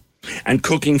 Mm. And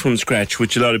cooking from scratch,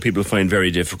 which a lot of people find very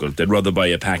difficult. They'd rather buy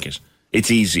a packet. It's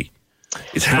easy.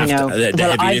 It's half the heavy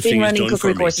I've lifting been running is done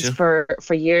cooking for courses me,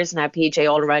 for years now, PJ,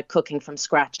 all about cooking from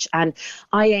scratch. And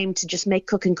I aim to just make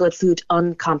cooking good food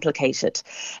uncomplicated.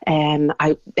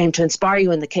 I aim to inspire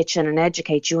you in the kitchen and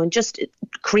educate you and just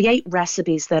create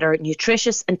recipes that are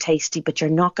nutritious and tasty, but you're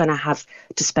not going to have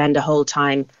to spend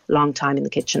a long time in the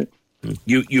kitchen.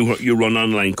 You run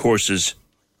online courses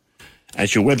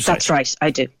at your website? That's right,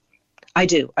 I do.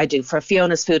 For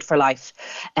Fiona's Food for Life.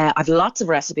 I've lots of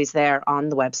recipes there on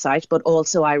the website, but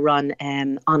also I run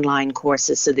online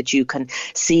courses so that you can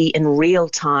see in real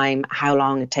time how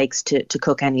long it takes to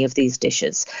cook any of these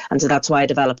dishes. And so that's why I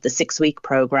developed the 6-week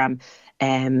program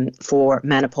for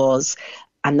menopause.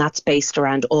 And that's based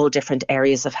around all different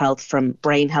areas of health, from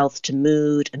brain health to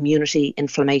mood, immunity,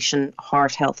 inflammation,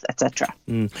 heart health, etc.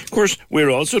 Of course, we're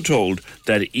also told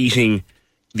that eating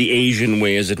the Asian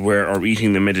way, as it were, or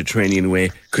eating the Mediterranean way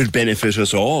could benefit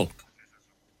us all.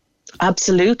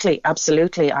 Absolutely,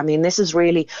 absolutely. I mean, this is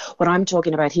really what I'm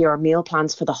talking about here are meal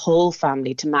plans for the whole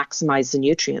family to maximise the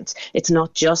nutrients. It's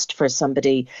not just for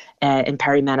somebody in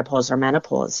perimenopause or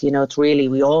menopause. You know, it's really,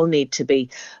 we all need to be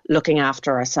looking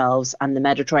after ourselves, and the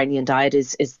Mediterranean diet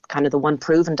is kind of the one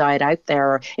proven diet out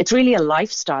there. It's really a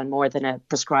lifestyle more than a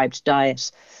prescribed diet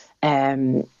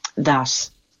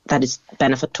that is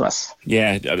benefit to us.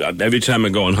 Yeah, every time I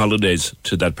go on holidays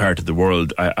to that part of the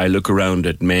world, I look around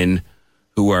at men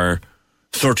who are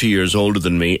 30 years older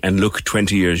than me and look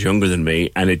 20 years younger than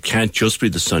me, and it can't just be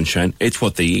the sunshine, it's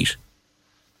what they eat.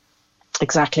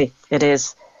 Exactly, it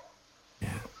is.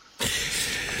 Yeah.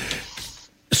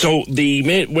 So the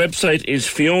website is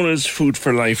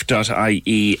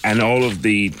fionasfoodforlife.ie, and all of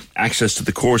the access to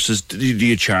the courses. Do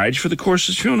you charge for the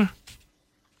courses, Fiona?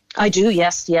 I do,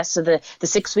 yes. So the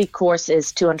 6-week course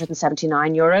is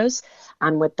 €279.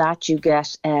 And with that, you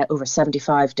get over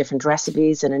 75 different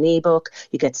recipes in an ebook.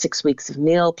 You get 6 weeks of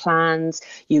meal plans.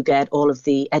 You get all of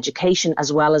the education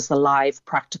as well as the live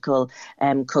practical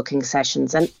cooking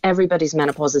sessions. And everybody's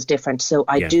menopause is different. So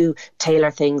I do tailor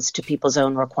things to people's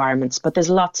own requirements. But there's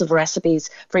lots of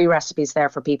recipes, free recipes there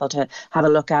for people to have a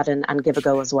look at and give a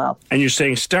go as well. And you're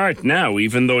saying start now,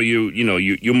 even though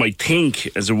you might think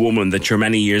as a woman that you're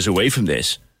many years away from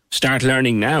this. Start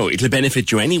learning now. It'll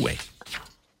benefit you anyway.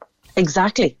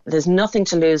 Exactly. There's nothing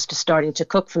to lose to starting to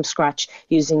cook from scratch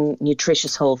using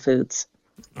nutritious whole foods.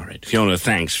 All right. Fiona,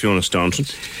 thanks. Fiona Staunton.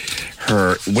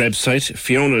 Her website,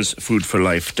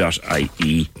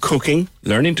 fionasfoodforlife.ie. Cooking,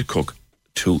 learning to cook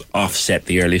to offset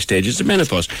the early stages of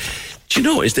menopause. Do you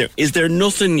know, is there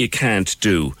nothing you can't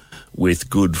do with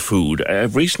good food?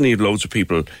 I've recently had loads of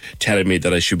people telling me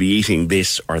that I should be eating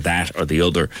this or that or the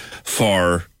other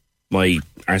for my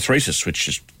arthritis, which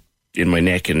is in my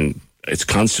neck and it's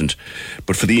constant.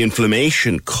 But for the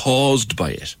inflammation caused by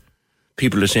it,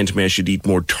 people are saying to me I should eat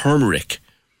more turmeric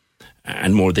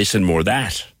and more this and more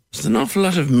that. There's an awful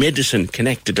lot of medicine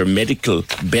connected or medical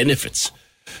benefits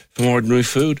from ordinary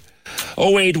food.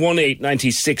 0818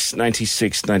 96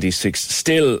 96 96.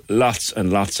 Still lots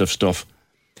and lots of stuff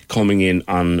coming in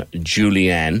on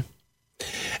Julianne.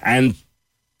 And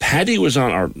Paddy was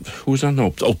on, or who was on?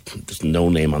 There's no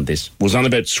name on this. Was on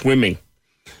about swimming,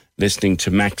 listening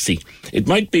to Maxi. It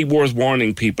might be worth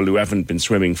warning people who haven't been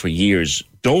swimming for years.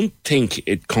 Don't think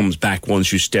it comes back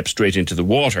once you step straight into the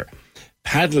water.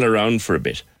 Paddle around for a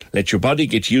bit. Let your body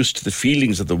get used to the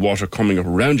feelings of the water coming up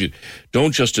around you.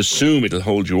 Don't just assume it'll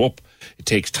hold you up. It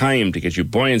takes time to get your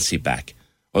buoyancy back.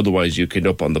 Otherwise, you end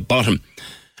up on the bottom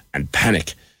and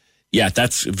panic. Yeah,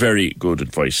 that's very good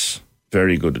advice.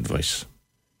 Very good advice.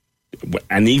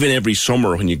 And even every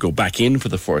summer when you go back in for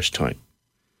the first time,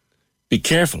 be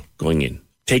careful going in.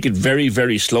 Take it very,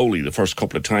 very slowly the first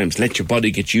couple of times. Let your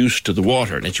body get used to the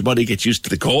water. Let your body get used to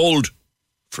the cold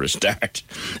for a start.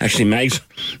 Actually,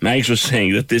 Mags was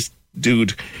saying that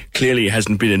dude clearly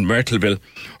hasn't been in Myrtleville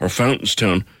or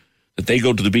Fountainstown, that they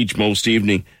go to the beach most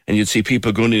evening and you'd see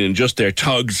people going in just their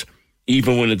tugs,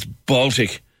 even when it's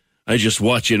Baltic. I just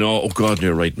watch, oh God,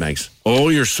 you're right, Mags. Oh,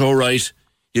 you're so right.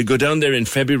 You go down there in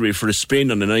February for a spin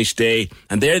on a nice day,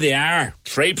 and there they are,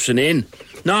 traipsing in.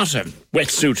 Not a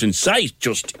wetsuit in sight,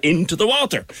 just into the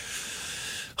water.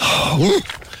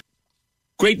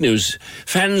 Great news.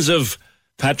 Fans of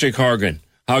Patrick Horgan,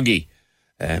 Hoggy,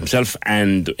 himself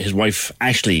and his wife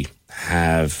Ashley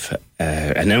have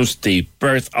announced the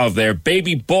birth of their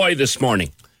baby boy this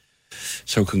morning.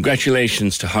 So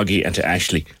congratulations to Hoggy and to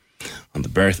Ashley on the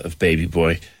birth of baby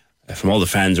boy. From all the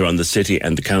fans around the city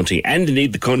and the county, and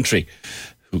indeed the country,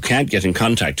 who can't get in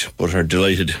contact but are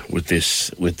delighted with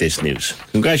this news.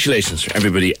 Congratulations to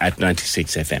everybody at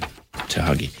 96 FM, to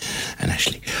Hoggy and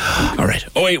Ashley. All right,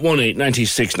 0818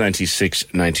 96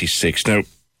 96 96. Now,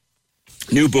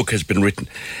 new book has been written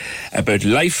about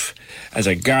life as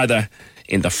a Garda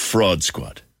in the fraud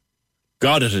squad.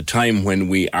 God, at a time when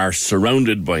we are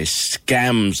surrounded by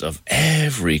scams of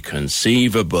every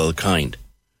conceivable kind.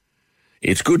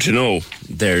 It's good to know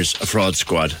there's a fraud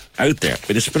squad out there,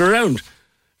 but it's been around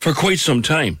for quite some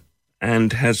time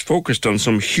and has focused on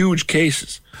some huge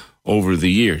cases over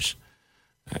the years.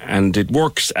 And it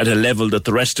works at a level that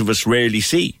the rest of us rarely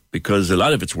see, because a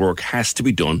lot of its work has to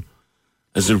be done,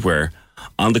 as it were,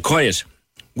 on the quiet.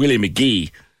 Willie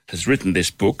McGee has written this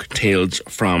book, Tales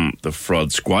from the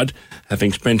Fraud Squad,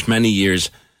 having spent many years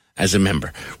as a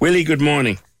member. Willie, good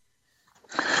morning.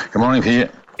 Good morning, Peter.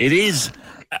 It is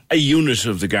a unit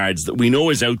of the Guards that we know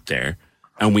is out there,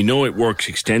 and we know it works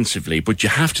extensively, but you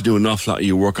have to do an awful lot of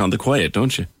your work on the quiet,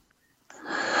 don't you?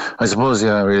 I suppose,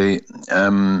 yeah, really. A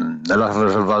lot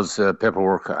of it involves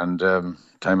paperwork and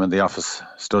time in the office,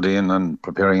 studying and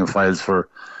preparing files for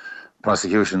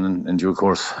prosecution in due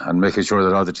course, and making sure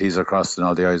that all the T's are crossed and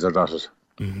all the I's are dotted.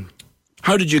 Mm-hmm.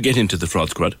 How did you get into the fraud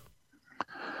squad?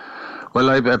 Well,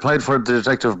 I applied for the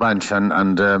detective branch, and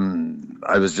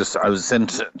I was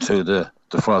sent to the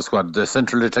fraud squad, the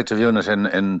Central Detective Unit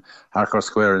in Harcourt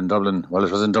Square in Dublin. Well,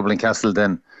 it was in Dublin Castle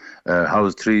then.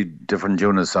 Housed 3 different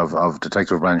units of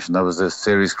detective branch, and that was the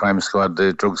serious crime squad,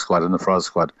 the drug squad, and the fraud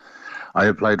squad. I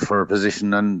applied for a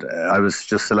position, and I was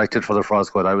just selected for the fraud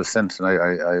squad. I was sent, and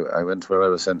I went where I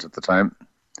was sent at the time.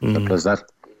 Simple as that.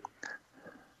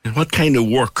 And what kind of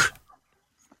work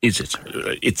is it?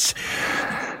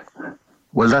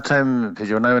 Well, that time,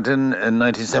 when I went in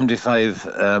 1975,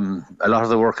 a lot of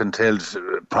the work entailed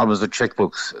problems with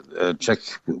checkbooks.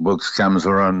 Checkbook scams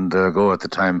were on the go at the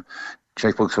time.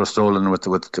 Checkbooks were stolen with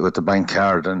the bank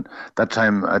card, and that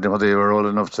time, I don't know whether you were old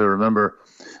enough to remember.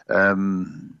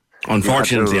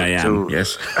 Unfortunately, I am.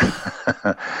 Yes.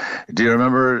 Do you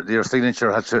remember your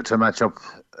signature had to match up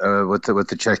with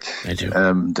the check? I do.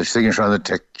 The signature on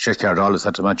the check card always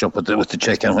had to match up with the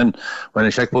check, and when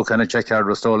a checkbook and a check card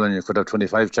was stolen, you could have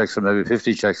 25 checks or maybe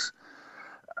 50 checks,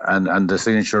 and the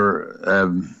signature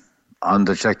on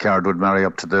the check card would marry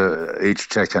up to each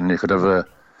check, and you could have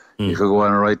you could go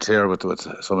on a right tear with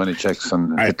so many checks.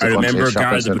 And I remember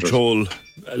Garda Patrol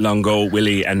long ago,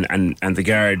 Willie, and the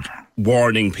Guard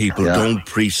warning people, don't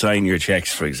pre-sign your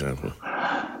checks, for example.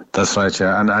 That's right,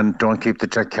 yeah, and don't keep the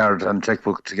check card and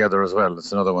checkbook together as well.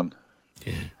 That's another one.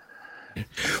 Yeah.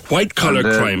 White collar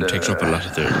crime takes up a lot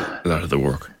of the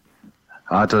work.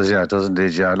 It does, yeah, it does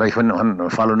indeed, yeah. Like when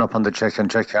following up on the check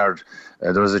and check card,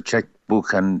 there was a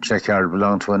checkbook and check card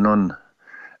belonged to a nun,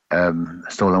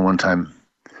 stolen one time.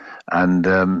 And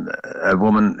a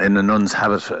woman in a nun's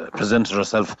habit presented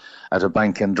herself at a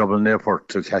bank in Dublin Airport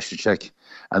to cash the check,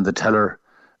 and the teller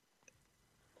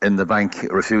in the bank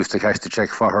refused to cash the check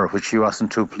for her, which she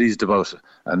wasn't too pleased about,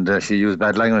 and she used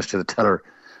bad language to the teller,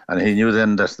 and he knew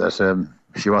then that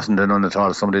she wasn't a nun at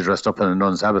all, somebody dressed up in a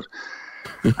nun's habit.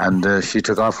 And she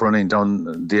took off running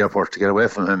down the airport to get away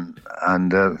from him,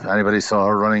 and anybody saw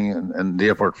her running in the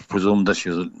airport presumed that she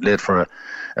was late for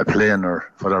a plane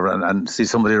or whatever, and see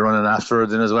somebody running after her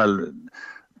then as well,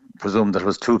 presumed that it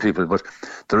was 2 people. But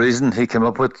the reason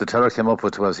the teller came up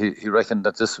with was he reckoned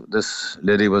that this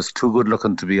lady was too good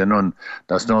looking to be a nun.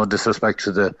 That's no disrespect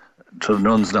to the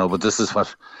nuns now, but this is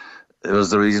what it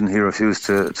was the reason he refused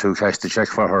to cash the check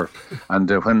for her. And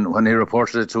when he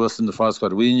reported it to us in the fraud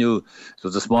squad, we knew it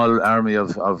was a small army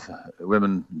of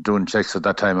women doing checks at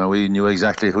that time, and we knew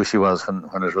exactly who she was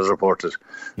when it was reported.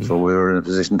 So we were in a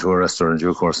position to arrest her in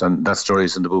due course, and that story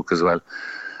is in the book as well.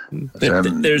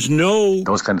 There's no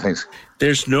those kind of things.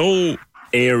 There's no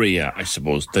area, I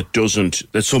suppose,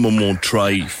 that someone won't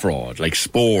try fraud, like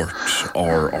sport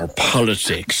or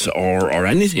politics or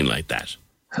anything like that.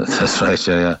 That's right,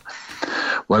 yeah.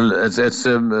 Well, it's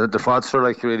the fraudster,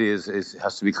 like, really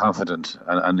has to be confident,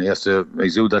 and he has to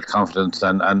exude that confidence,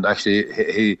 and actually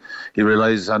he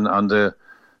relies on the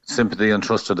sympathy and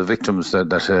trust of the victims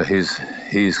that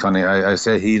he's kind of. I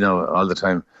say he now all the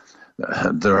time.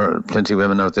 There are plenty of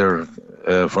women out there,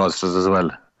 fraudsters as well.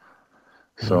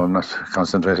 So I'm not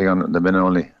concentrating on the men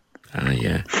only.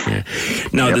 Yeah.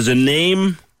 Now, there's a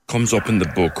name comes up in the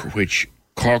book which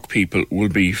Cork people will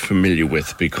be familiar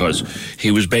with because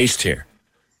he was based here.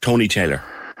 Tony Taylor.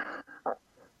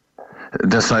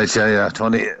 That's right, yeah.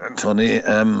 Tony.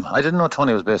 I didn't know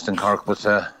Tony was based in Cork, but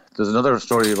there's another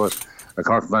story about a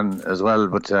Cork man as well,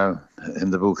 but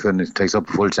in the book, and it takes up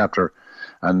a full chapter.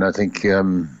 And I think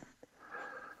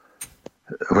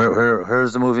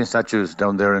where's the moving statues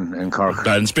down there in Cork?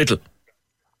 Ballinspittle.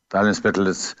 Ballinspittle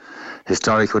is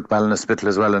historic with Ballinspittle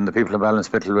as well, and the people of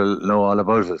Ballinspittle will know all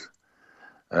about it.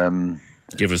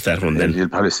 Give us that one then. You'll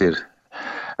probably see it.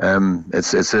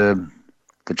 It's the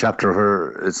chapter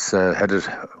where it's headed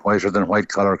whiter than white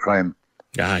collar crime.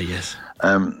 Ah, yes.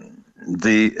 Do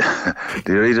you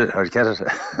read it or get it?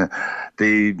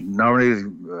 Normally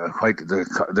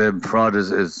the fraud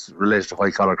is related to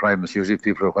white collar crime. It's usually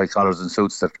people with white collars and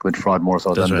suits that commit fraud more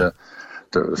so than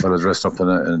the fellow dressed up in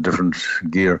a different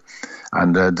gear.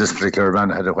 And this particular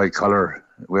man had a white collar,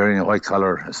 wearing a white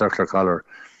collar, a circular collar,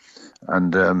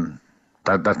 and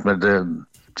that made the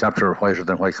chapter whiter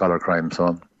than white collar crime.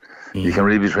 So you can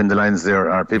read between the lines there.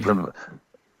 Are people in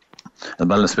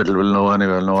Ballinspittle will know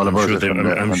anyway, will know all about it.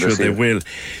 I'm sure they will.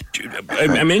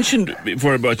 I mentioned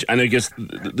before about, and I guess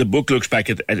the book looks back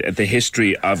at the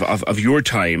history of your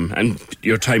time and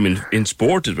your time in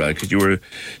sport as well, because you were a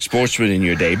sportsman in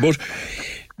your day. But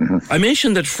I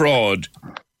mentioned that fraud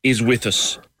is with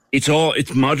us. It's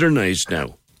modernised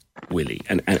now, Willie,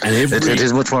 and it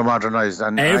is much more modernised,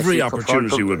 and every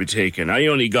opportunity will be taken. I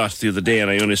only got the other day, and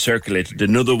I only circulated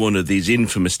another one of these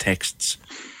infamous texts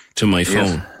to my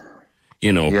phone. Yes.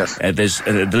 You know, yes. There's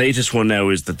the latest one now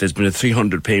is that there's been a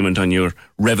 300 payment on your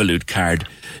Revolut card.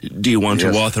 Do you want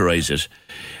to authorise it?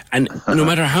 And no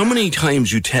matter how many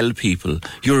times you tell people,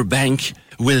 your bank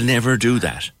will never do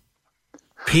that.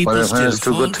 People still it's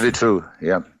too good to be true.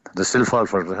 Yeah, they still fall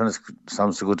for it. When it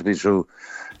sounds too good to be true,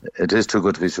 it is too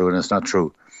good to be true, and it's not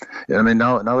true. I mean,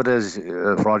 nowadays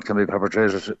fraud can be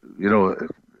perpetrated,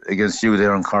 against you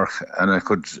there in Cork, and it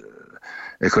could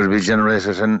be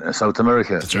generated in South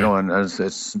America, That's right. And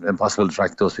it's impossible to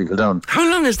track those people down. How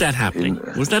long is that happening?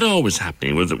 Was that always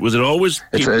happening? Was it always?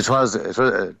 It was.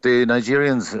 The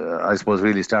Nigerians, I suppose,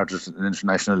 really started an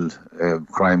international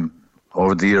crime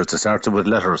over the years. They started with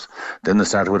letters, then they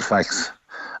started with fax,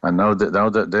 and now they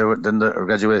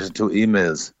graduated to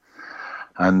emails.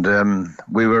 And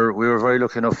we were very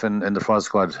lucky enough in the fraud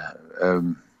squad.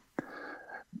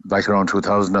 Back around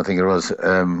 2000, I think it was,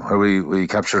 where we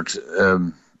captured a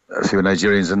few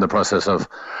Nigerians in the process of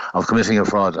committing a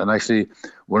fraud. And actually,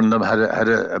 one of them had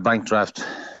a bank draft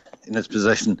in his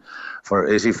possession for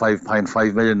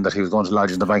 85.5 million that he was going to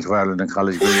lodge in the Bank of Ireland in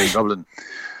College Green in Dublin.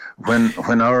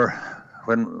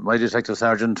 When my detective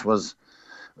sergeant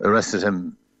arrested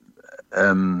him,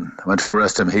 went to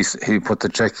arrest him, he put the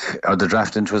check or the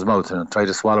draft into his mouth and tried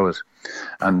to swallow it,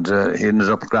 and he ended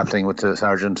up grappling with the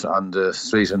sergeant on the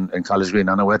street in College Green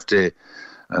on a wet day,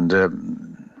 and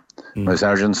my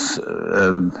sergeant's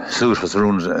suit was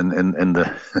ruined in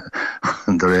the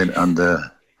in the rain on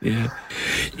the. Yeah,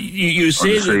 you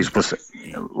say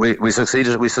that we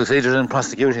succeeded in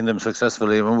prosecuting them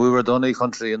successfully. I mean, we were the only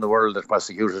country in the world that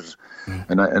prosecuted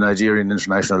a Nigerian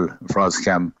international fraud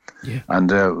scam. Yeah.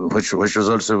 And which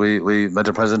resulted, we made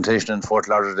a presentation in Fort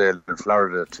Lauderdale in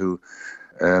Florida to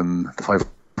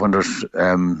 500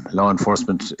 law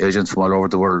enforcement agents from all over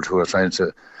the world who are trying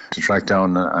to track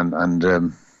down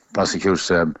and prosecute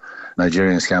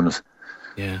Nigerian scams.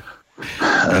 Yeah,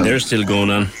 and they're still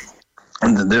going on.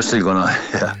 And they're still going on.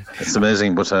 Yeah, it's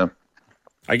amazing. But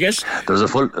I guess there's a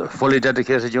fully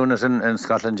dedicated unit in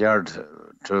Scotland Yard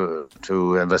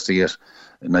to investigate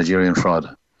Nigerian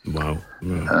fraud. Wow.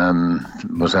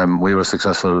 But we were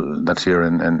successful that year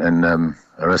in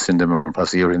arresting them and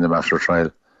prosecuting them after a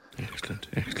trial. Excellent.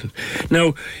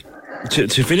 Now, to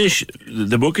finish,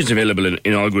 the book is available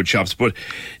in all good shops, but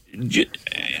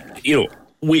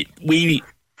we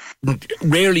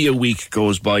rarely a week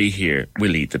goes by here,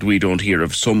 Willie, that we don't hear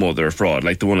of some other fraud,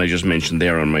 like the one I just mentioned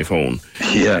there on my phone.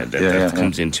 That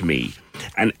comes into me.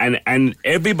 And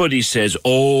everybody says,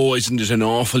 oh, isn't it an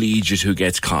awful idiot who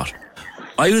gets caught?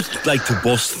 I would like to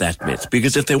bust that myth,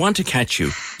 because if they want to catch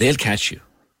you, they'll catch you.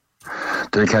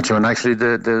 They'll catch you. And actually,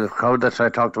 the crowd that I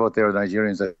talked about there, the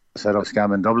Nigerians that set up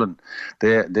scam in Dublin,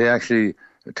 they actually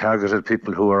targeted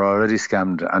people who were already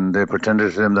scammed, and they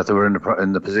pretended to them that they were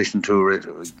in the position to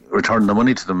return the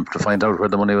money to them, to find out where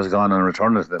the money was gone and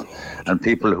return it to them. And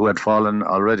people who had fallen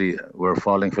already were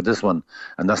falling for this one,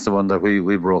 and that's the one that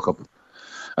we broke up.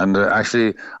 And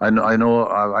actually, I know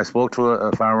I spoke to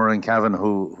a farmer in Cavan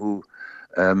who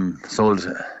sold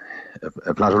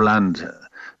a plot of land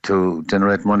to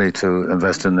generate money to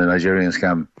invest in the Nigerian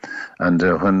scam. And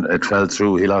when it fell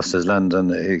through, he lost his land and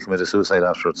he committed suicide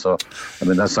afterwards. So, I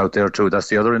mean, that's out there too. That's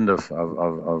the other end of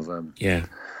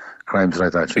crimes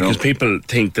like that. Because people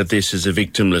think that this is a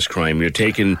victimless crime. You're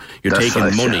taking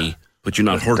money, but you're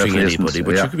not hurting anybody.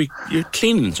 But you're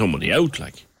cleaning somebody out,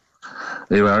 like.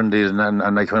 You are indeed,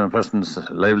 and like when a person's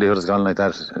livelihood has gone like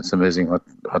that, it's amazing what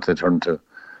they turn to.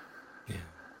 Yeah.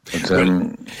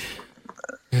 But,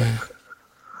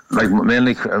 like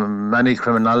mainly, many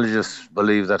criminologists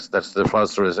believe that the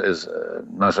fraudster is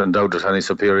not endowed with any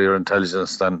superior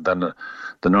intelligence than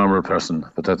the normal person,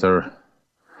 but that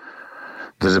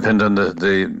they depend on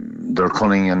their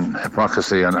cunning and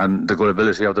hypocrisy and the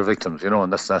gullibility of their victims,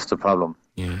 and that's the problem.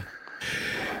 Yeah.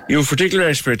 You have particular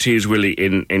expertise, Willie,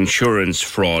 in insurance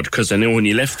fraud, because I know when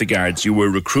you left the Guards, you were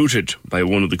recruited by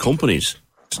one of the companies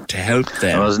to help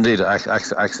them. I was indeed,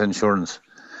 AXA Insurance.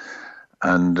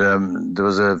 And there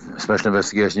was a special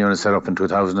investigation unit set up in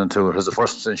 2002. It was the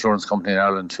first insurance company in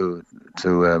Ireland to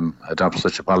adopt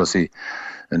such a policy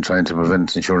in trying to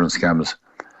prevent insurance scams.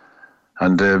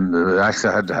 And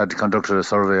AXA had conducted a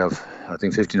survey of, I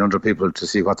think, 1,500 people to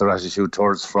see what their attitude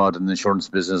towards fraud in the insurance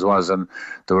business was. And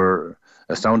they were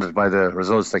astounded by the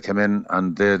results that came in,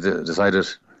 and they decided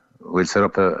we'll set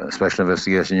up a special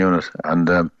investigation unit.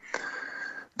 And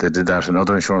they did that, and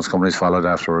other insurance companies followed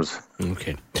afterwards.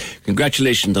 Okay.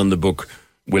 Congratulations on the book,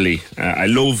 Willie. I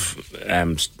love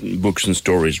books and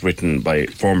stories written by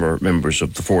former members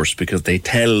of the force, because they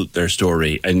tell their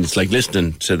story, and it's like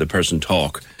listening to the person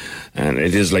talk. And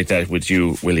it is like that with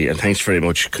you, Willie. And thanks very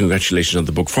much. Congratulations on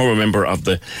the book. Former member of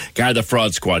the Garda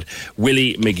Fraud Squad,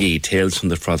 Willie McGee. Tales from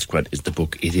the Fraud Squad is the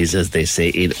book. It is, as they say,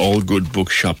 in all good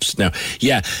bookshops. Now,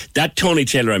 yeah, that Tony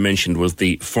Taylor I mentioned was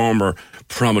the former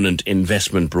prominent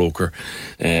investment broker,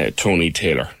 Tony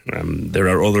Taylor. There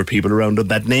are other people around with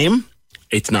that name.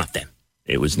 It's not them.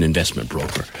 It was an investment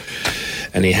broker.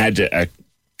 And he had a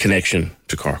connection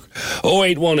to Cork.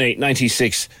 0818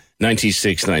 96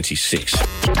 96 96.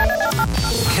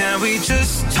 Can we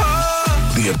just talk?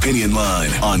 The Opinion Line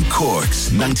on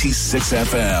Cork's 96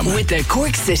 FM. With the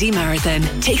Cork City Marathon,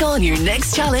 take on your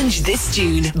next challenge this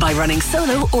June by running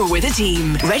solo or with a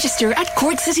team. Register at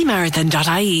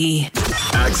corkcitymarathon.ie.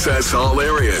 Access all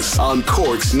areas on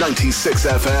Cork's 96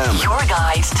 FM. Your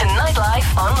guide to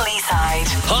nightlife on Leeside.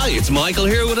 Hi, it's Michael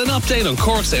here with an update on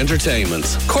Cork's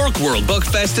entertainment. Cork World Book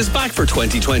Fest is back for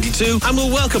 2022 and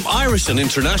will welcome Irish and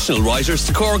international writers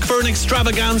to Cork for an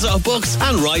extravaganza of books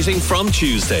and writing from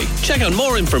Tuesday. Check out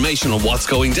more information on what's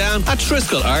going down at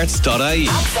triskellarts.ie.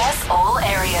 Access all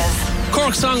areas.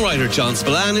 Cork songwriter John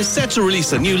Spillane is set to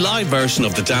release a new live version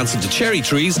of The Dance of the Cherry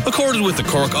Trees, recorded with the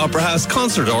Cork Opera House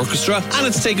Concert Orchestra, and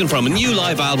it's taken from a new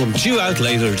live album due out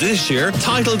later this year,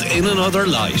 titled In Another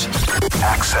Light.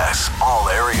 Access all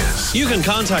areas. You can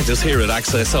contact us here at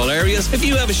Access All Areas if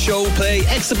you have a show, play,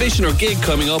 exhibition or gig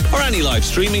coming up, or any live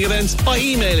streaming events, by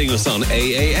emailing us on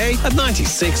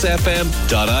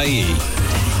aaa@96fm.ie.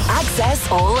 Access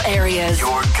all areas.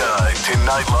 Your guide to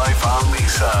nightlife on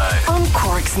Leeside. On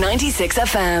Cork's 96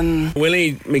 FM.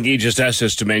 Willie McGee just asked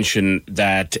us to mention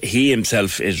that he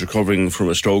himself is recovering from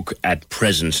a stroke at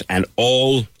present, and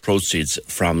all proceeds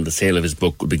from the sale of his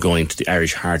book will be going to the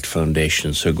Irish Heart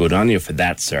Foundation. So good on you for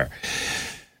that, sir.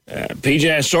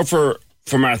 PJ, I suffer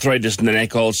from arthritis in the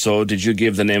neck also. Did you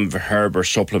give the name of a herb or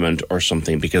supplement or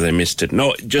something, because I missed it?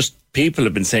 No, just people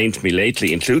have been saying to me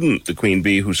lately, including the Queen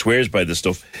Bee, who swears by this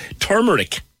stuff,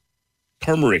 turmeric,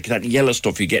 that yellow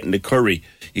stuff you get in the curry,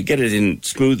 you get it in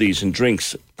smoothies and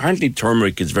drinks. Apparently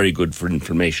turmeric is very good for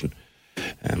inflammation,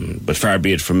 but far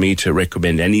be it from me to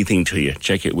recommend anything to you.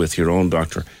 Check it with your own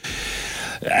doctor.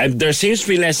 There seems to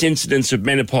be less incidence of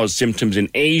menopause symptoms in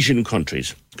Asian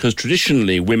countries, because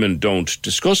traditionally women don't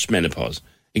discuss menopause,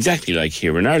 exactly like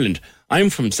here in Ireland. I'm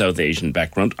from South Asian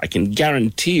background. I can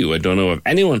guarantee you I don't know of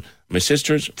anyone, my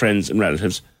sisters, friends and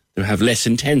relatives, who have less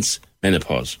intense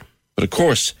menopause. But of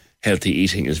course, healthy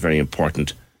eating is very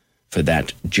important for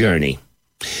that journey.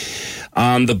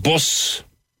 On the bus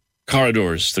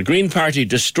corridors, the Green Party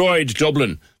destroyed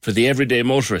Dublin for the everyday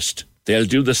motorist. They'll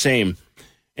do the same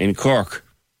in Cork.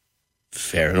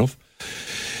 Fair enough.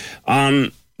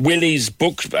 On Willie's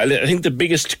book, I think the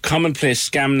biggest commonplace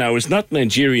scam now is not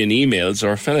Nigerian emails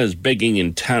or fellas begging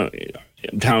in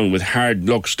town with hard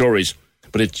luck stories,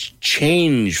 but it's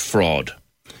change fraud.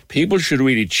 People should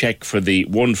really check for the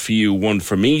one for you, one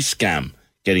for me scam,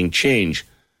 getting change.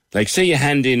 Like, say you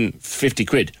hand in 50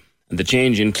 quid and the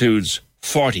change includes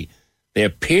 40. They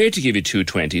appear to give you 2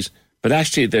 20s, but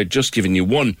actually they're just giving you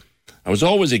one. I was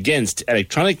always against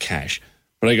electronic cash,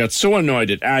 but I got so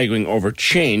annoyed at arguing over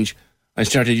change, I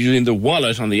started using the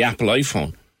wallet on the Apple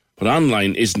iPhone. But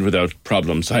online isn't without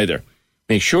problems either.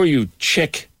 Make sure you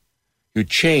check your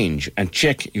change and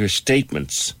check your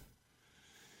statements.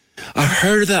 I've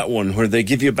heard of that one where they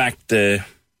give you back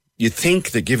you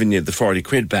think they're giving you the 40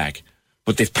 quid back,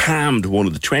 but they've palmed one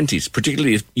of the 20s,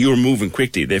 particularly if you're moving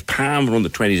quickly. They've palmed one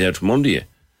of the 20s out from under you.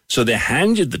 So they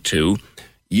hand you the 2,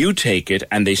 you take it,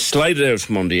 and they slide it out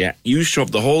from under you. You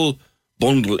shove the whole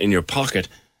bundle in your pocket,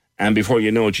 and before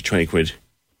you know it,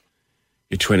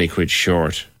 you're 20 quid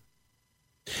short.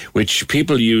 Which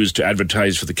people use to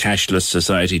advertise for the cashless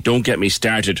society. Don't get me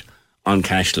started on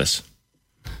cashless.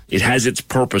 It has its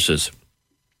purposes.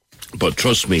 But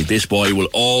trust me, this boy will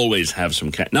always have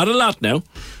some cash. Not a lot now,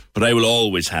 but I will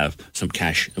always have some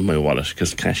cash in my wallet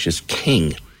because cash is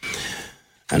king.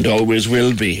 And always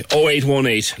will be.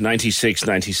 0818 96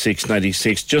 96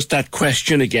 96. Just that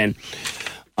question again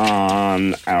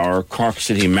on our Cork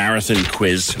City Marathon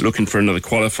quiz. Looking for another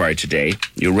qualifier today.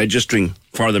 You're registering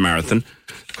for the marathon.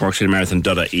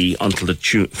 CorkCityMarathon.ie until the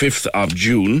 5th of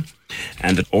June.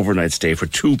 And an overnight stay for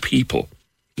 2 people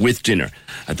with dinner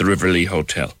at the Riverlea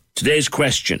Hotel. Today's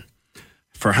question.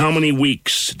 For how many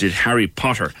weeks did Harry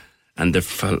Potter and the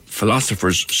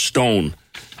Philosopher's Stone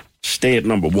stay at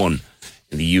number 1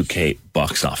 in the UK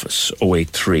box office?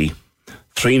 083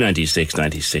 396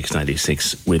 96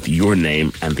 96 with your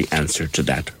name and the answer to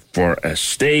that for a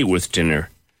stay with dinner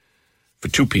for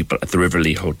 2 people at the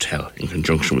Riverlea Hotel in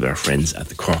conjunction with our friends at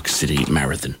the Cork City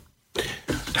Marathon.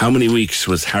 How many weeks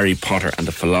was Harry Potter and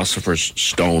the Philosopher's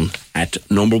Stone at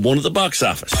number 1 of the box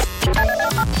office?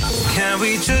 Can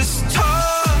we just talk?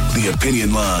 The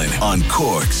Opinion Line on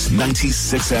Cork's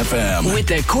 96 FM. With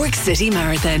the Cork City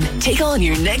Marathon, take on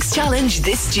your next challenge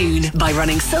this June by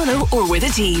running solo or with a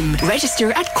team.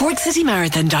 Register at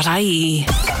corkcitymarathon.ie.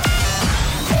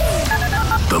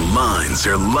 The lines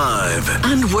are live.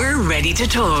 And we're ready to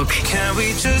talk. Can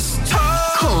we just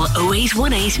talk? Call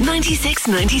 0818 96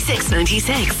 96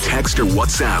 96. Text or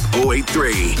WhatsApp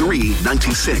 083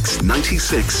 396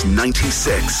 96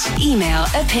 96. Email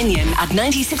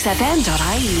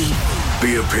opinion@96fm.ie.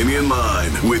 The Opinion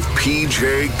Line with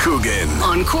PJ Coogan.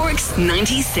 On Cork's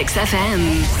 96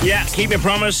 FM. Yeah, keep your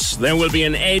promise. There will be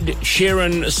an Ed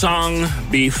Sheeran song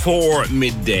before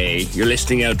midday. You're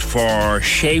listening out for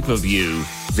Shape of You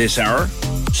this hour.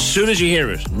 As soon as you hear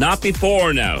it. Not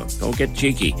before now. Don't get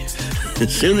cheeky.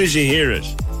 As soon as you hear it,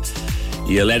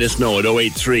 you let us know at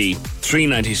 083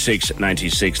 396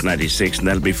 96 96, and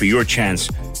that'll be for your chance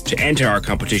to enter our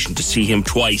competition to see him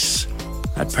twice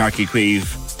at Páirc Uí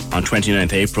Chaoimh on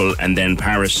 29th April and then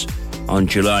Paris on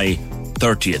July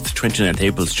 30th. 29th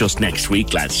April is just next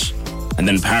week, lads. And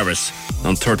then Paris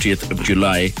on 30th of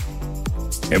July.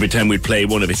 Every time we play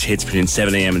one of his hits between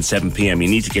 7 a.m. and 7 p.m, you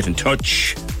need to get in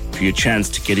touch for your chance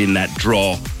to get in that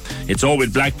draw. It's all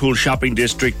with Blackpool Shopping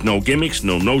District. No gimmicks,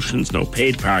 no notions, no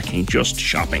paid parking, just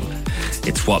shopping.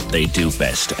 It's what they do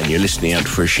best. And you're listening out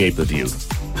for Shape of You.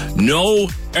 No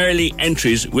early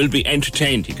entries will be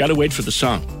entertained. You got to wait for the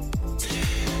song.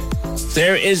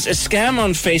 There is a scam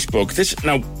on Facebook.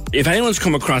 Now, if anyone's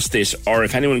come across this, or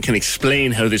if anyone can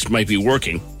explain how this might be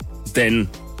working, then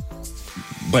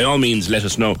by all means let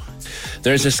us know.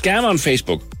 There's a scam on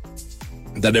Facebook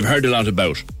that I've heard a lot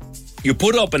about. You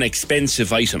put up an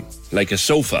expensive item, like a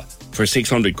sofa, for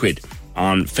 600 quid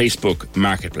on Facebook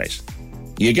Marketplace.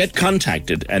 You get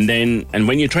contacted, and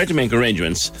when you try to make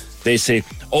arrangements, they say,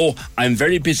 oh, I'm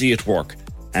very busy at work,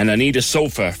 and I need a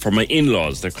sofa for my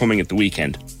in-laws. They're coming at the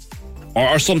weekend.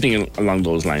 Or something along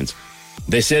those lines.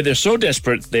 They say they're so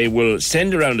desperate, they will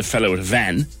send around a fellow with a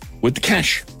van with the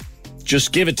cash.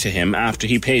 Just give it to him after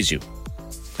he pays you.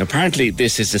 Apparently,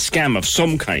 this is a scam of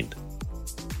some kind.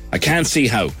 I can't see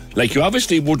how. Like, you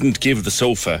obviously wouldn't give the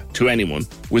sofa to anyone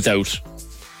without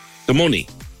the money.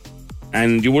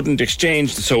 And you wouldn't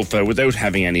exchange the sofa without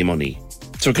having any money.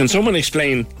 So can someone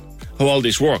explain how all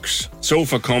this works?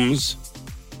 Sofa comes,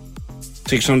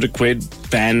 600 quid,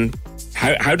 van.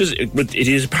 How does it... But it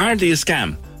is apparently a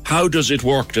scam. How does it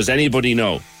work? Does anybody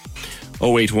know?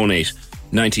 0818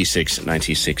 96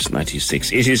 96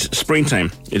 96. It is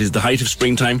springtime. It is the height of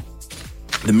springtime.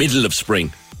 The middle of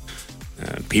spring.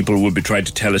 People will be trying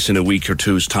to tell us in a week or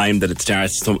two's time that it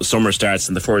starts. Summer starts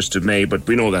on the 1st of May, but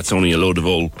we know that's only a load of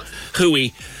old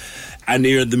hooey. And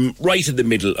near right in the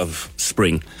middle of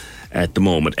spring. at the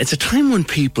moment. It's a time when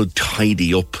people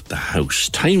tidy up the house,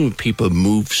 time when people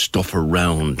move stuff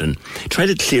around and try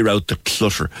to clear out the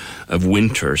clutter of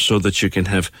winter so that you can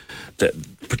have,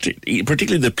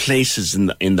 particularly the places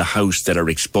in the house that are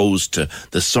exposed to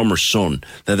the summer sun,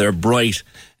 that are bright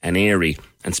and airy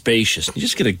and spacious. You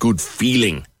just get a good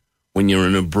feeling when you're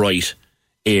in a bright,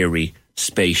 airy,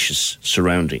 spacious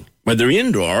surrounding. Whether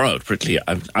indoor or out, particularly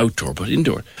outdoor, but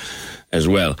indoor as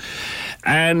well.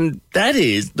 And that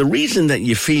is the reason that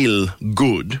you feel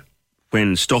good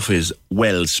when stuff is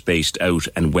well spaced out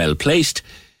and well placed.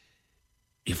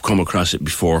 You've come across it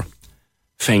before.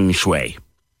 Feng Shui.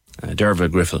 Dervla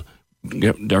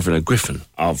Griffin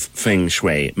of Feng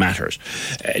Shui Matters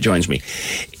joins me.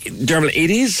 Dervla, it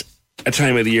is a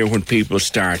time of the year when people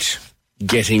start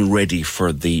getting ready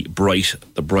for the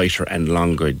brighter and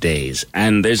longer days.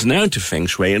 And there's an element of Feng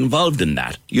Shui involved in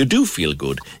that. You do feel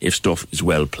good if stuff is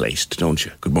well placed, don't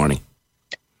you? Good morning.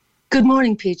 Good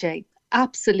morning, PJ.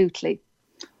 Absolutely.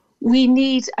 We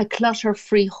need a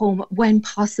clutter-free home when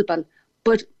possible,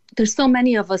 but there's so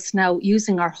many of us now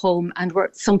using our home, and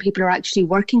some people are actually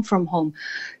working from home.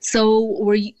 So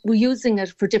we're using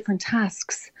it for different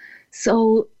tasks.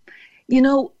 So, you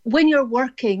know, when you're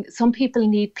working, some people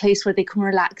need a place where they can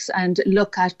relax and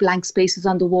look at blank spaces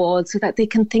on the wall so that they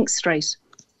can think straight.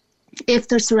 If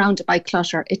they're surrounded by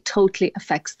clutter, it totally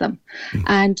affects them.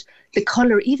 And the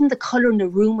colour, even the colour in the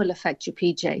room will affect you,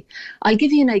 PJ. I'll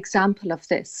give you an example of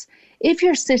this. If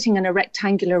you're sitting in a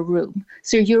rectangular room,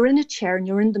 so you're in a chair and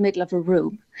you're in the middle of a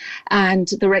room, and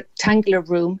the rectangular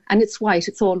room, and it's white,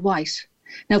 it's all white.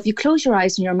 Now, if you close your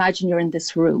eyes and you imagine you're in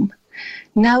this room,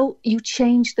 now you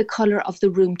change the colour of the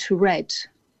room to red.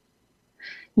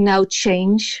 Now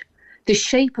change the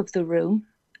shape of the room,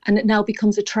 and it now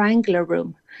becomes a triangular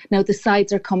room. Now the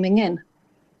sides are coming in.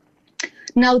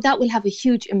 Now that will have a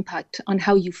huge impact on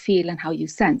how you feel and how you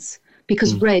sense,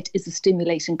 because red is a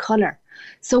stimulating colour.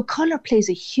 So colour plays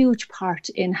a huge part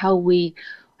in how we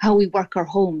work our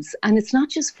homes. And it's not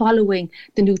just following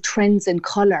the new trends in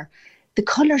colour. The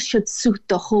colour should suit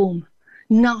the home,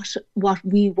 not what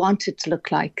we want it to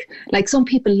look like. Like some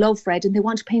people love red and they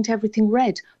want to paint everything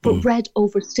red, but red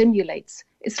overstimulates.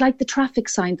 It's like the traffic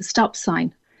sign, the stop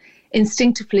sign.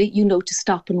 Instinctively, you know to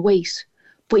stop and wait,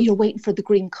 but you're waiting for the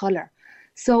green colour.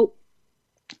 So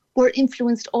we're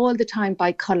influenced all the time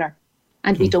by colour,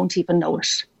 and we don't even know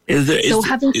it.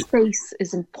 Having space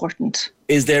is important.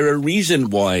 Is there a reason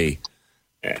why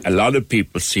a lot of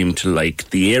people seem to like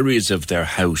the areas of their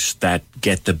house that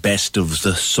get the best of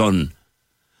the sun,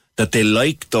 that they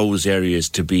like those areas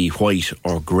to be white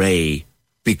or grey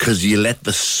because you let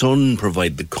the sun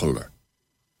provide the colour?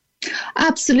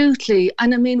 Absolutely.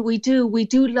 And I mean, we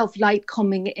do love light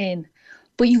coming in.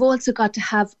 But you've also got to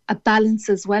have a balance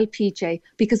as well, PJ,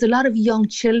 because a lot of young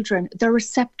children, their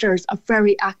receptors are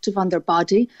very active on their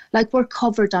body. Like we're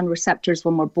covered on receptors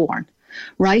when we're born,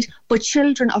 right? But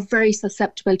children are very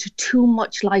susceptible to too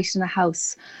much light in a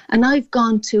house. And I've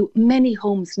gone to many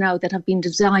homes now that have been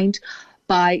designed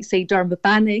by, say, Dermot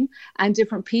Banning and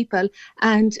different people.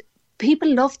 And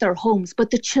people love their homes, but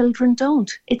the children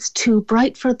don't. It's too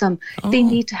bright for them. They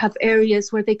need to have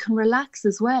areas where they can relax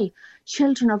as well.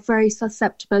 Children are very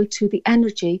susceptible to the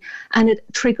energy, and it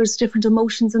triggers different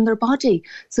emotions in their body.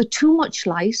 So too much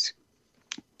light,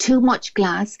 too much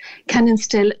glass can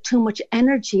instill too much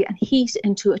energy and heat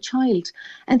into a child,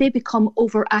 and they become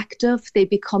overactive, they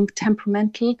become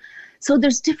temperamental. So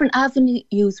there's different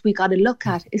avenues we got to look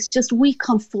at. It's just we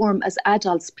conform as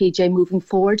adults, PJ, moving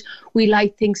forward. We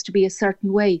like things to be a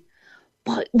certain way.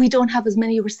 But we don't have as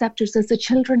many receptors as the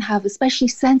children have, especially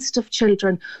sensitive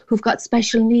children who've got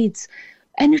special needs.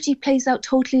 Energy plays out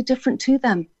totally different to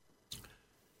them.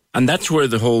 And that's where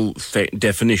the whole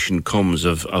definition comes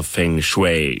of Feng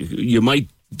Shui. You might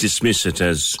dismiss it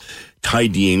as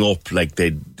tidying up like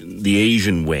the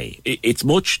Asian way. It's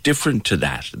much different to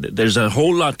that. There's a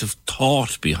whole lot of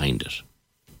thought behind it.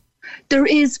 There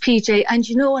is, PJ, and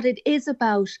you know what? It is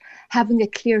about having a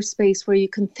clear space where you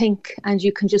can think and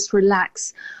you can just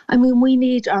relax. I mean, we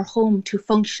need our home to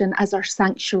function as our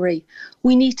sanctuary.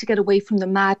 We need to get away from the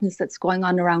madness that's going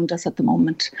on around us at the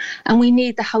moment. And we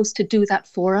need the house to do that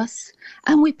for us.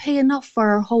 And we pay enough for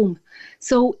our home.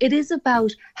 So it is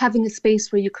about having a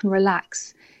space where you can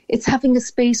relax. It's having a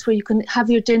space where you can have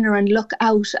your dinner and look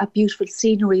out at beautiful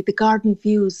scenery. The garden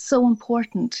views, so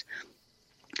important.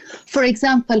 For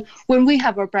example, when we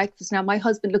have our breakfast now, my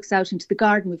husband looks out into the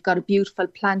garden. We've got a beautiful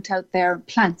plant out there,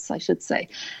 plants, I should say.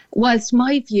 Whilst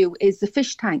my view is the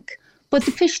fish tank, but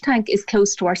the fish tank is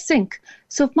close to our sink.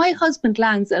 So if my husband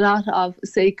lands a lot of,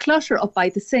 say, clutter up by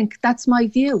the sink, that's my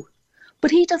view.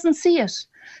 But he doesn't see it.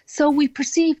 So we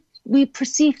perceive we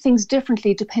perceive things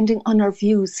differently depending on our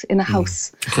views in a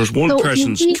house. Of course, one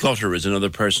person's clutter is another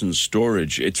person's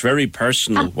storage. It's very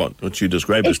personal what you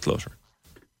describe as clutter.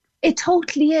 It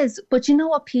totally is. But you know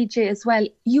what, PJ, as well,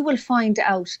 you will find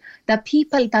out that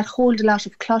people that hold a lot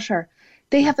of clutter,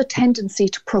 they have a tendency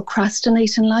to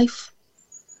procrastinate in life.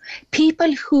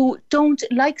 People who don't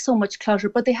like so much clutter,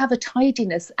 but they have a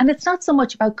tidiness. And it's not so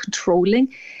much about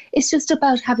controlling. It's just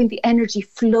about having the energy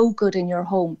flow good in your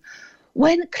home.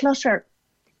 When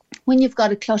you've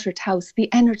got a cluttered house,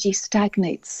 the energy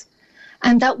stagnates.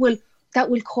 And that will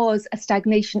cause a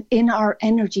stagnation in our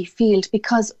energy field,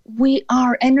 because we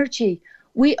are energy.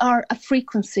 We are a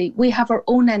frequency. We have our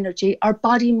own energy. Our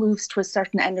body moves to a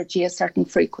certain energy, a certain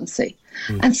frequency.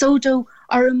 And so do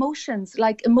our emotions.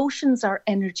 Like, emotions are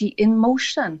energy in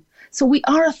motion. So we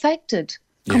are affected,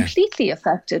 completely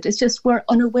affected. It's just we're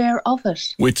unaware of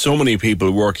it. With so many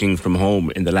people working from home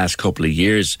in the last couple of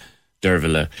years,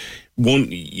 Dervla,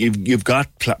 you've got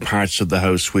parts of the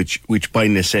house which by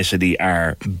necessity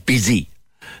are busy.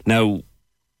 Now,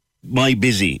 my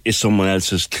busy is someone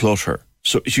else's clutter.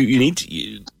 So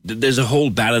there's a whole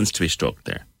balance to be struck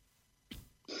there.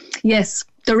 Yes,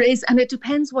 there is. And it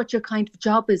depends what your kind of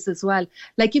job is as well.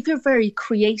 Like, if you're very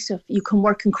creative, you can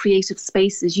work in creative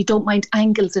spaces. You don't mind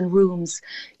angles in rooms.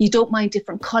 You don't mind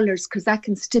different colours, because that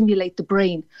can stimulate the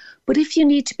brain. But if you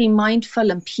need to be mindful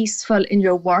and peaceful in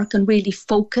your work and really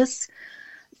focus,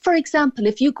 for example,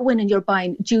 if you go in and you're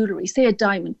buying jewellery, say a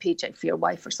diamond, PJ, for your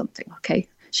wife or something, okay?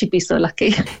 She'd be so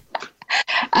lucky.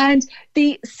 And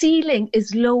the ceiling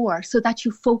is lower so that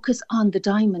you focus on the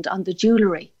diamond, on the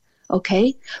jewellery,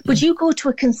 okay? But you go to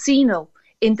a casino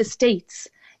in the States,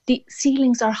 the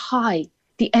ceilings are high.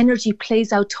 The energy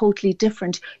plays out totally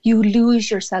different. You lose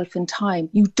yourself in time.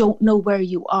 You don't know where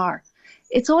you are.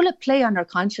 It's all a play on our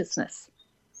consciousness.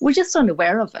 We're just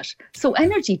unaware of it. So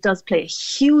energy does play a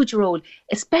huge role,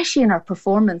 especially in our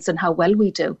performance and how well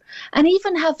we do. And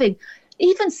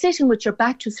even sitting with your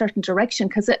back to a certain direction,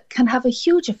 because it can have a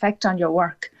huge effect on your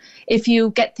work. If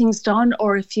you get things done,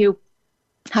 or if you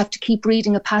have to keep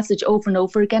reading a passage over and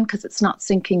over again because it's not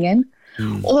sinking in,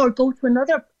 or go to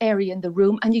another area in the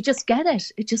room and you just get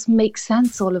it. It just makes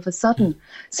sense all of a sudden.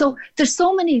 So there's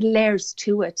so many layers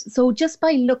to it. So just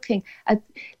by looking at,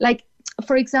 like,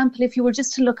 for example, if you were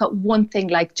just to look at one thing,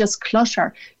 like just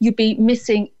clutter, you'd be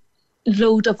missing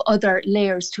load of other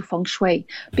layers to feng shui,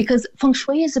 because feng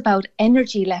shui is about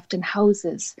energy left in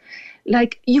houses.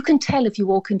 Like, you can tell if you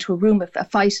walk into a room with a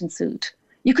fight ensued.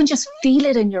 You can just feel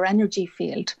it in your energy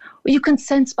field, or you can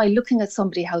sense by looking at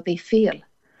somebody how they feel.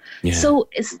 Yeah. So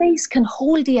space can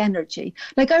hold the energy.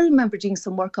 Like, I remember doing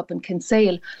some work up in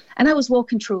Kinsale, and I was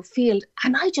walking through a field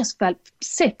and I just felt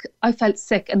sick. I felt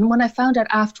sick. And when I found out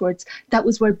afterwards, that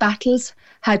was where battles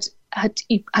had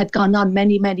gone on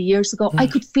many, many years ago. I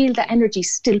could feel the energy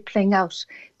still playing out.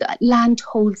 The land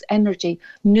holds energy.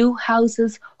 New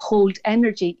houses hold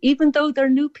energy. Even though they're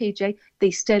new, PJ,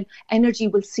 energy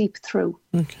will seep through.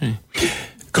 Okay.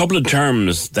 A couple of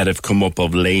terms that have come up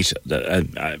of late that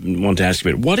I want to ask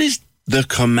you about. What is the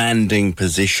commanding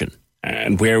position,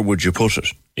 and where would you put it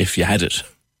if you had it?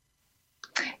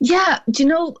 Yeah, do you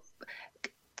know,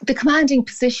 the commanding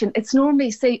position, it's normally,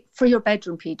 say, for your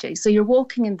bedroom, PJ. So you're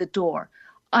walking in the door.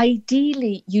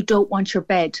 Ideally, you don't want your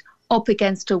bed up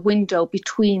against a window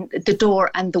between the door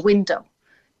and the window.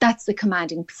 That's the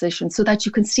commanding position, so that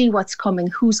you can see what's coming,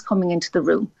 who's coming into the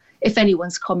room, if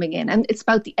anyone's coming in. And it's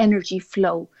about the energy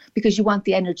flow, because you want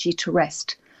the energy to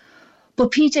rest.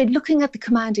 But PJ, looking at the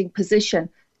commanding position,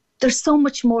 there's so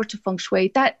much more to feng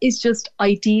shui. That is just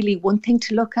ideally one thing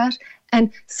to look at.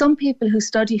 And some people who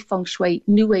study feng shui,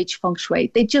 new age feng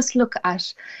shui, they just look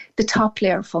at the top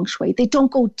layer of feng shui. They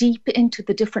don't go deep into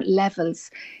the different levels.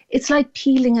 It's like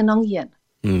peeling an onion.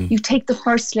 You take the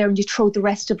first layer and you throw the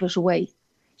rest of it away.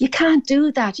 You can't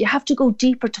do that. You have to go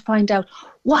deeper to find out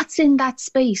what's in that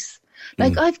space.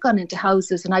 Like, I've gone into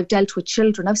houses and I've dealt with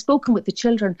children. I've spoken with the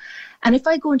children. And if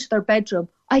I go into their bedroom,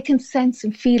 I can sense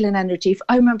and feel an energy.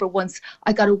 I remember once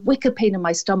I got a wicked pain in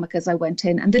my stomach as I went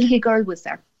in, and the little girl was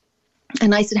there.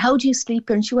 And I said, how do you sleep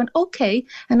here? And she went, okay.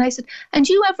 And I said, and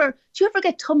do you ever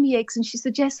get tummy aches? And she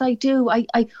said, yes, I do.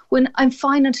 When I'm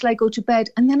fine until I go to bed,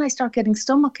 and then I start getting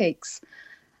stomach aches.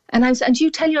 And I said, and do you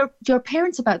tell your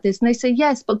parents about this? And they say,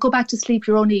 yes, but go back to sleep.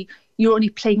 You're only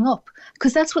playing up,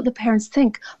 because that's what the parents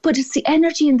think. But it's the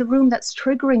energy in the room that's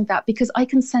triggering that, because I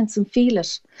can sense and feel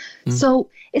it. So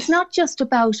it's not just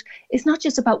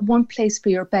about one place for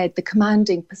your bed, the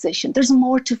commanding position. There's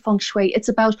more to feng shui. It's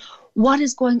about What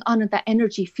is going on in that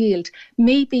energy field?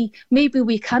 Maybe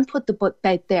we can put the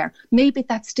bed there. Maybe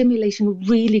that's stimulating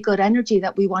really good energy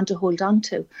that we want to hold on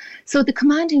to. So the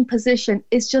commanding position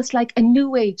is just like a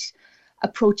new age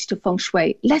approach to feng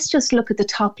shui. Let's just look at the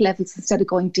top levels instead of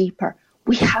going deeper.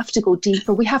 We have to go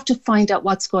deeper. We have to find out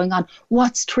what's going on,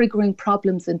 what's triggering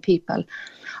problems in people.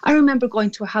 I remember going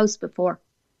to a house before,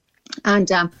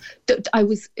 and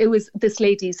it was this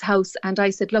lady's house, and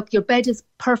I said, look, your bed is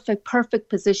perfect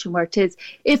position where it is.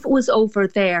 If it was over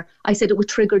there, I said it would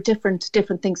trigger different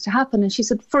things to happen. And she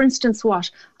said, for instance,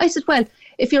 what? I said, well,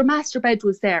 if your master bed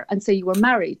was there and say you were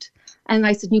married, and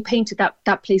I said, you painted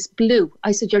that place blue,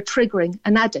 I said, you're triggering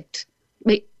an addict,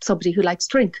 somebody who likes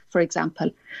drink, for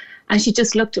example. And she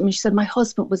just looked at me. She said, my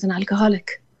husband was an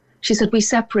alcoholic. She said, we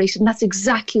separated, and that's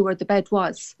exactly where the bed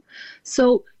was.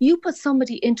 So you put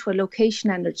somebody into a location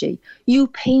energy, you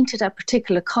painted a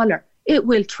particular colour, it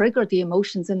will trigger the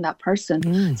emotions in that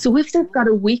person. So if they've got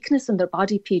a weakness in their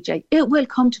body, PJ, it will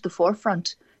come to the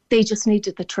forefront. They just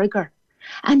needed the trigger.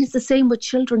 And it's the same with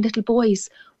children, little boys.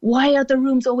 Why are the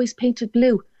rooms always painted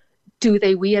blue? Do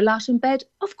they wee a lot in bed?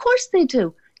 Of course they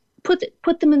do.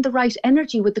 Put them in the right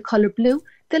energy with the colour blue,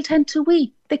 they'll tend to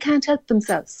wee. They can't help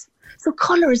themselves. So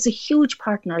colour is a huge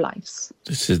part in our lives.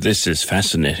 This is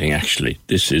fascinating, actually.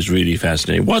 This is really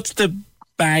fascinating. What's the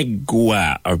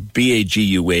Bagua or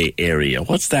Bagua area?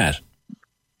 What's that?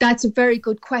 That's a very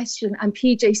good question. And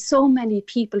PJ, so many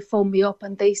people phone me up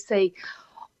and they say,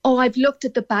 oh, I've looked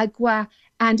at the Bagua,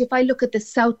 and if I look at the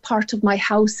south part of my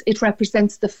house, it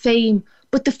represents the fame.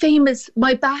 But the fame is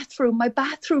my bathroom. My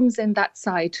bathroom's in that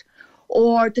side.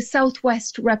 Or the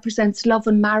southwest represents love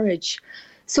and marriage.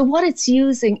 So what it's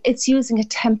using a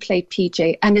template,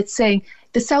 PJ, and it's saying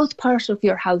the south part of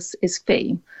your house is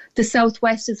fame, the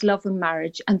southwest is love and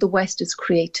marriage, and the west is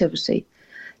creativity.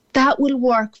 That will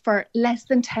work for less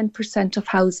than 10% of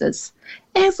houses.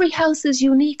 Every house is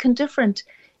unique and different.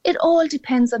 It all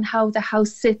depends on how the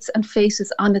house sits and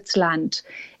faces on its land.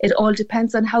 It all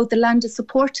depends on how the land is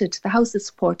supported, the house is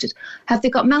supported. Have they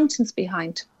got mountains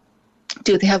behind?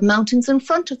 Do they have mountains in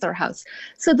front of their house?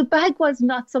 So the Bagua is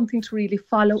not something to really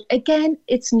follow. Again,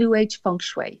 it's New Age feng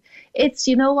shui. It's,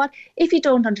 you know what, if you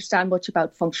don't understand much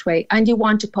about feng shui and you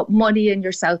want to put money in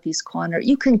your southeast corner,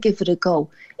 you can give it a go.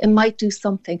 It might do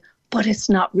something, but it's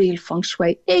not real feng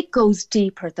shui. It goes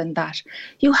deeper than that.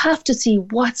 You have to see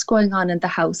what's going on in the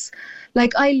house.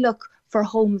 Like I look for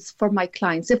homes for my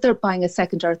clients. If they're buying a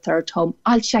second or third home,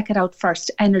 I'll check it out first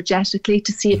energetically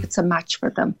to see if it's a match for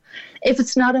them. If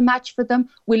it's not a match for them,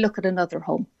 we look at another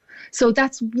home. So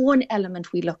that's one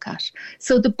element we look at.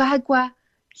 So the Bagua,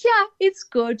 yeah, it's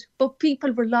good, but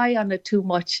people rely on it too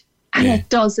much, and it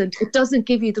doesn't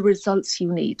give you the results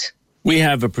you need. We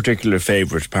have a particular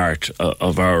favourite part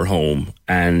of our home,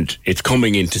 and it's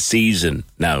coming into season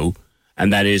now,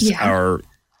 and that is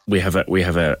we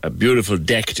have a beautiful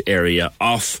decked area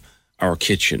off our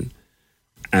kitchen,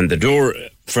 and the door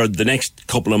for the next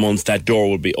couple of months, that door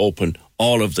will be open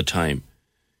all of the time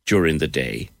during the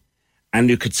day, and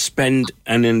you could spend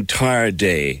an entire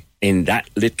day in that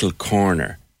little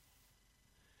corner,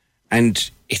 and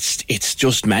it's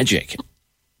just magic,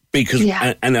 because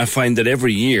and I find that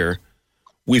every year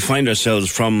we find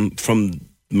ourselves from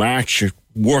March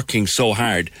working so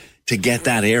hard to get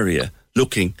that area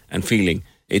looking and feeling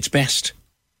its best.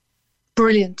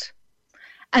 Brilliant.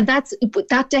 And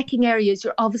that decking areas,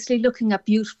 you're obviously looking at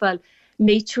beautiful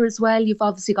nature as well. You've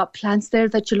obviously got plants there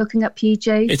that you're looking at,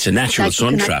 PJ. It's a natural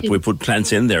sun trap. We put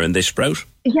plants in there and they sprout.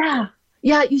 Yeah.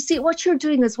 Yeah, you see, what you're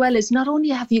doing as well is not only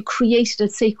have you created a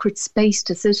sacred space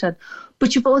to sit in,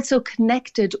 but you've also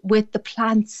connected with the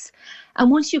plants. And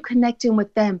once you connect in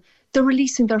with them, they're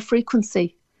releasing their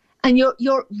frequency. And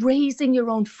you're raising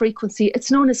your own frequency. It's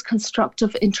known as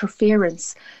constructive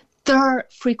interference. Their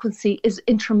frequency is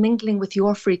intermingling with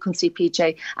your frequency,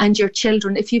 PJ, and your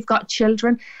children. If you've got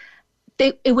children,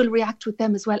 it will react with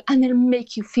them as well, and it'll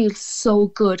make you feel so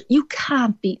good. You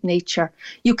can't beat nature.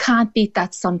 You can't beat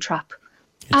that sun trap.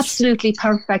 Absolutely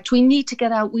perfect. We need to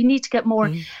get out. We need to get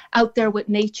more out there with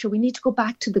nature. We need to go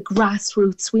back to the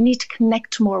grassroots. We need to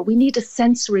connect more. We need a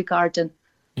sensory garden.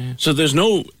 Yeah. So there's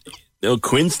no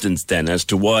coincidence then as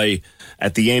to why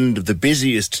at the end of the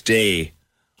busiest day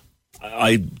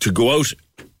to go out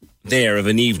there of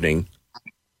an evening,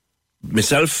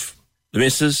 myself, the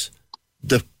missus,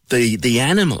 the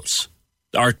animals,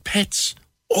 our pets,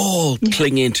 all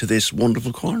cling into this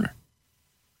wonderful corner.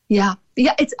 Yeah,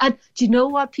 it's do you know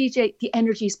what, PJ? The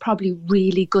energy is probably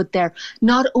really good there.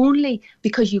 Not only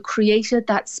because you created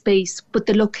that space, but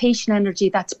the location energy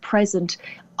that's present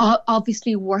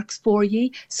obviously works for you.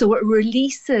 So it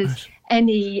releases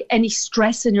any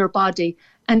stress in your body,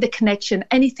 and the connection.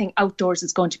 Anything outdoors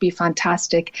is going to be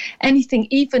fantastic. Anything,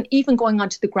 even going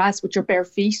onto the grass with your bare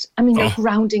feet. I mean, you're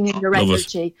grounding in your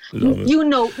energy. You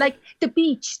know, like the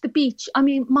beach. I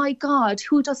mean, my God,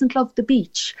 who doesn't love the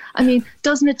beach? I mean,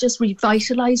 doesn't it just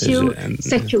revitalize you,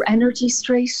 set your energy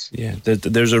straight? Yeah,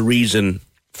 there's a reason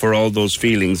for all those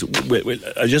feelings.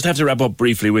 I just have to wrap up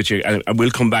briefly with you, and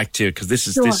we'll come back to you because this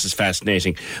is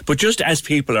fascinating. But just as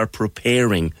people are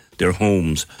preparing their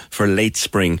homes for late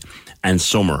spring and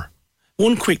summer,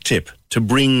 one quick tip to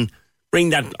bring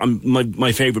that,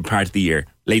 my favourite part of the year,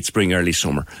 late spring, early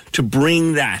summer, to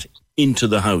bring that into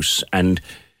the house and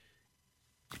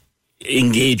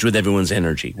engage with everyone's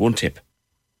energy. One tip.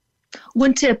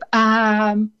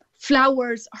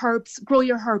 Flowers, herbs, grow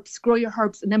your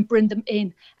herbs and then bring them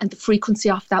in, and the frequency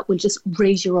of that will just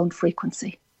raise your own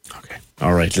frequency. Okay.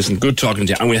 All right. Listen, good talking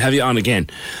to you. And we'll have you on again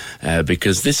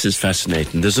because this is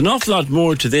fascinating. There's an awful lot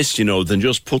more to this, you know, than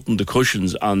just putting the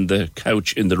cushions on the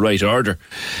couch in the right order.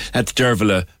 That's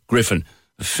Dervla Griffin,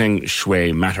 Feng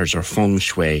Shui Matters or Feng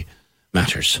Shui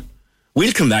Matters.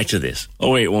 We'll come back to this.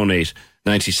 0818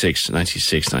 96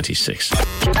 96 96.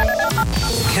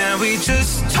 Can we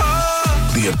just talk?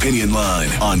 The Opinion Line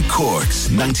on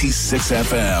Cork's 96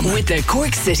 FM. With the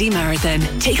Cork City Marathon.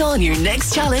 Take on your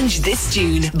next challenge this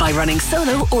June by running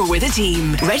solo or with a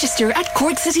team. Register at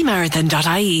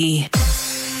corkcitymarathon.ie.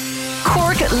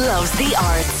 Cork loves the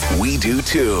arts. We do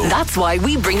too. That's why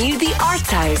we bring you the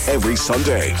Arts House. Every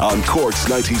Sunday on Cork's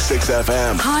 96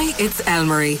 FM. Hi, it's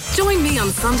Elmarie. Join me on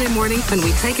Sunday morning when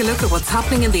we take a look at what's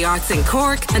happening in the arts in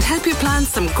Cork and help you plan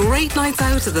some great nights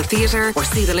out at the theatre or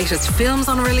see the latest films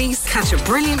on release, catch a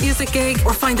brilliant music gig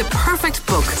or find the perfect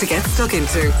book to get stuck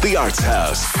into. The Arts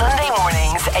House. Sunday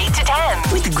mornings 8 to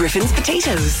 10 with Griffin's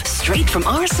Potatoes. Straight from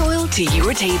our soil to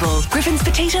your table. Griffin's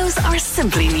Potatoes are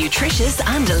simply nutritious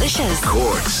and delicious.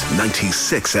 Cork's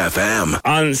 96 FM.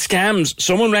 On scams,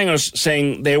 someone rang us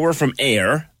saying they were from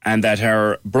Ayr and that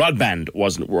our broadband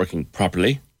wasn't working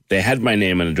properly. They had my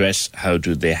name and address. How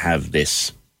do they have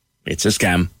this? It's a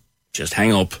scam. Just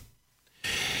hang up.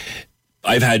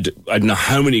 I've had, I don't know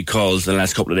how many calls in the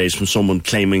last couple of days from someone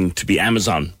claiming to be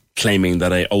Amazon, claiming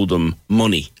that I owe them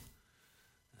money.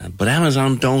 But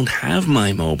Amazon don't have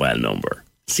my mobile number.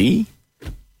 See?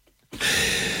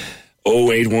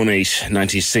 0818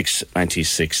 96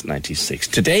 96 96.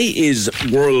 Today is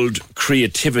World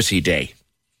Creativity Day.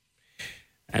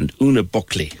 And Una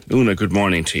Buckley. Una, good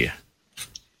morning to you.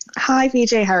 Hi,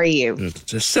 VJ, how are you?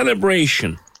 It's a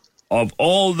celebration of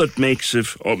all that makes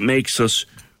us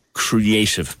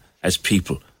creative as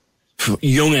people,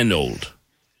 young and old.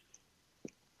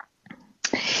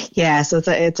 Yeah, so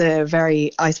it's a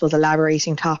very, I suppose,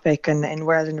 elaborating topic in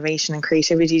World Innovation and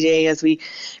Creativity Day as we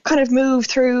kind of move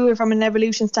through from an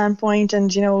evolution standpoint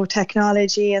and, you know,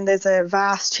 technology, and there's a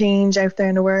vast change out there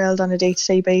in the world on a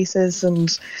day-to-day basis,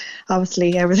 and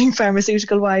obviously everything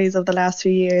pharmaceutical-wise of the last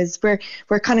few years.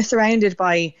 We're kind of surrounded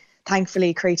by,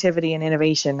 thankfully, creativity and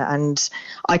innovation, and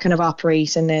I kind of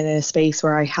operate in a space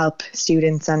where I help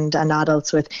students and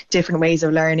adults with different ways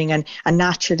of learning, and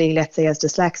naturally, let's say as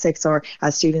dyslexics or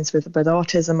as students with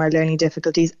autism or learning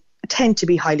difficulties, tend to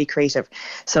be highly creative.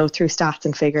 So through stats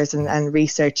and figures and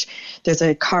research, there's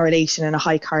a correlation and a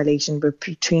high correlation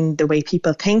between the way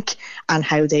people think and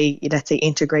how they, let's say,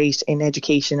 integrate in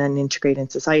education and integrate in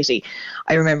society.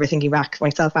 I remember thinking back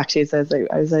myself, actually, as I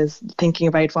was thinking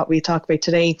about what we talked about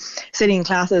today, sitting in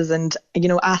classes and, you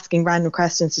know, asking random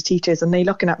questions to teachers and they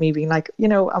looking at me being like, you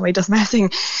know, am I just messing?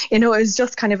 You know, it was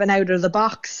just kind of an out of the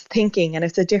box thinking, and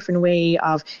it's a different way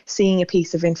of seeing a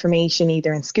piece of information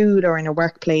either in school or in a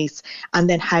workplace, and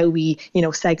then how we, you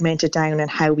know, segment it down and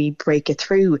how we break it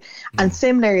through. And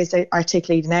similar as I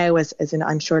articulate now, as in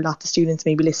I'm sure lots of students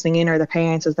may be listening in, or their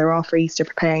parents as they're off for Easter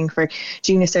preparing for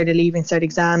junior cert or leaving cert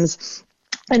exams.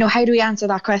 You know, how do we answer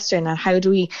that question and how do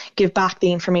we give back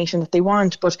the information that they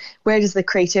want? But where does the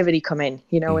creativity come in?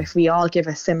 You know, if we all give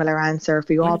a similar answer, if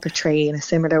we all portray in a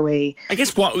similar way. I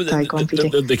guess what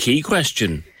the key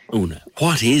question, Una,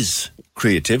 what is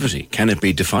creativity? Can it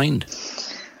be defined?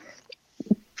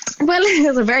 Well,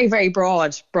 it's a very, very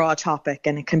broad topic,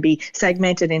 and it can be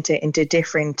segmented into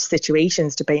different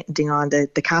situations depending on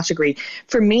the category.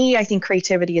 For me, I think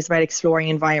creativity is about exploring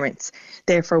environments.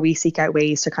 Therefore, we seek out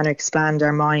ways to kind of expand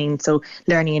our mind. So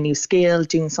learning a new skill,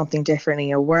 doing something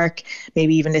differently at work,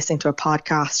 maybe even listening to a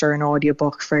podcast or an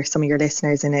audiobook for some of your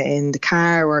listeners in the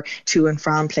car or to and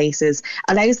from places,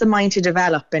 allows the mind to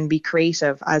develop and be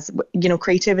creative. As you know,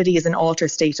 creativity is an altered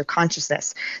state of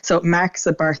consciousness. So it marks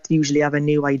the birth usually of a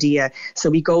new idea idea. So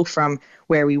we go from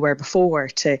where we were before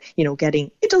to,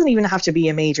 getting, it doesn't even have to be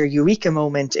a major eureka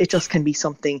moment. It just can be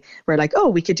something where like, oh,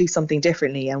 we could do something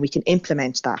differently and we can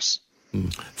implement that.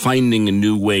 Finding a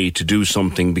new way to do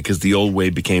something because the old way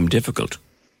became difficult.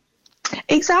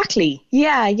 Exactly.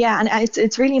 Yeah. And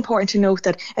it's really important to note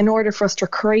that in order for us to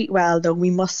create well, though, we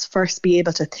must first be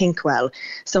able to think well.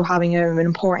 So having an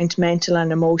important mental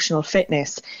and emotional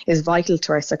fitness is vital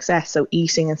to our success. So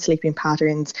eating and sleeping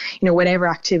patterns, whatever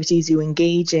activities you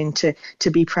engage in to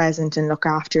be present and look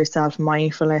after yourself,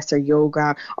 mindfulness or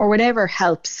yoga or whatever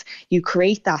helps you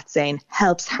create that zen,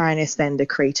 helps harness then the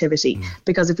creativity.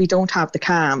 Because if we don't have the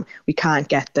calm, we can't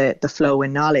get the flow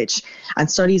and knowledge. And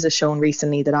studies have shown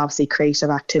recently that obviously creative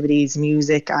activities,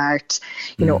 music, art,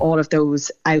 all of those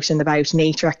out and about,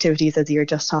 nature activities, as you're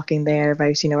just talking there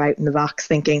about, out in the box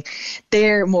thinking,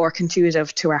 they're more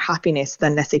conducive to our happiness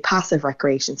than, let's say, passive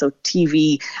recreation. So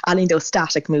TV, adding those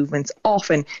static movements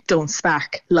often don't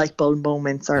spark light bulb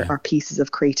moments or pieces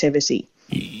of creativity.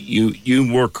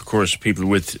 You work, of course, people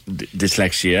with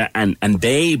dyslexia, and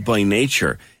they, by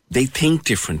nature, they think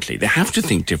differently. They have to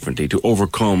think differently to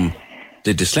overcome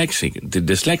the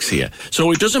dyslexia.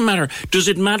 So it doesn't matter. Does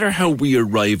it matter how we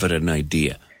arrive at an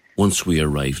idea once we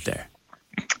arrive there?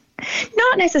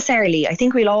 Not necessarily. I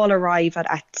think we'll all arrive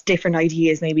at different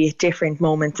ideas, maybe at different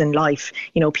moments in life.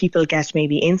 People get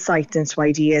maybe insights into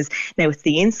ideas. Now, it's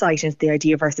the insight into the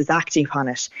idea versus acting upon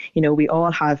it. We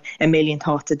all have a million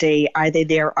thoughts a day. Are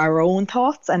they our own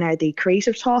thoughts, and are they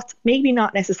creative thoughts? Maybe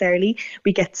not necessarily.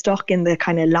 We get stuck in the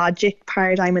kind of logic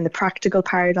paradigm and the practical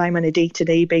paradigm on a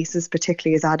day-to-day basis,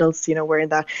 particularly as adults. We're in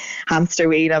that hamster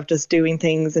wheel of just doing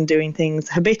things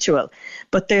habitual.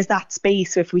 But there's that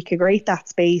space. If we could create that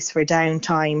space for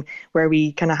downtime where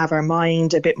we kind of have our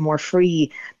mind a bit more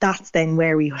free, that's then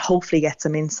where we hopefully get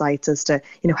some insights as to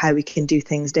how we can do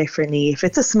things differently. If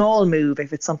it's a small move,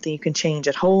 if it's something you can change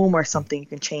at home or something you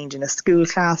can change in a school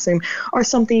classroom or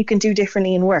something you can do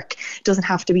differently in work, it doesn't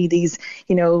have to be these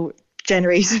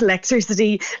generated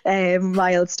electricity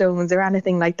milestones or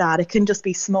anything like that. It can just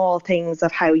be small things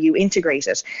of how you integrate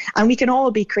it, and we can all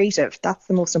be creative. That's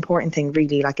the most important thing,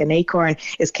 really. Like an acorn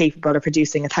is capable of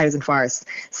producing 1,000 flowers,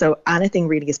 so anything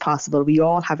really is possible. We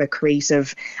all have a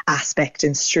creative aspect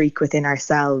and streak within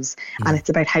ourselves, and it's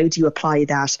about how do you apply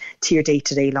that to your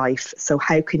day-to-day life. So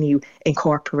how can you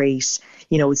incorporate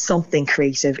something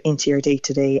creative into your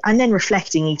day-to-day, and then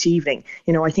reflecting each evening.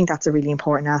 I think that's a really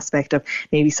important aspect of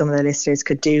maybe some of the listeners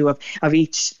could do of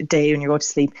each day when you go to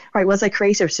sleep. Right, was I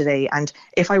creative today? And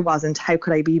if I wasn't, how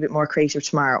could I be a bit more creative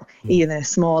tomorrow? Either a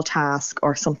small task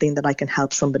or something that I can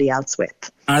help somebody else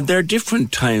with. Are there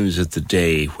different times of the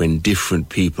day when different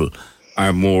people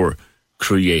are more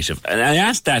creative? And I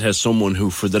ask that as someone who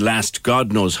for the last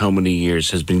God knows how many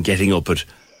years has been getting up at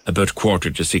about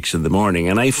 5:45 in the morning,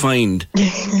 and I find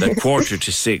that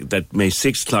 5:45, that may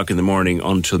 6 o'clock in the morning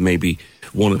until maybe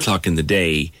 1 o'clock in the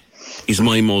day is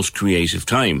my most creative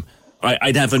time.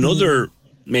 I'd have another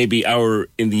maybe hour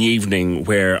in the evening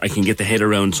where I can get the head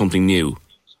around something new,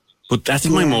 but that's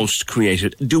my most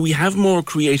creative. Do we have more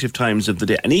creative times of the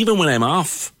day? And even when I'm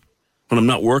off, when I'm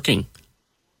not working,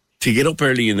 to get up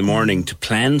early in the morning to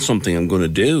plan something I'm going to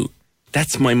do,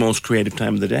 that's my most creative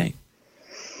time of the day.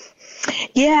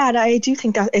 Yeah, and I do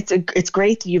think that it's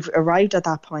great that you've arrived at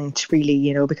that point,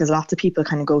 really, because lots of people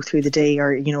kind of go through the day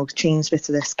or, change bits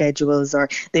of their schedules, or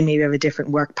they maybe have a different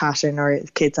work pattern, or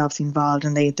kids obviously involved,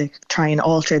 and they try and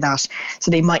alter that. So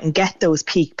they mightn't get those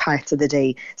peak parts of the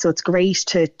day. So it's great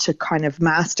to kind of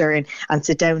master and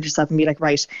sit down with yourself and be like,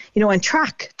 right, and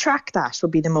track that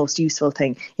would be the most useful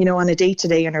thing. On a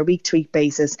day-to-day and a week-to-week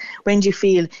basis, when do you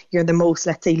feel you're the most,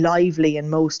 let's say, lively and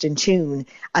most in tune?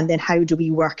 And then how do we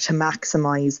work to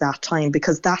maximize that time?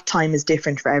 Because that time is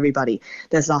different for everybody.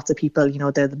 There's lots of people,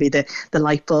 there'll be the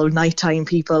light bulb nighttime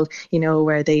people,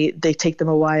 where they take them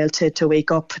a while to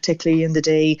wake up, particularly in the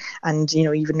day and,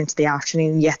 even into the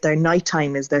afternoon, yet their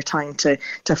nighttime is their time to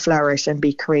flourish and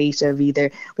be creative,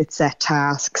 either with set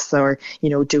tasks or,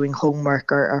 doing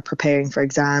homework or preparing for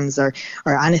exams or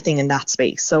anything in that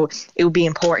space. So it would be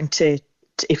important to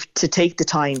take the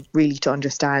time really to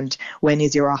understand when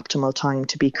is your optimal time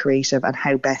to be creative and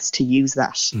how best to use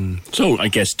that. So I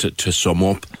guess to sum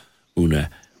up, Una,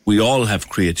 we all have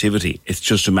creativity. It's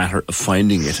just a matter of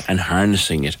finding it and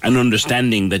harnessing it and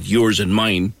understanding that yours and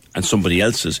mine and somebody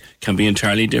else's can be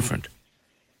entirely different.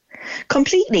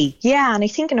 Completely, yeah. And I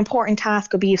think an important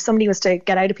task would be if somebody was to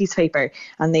get out a piece of paper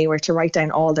and they were to write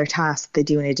down all their tasks they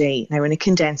do in a day. Now, in a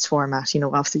condensed format,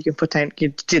 obviously you can put down, you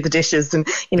do the dishes and,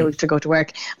 to go to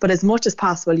work. But as much as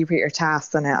possible, you put your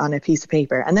tasks on a piece of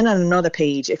paper. And then on another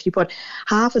page, if you put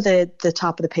half of the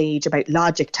top of the page about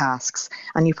logic tasks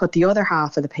and you put the other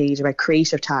half of the page about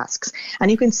creative tasks,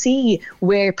 and you can see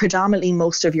where predominantly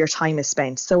most of your time is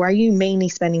spent. So are you mainly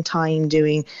spending time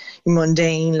doing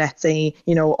mundane, let's say,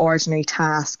 ordinary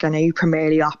tasks, and are you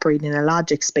primarily operating in a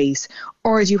logic space?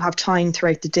 Or do you have time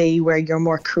throughout the day where you're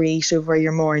more creative, where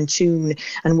you're more in tune,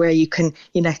 and where you can,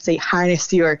 let's say,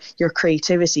 harness your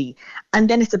creativity? And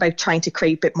then it's about trying to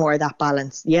create a bit more of that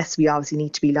balance. Yes, we obviously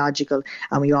need to be logical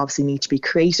and we obviously need to be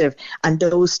creative. And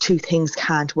those two things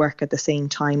can't work at the same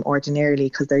time ordinarily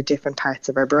because they're different parts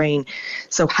of our brain.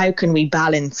 So how can we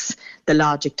balance the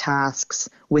logic tasks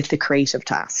with the creative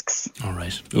tasks? All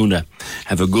right. Una,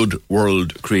 have a good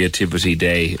World Creativity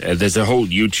Day. There's a whole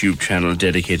YouTube channel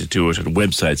dedicated to it and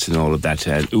websites and all of that.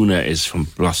 Una is from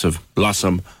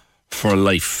Blossom for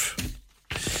Life.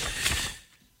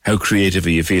 How creative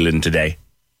are you feeling today?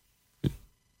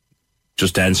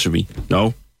 Just answer me.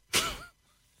 No?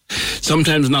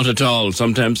 Sometimes not at all.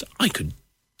 Sometimes I could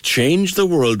change the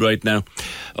world right now.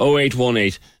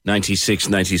 0818 96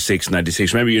 96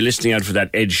 96. Remember, you're listening out for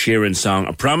that Ed Sheeran song.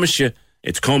 I promise you,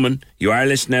 it's coming. You are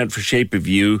listening out for Shape of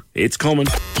You. It's coming.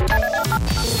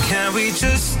 Can we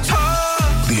just talk?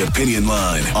 The Opinion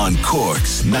Line on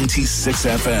Cork's 96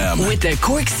 FM. With the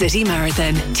Cork City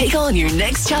Marathon. Take on your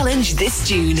next challenge this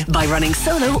June by running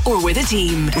solo or with a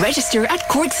team. Register at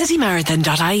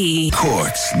corkcitymarathon.ie.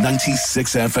 Cork's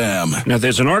 96 FM. Now,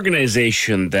 there's an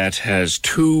organisation that has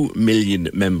 2 million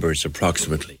members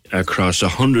approximately across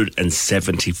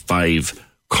 175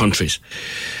 countries.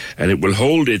 And it will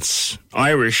hold its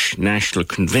Irish National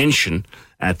Convention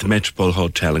at the Metropole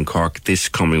Hotel in Cork this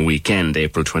coming weekend,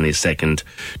 April 22nd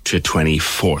to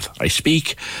 24th. I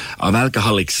speak of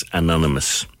Alcoholics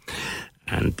Anonymous.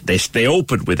 And they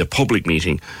opened with a public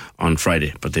meeting on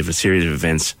Friday, but they have a series of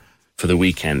events for the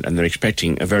weekend, and they're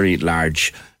expecting a very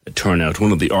large turnout.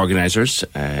 One of the organisers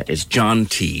is John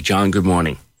T. John, good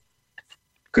morning.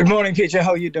 Good morning, PJ.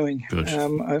 How are you doing? Good.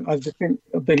 I've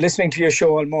been listening to your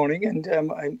show all morning, and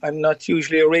I'm not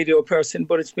usually a radio person,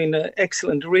 but it's been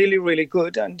excellent, really, really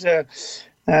good. And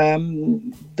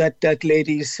that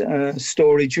lady's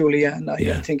story, Julianne,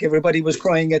 I think everybody was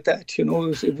crying at that.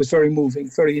 It was very moving,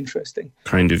 very interesting.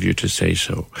 Kind of you to say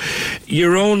so.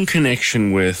 Your own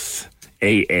connection with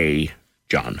AA,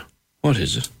 John, what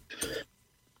is it?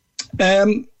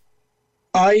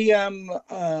 I'm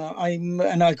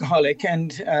an alcoholic,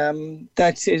 and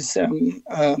that is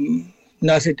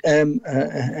not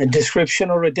a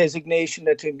description or a designation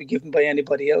that can be given by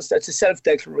anybody else. That's a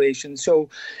self-declaration. So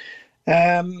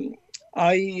I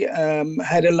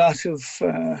had a lot of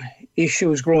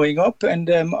issues growing up, and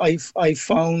I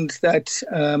found that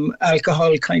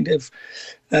alcohol kind of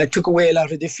took away a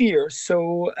lot of the fear.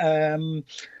 So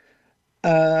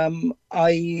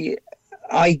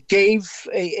I gave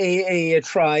AA a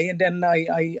try, and then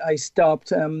I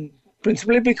stopped,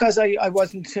 principally because I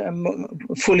wasn't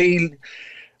fully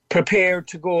prepared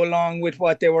to go along with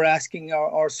what they were asking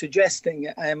or suggesting.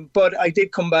 But I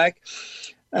did come back,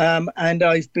 and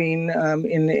I've been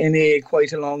in AA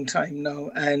quite a long time now.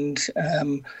 And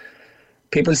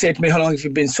people say to me, how long have you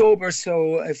been sober?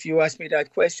 So if you ask me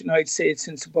that question, I'd say it's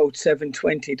since about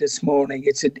 7:20 this morning.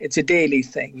 It's a daily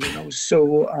thing,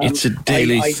 So it's a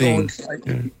daily thing.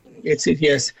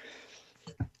 Yes.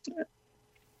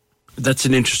 That's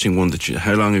an interesting one.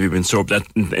 How long have you been sober?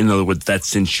 That, in other words, that's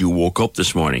since you woke up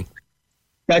this morning.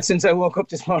 That's since I woke up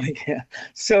this morning. Yeah.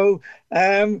 So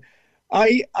and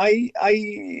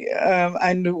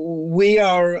we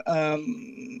are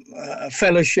a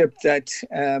fellowship that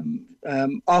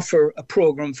offer a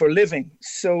program for living.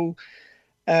 So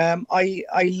I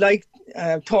like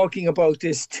talking about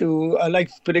this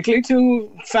particularly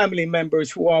to family members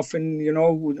who often,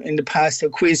 in the past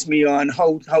have quizzed me on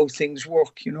how things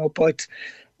work, but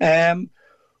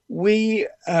we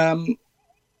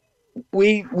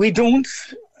don't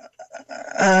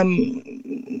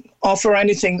offer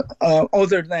anything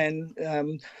other than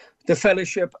the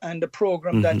fellowship and the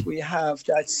program that we have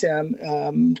that's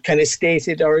kind of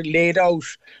stated or laid out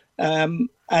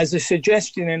as a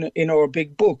suggestion in our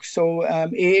big book. So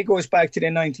AA goes back to the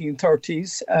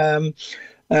 1930s.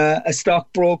 A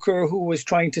stockbroker who was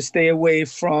trying to stay away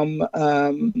from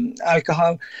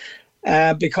alcohol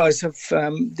because of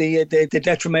the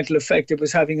detrimental effect it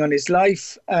was having on his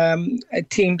life,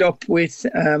 teamed up with,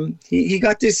 he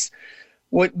got this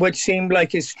what seemed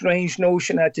like a strange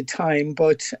notion at the time,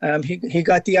 but he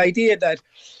got the idea that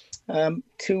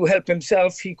to help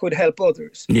himself, he could help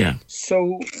others. Yeah.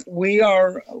 So we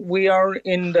are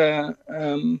in the.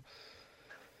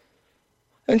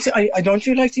 And I don't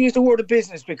really like to use the word of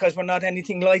business because we're not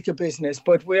anything like a business,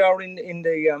 but we are in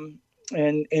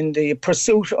the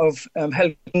pursuit of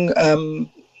helping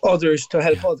others to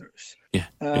help others. Yeah.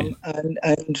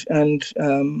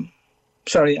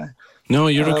 Sorry. No,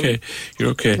 you're okay. You're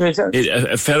okay.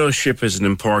 A fellowship is an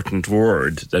important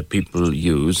word that people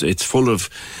use. It's full of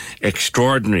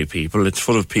extraordinary people. It's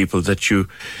full of people that you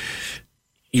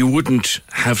wouldn't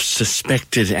have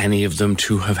suspected any of them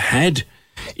to have had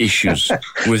issues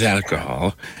with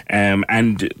alcohol.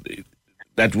 And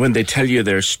that when they tell you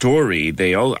their story,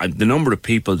 the number of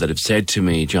people that have said to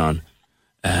me, John,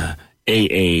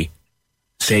 AA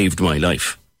saved my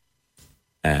life.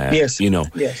 Yes.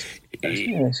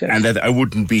 Yes. And that I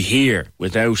wouldn't be here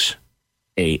without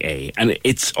AA. And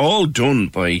it's all done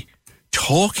by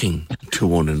talking to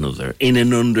one another in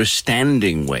an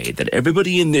understanding way that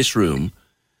everybody in this room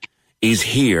is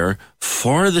here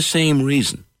for the same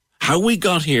reason. How we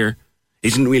got here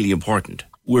isn't really important.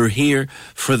 We're here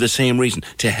for the same reason,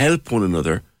 to help one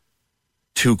another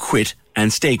to quit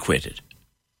and stay quitted.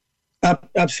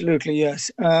 Absolutely, yes.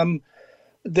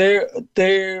 There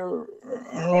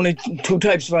are only two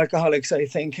types of alcoholics, I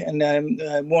think, and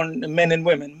one, men and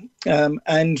women.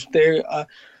 And there,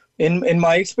 in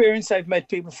my experience, I've met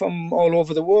people from all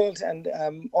over the world and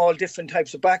all different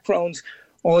types of backgrounds,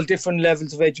 all different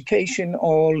levels of education,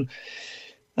 all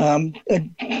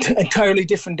entirely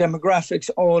different demographics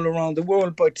all around the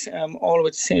world, but all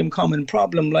with the same common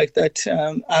problem, like that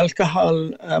alcohol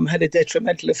had a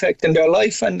detrimental effect in their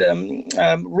life and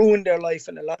ruined their life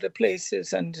in a lot of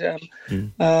places. And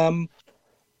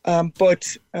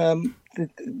but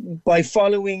by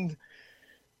following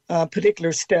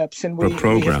particular steps, and we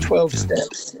have 12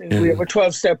 steps. We have a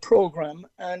 12-step program,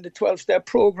 and the 12-step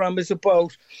program is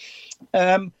about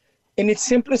in its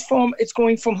simplest form, it's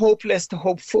going from hopeless to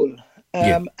hopeful.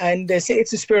 And they say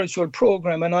it's a spiritual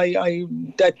program, and I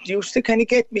that used to kind of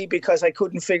get me because I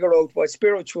couldn't figure out what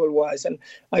spiritual was, and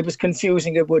I was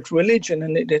confusing it with religion,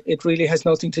 and it really has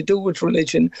nothing to do with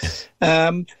religion.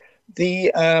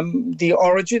 The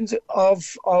origins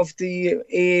of the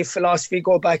AA philosophy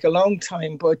go back a long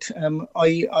time, but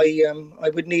I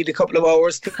would need a couple of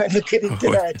hours to kind of get into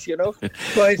that, you know.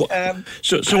 But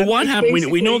so what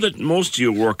happened? We know that most of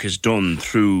your work is done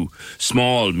through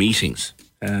small meetings,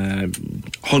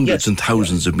 hundreds and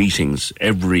thousands of meetings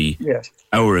every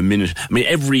hour, a minute. I mean,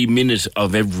 every minute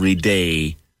of every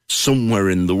day, somewhere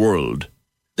in the world,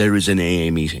 there is an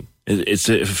AA meeting. It's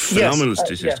a phenomenal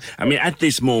statistic. I mean, at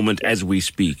this moment, as we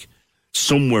speak,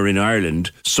 somewhere in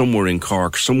Ireland, somewhere in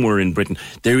Cork, somewhere in Britain,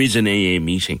 there is an AA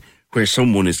meeting where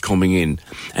someone is coming in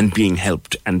and being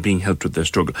helped with their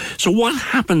struggle. So what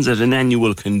happens at an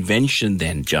annual convention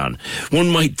then, John? One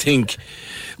might think,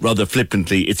 rather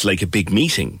flippantly, it's like a big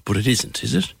meeting, but it isn't,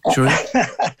 is it? Sure.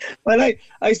 Well,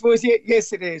 I suppose,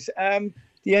 yes, it is.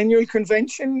 The annual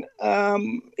convention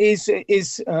is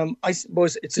I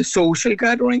suppose, it's a social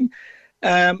gathering.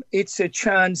 It's a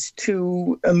chance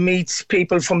to meet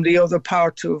people from the other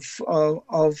part of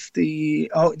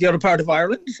the other part of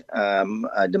Ireland.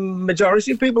 The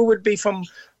majority of people would be from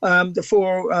the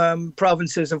four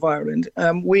provinces of Ireland.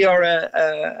 We are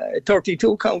a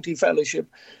 32 county fellowship,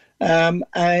 and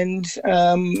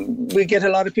we get a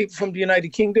lot of people from the United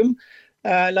Kingdom.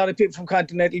 A lot of people from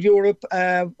continental Europe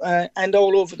and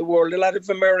all over the world, a lot of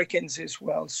Americans as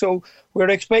well. So we're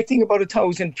expecting about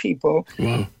 1,000 people.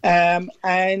 Wow. I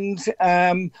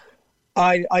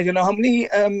don't know how many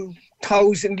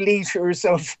 1,000 litres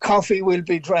of coffee will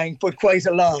be drank, but quite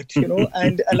a lot, you know,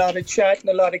 and a lot of chat and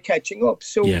a lot of catching up.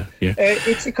 So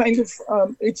it's a kind of,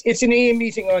 it's an AA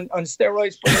meeting on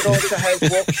steroids, but it also has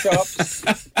workshops.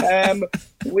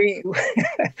 We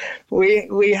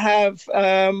have...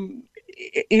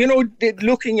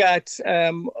 looking at,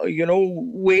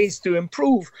 ways to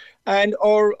improve. And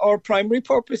our primary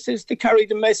purpose is to carry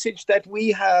the message that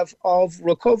we have of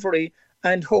recovery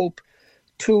and hope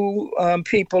to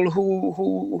people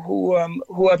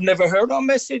who have never heard our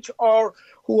message or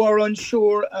who are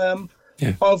unsure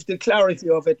of the clarity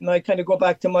of it. And I kind of go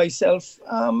back to myself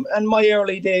and my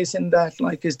early days in that,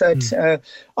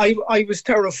 I was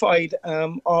terrified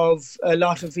of a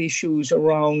lot of issues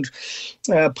around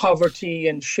poverty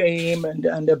and shame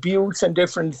and abuse and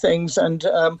different things. And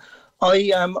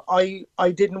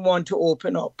I didn't want to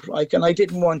open up, and I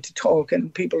didn't want to talk.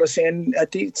 And people are saying,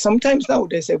 sometimes now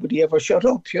they say, would you ever shut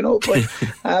up, you know? But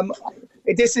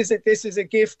this is a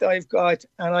gift I've got,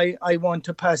 and I want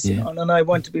to pass it on, and I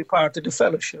want to be part of the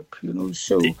fellowship.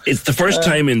 So it's the first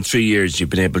time in 3 years you've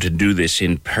been able to do this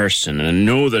in person, and I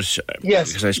know that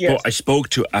because I spoke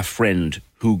to a friend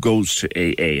who goes to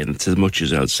AA, and it's as much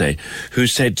as I'll say, who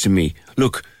said to me,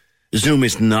 "Look, Zoom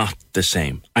is not the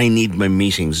same. I need my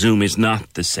meeting. Zoom is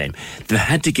not the same." They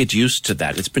had to get used to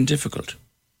that. It's been difficult.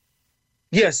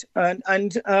 Yes, and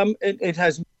it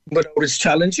has without its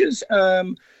challenges.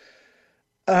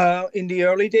 In the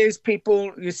early days,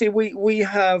 people, you see, we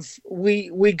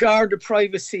guard the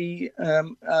privacy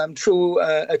through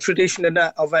a tradition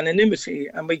of anonymity,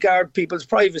 and we guard people's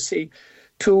privacy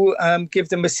to give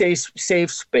them a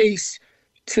safe space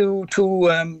to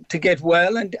get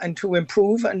well and to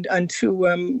improve and to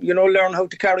learn how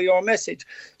to carry our message.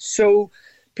 So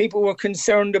people were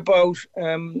concerned about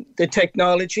the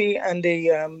technology and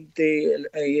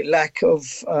the lack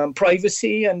of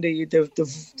privacy and the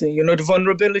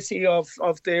vulnerability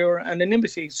of their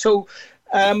anonymity. So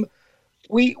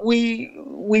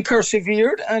we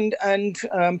persevered, and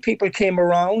people came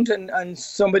around, and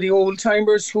some of the old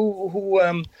timers who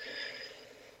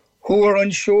were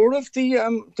unsure of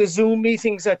the Zoom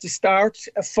meetings at the start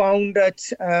found that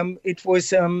it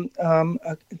was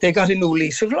they got a new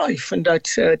lease of life, and that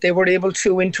they were able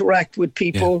to interact with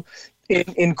people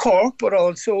in Cork, but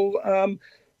also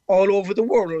all over the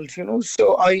world.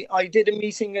 So I did a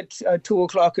meeting at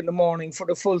 2:00 in the morning for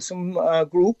the Folsom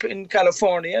group in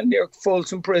California, near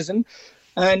Folsom Prison.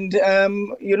 And,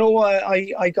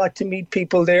 I got to meet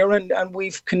people there, and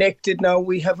we've connected now.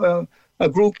 We have a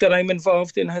group that I'm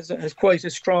involved in has quite a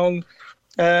strong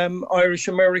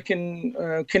Irish-American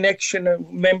connection.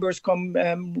 Members come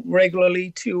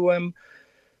regularly to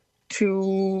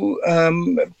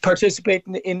participate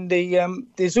in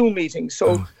the Zoom meetings.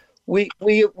 So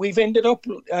we've ended up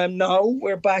now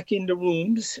we're back in the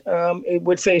rooms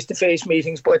with face-to-face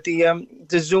meetings, but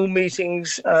the Zoom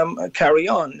meetings carry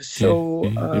on. So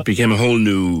it became a whole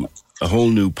new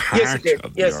part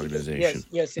of the organisation.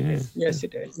 Yes,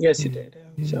 it did.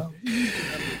 So,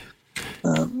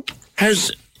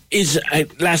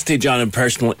 lastly, John, and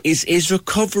personal, is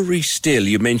recovery still?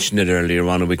 You mentioned it earlier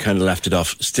on, and we kind of left it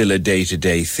off. Still a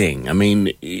day-to-day thing. I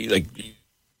mean,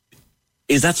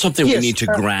 is that something we need to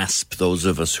grasp? Those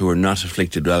of us who are not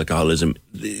afflicted with alcoholism,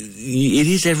 it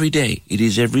is every day. It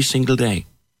is every single day.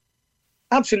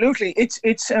 Absolutely,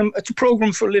 it's a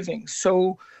program for living.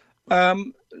 So.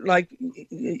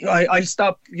 I'll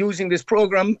stop using this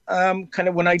program kind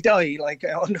of when I die.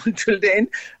 Until then,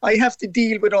 I have to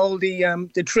deal with all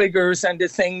the triggers and the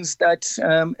things that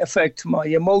affect my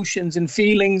emotions and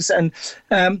feelings, and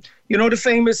the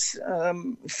famous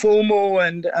FOMO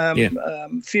and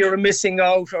fear of missing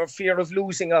out or fear of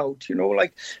losing out.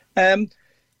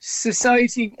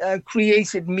 Society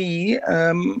created me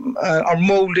or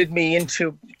molded me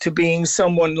into being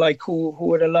someone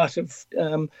who had a lot of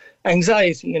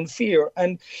anxiety and fear,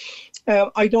 and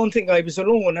I don't think I was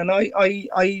alone. And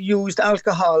I used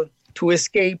alcohol to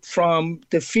escape from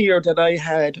the fear that I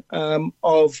had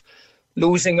of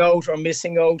losing out or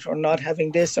missing out or not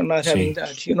having this or not having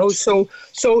that. So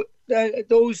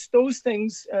those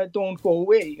things don't go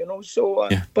away.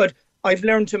 But I've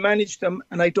learned to manage them,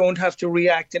 and I don't have to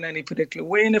react in any particular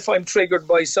way. And if I'm triggered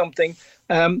by something,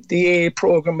 the AA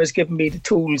program has given me the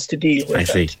tools to deal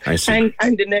with it. I see.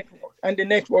 And the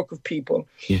network of people.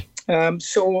 Yeah.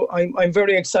 So I'm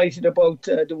very excited about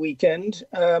the weekend,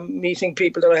 meeting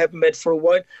people that I haven't met for a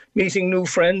while, meeting new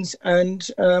friends, and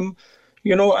I'm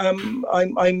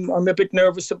a bit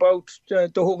nervous about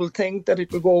the whole thing, that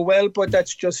it will go well, but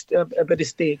that's just a bit of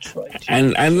stage fright.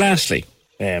 And lastly.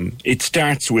 It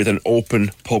starts with an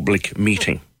open public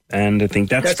meeting, and I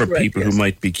think that's for correct, people who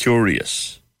might be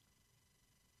curious.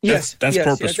 Yes, that's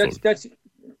purposeful.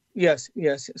 Yes.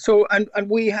 So, and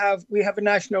we have a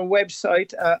national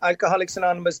website,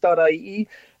 alcoholicsanonymous.ie.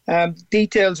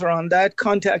 Details are on that.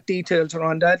 Contact details are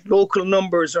on that. Local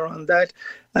numbers are on that.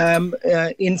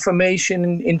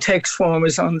 Information in text form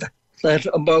is on that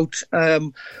about.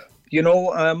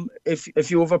 If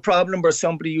you have a problem or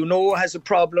somebody has a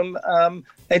problem,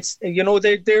 it's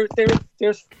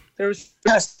there's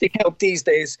fantastic help these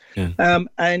days,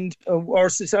 and our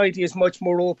society is much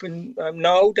more open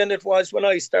now than it was when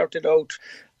I started out.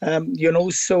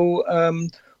 So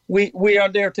we are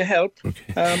there to help.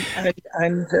 Okay.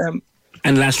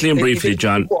 And lastly and briefly,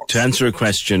 John, to answer a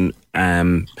question,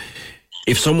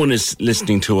 if someone is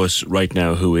listening to us right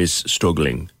now who is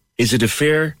struggling, is it a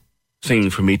fair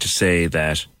thing for me to say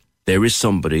that there is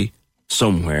somebody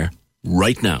somewhere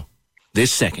right now,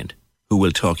 this second, who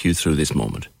will talk you through this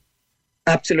moment?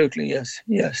 Absolutely, yes,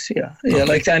 yeah. Okay.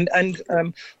 Like and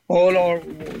all our,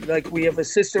 like, we have a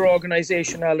sister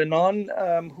organisation, Al-Anon,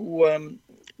 who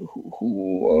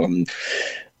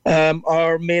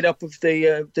are made up of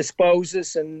the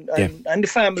spouses and the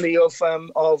family of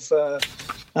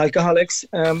alcoholics,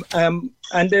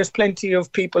 and there's plenty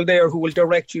of people there who will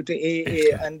direct you to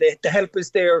AA, and the help is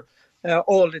there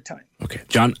all the time. Okay,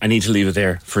 John, I need to leave it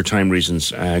there for time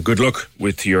reasons. Good luck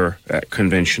with your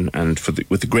convention and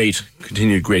with the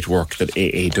continued great work that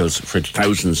AA does for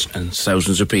thousands and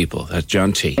thousands of people. That's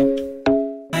John T.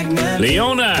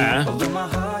 Leona.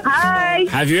 Hi.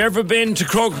 Have you ever been to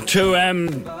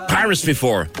Paris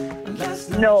before?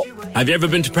 No. Have you ever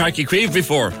been to Parc y Cuivre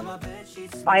before?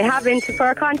 I haven't for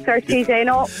a concert, TJ,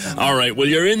 no. All right, well,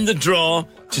 you're in the draw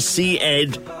to see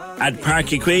Ed at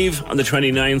Parc y Cuivre on the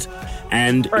 29th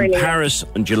and in Paris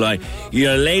in July.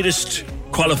 Your latest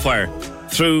qualifier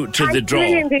through to the draw.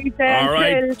 All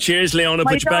right, cheers, Leona.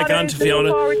 Put you back on to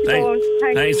Fiona.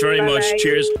 Thanks very much.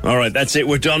 Cheers. All right, that's it.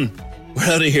 We're done. We're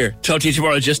out of here. Talk to you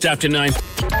tomorrow just after 9.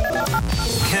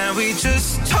 Can we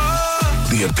just talk?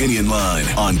 The Opinion Line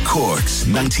on Cork's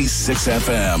 96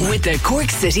 FM. With the Cork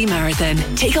City Marathon.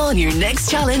 Take on your next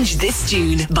challenge this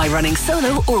June by running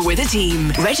solo or with a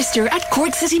team. Register at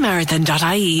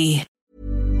corkcitymarathon.ie.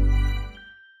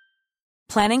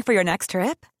 Planning for your next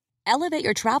trip? Elevate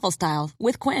your travel style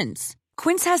with Quince.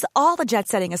 Quince has all the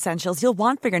jet-setting essentials you'll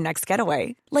want for your next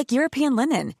getaway, like European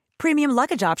linen, premium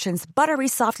luggage options, buttery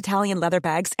soft Italian leather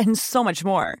bags, and so much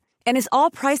more. And is all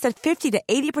priced at 50 to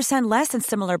 80% less than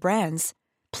similar brands.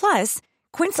 Plus,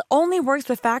 Quince only works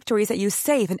with factories that use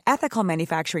safe and ethical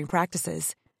manufacturing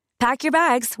practices. Pack your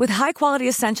bags with high-quality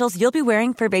essentials you'll be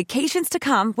wearing for vacations to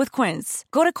come with Quince.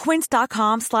 Go to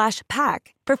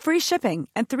quince.com/pack for free shipping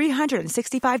and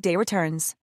 365-day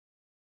returns.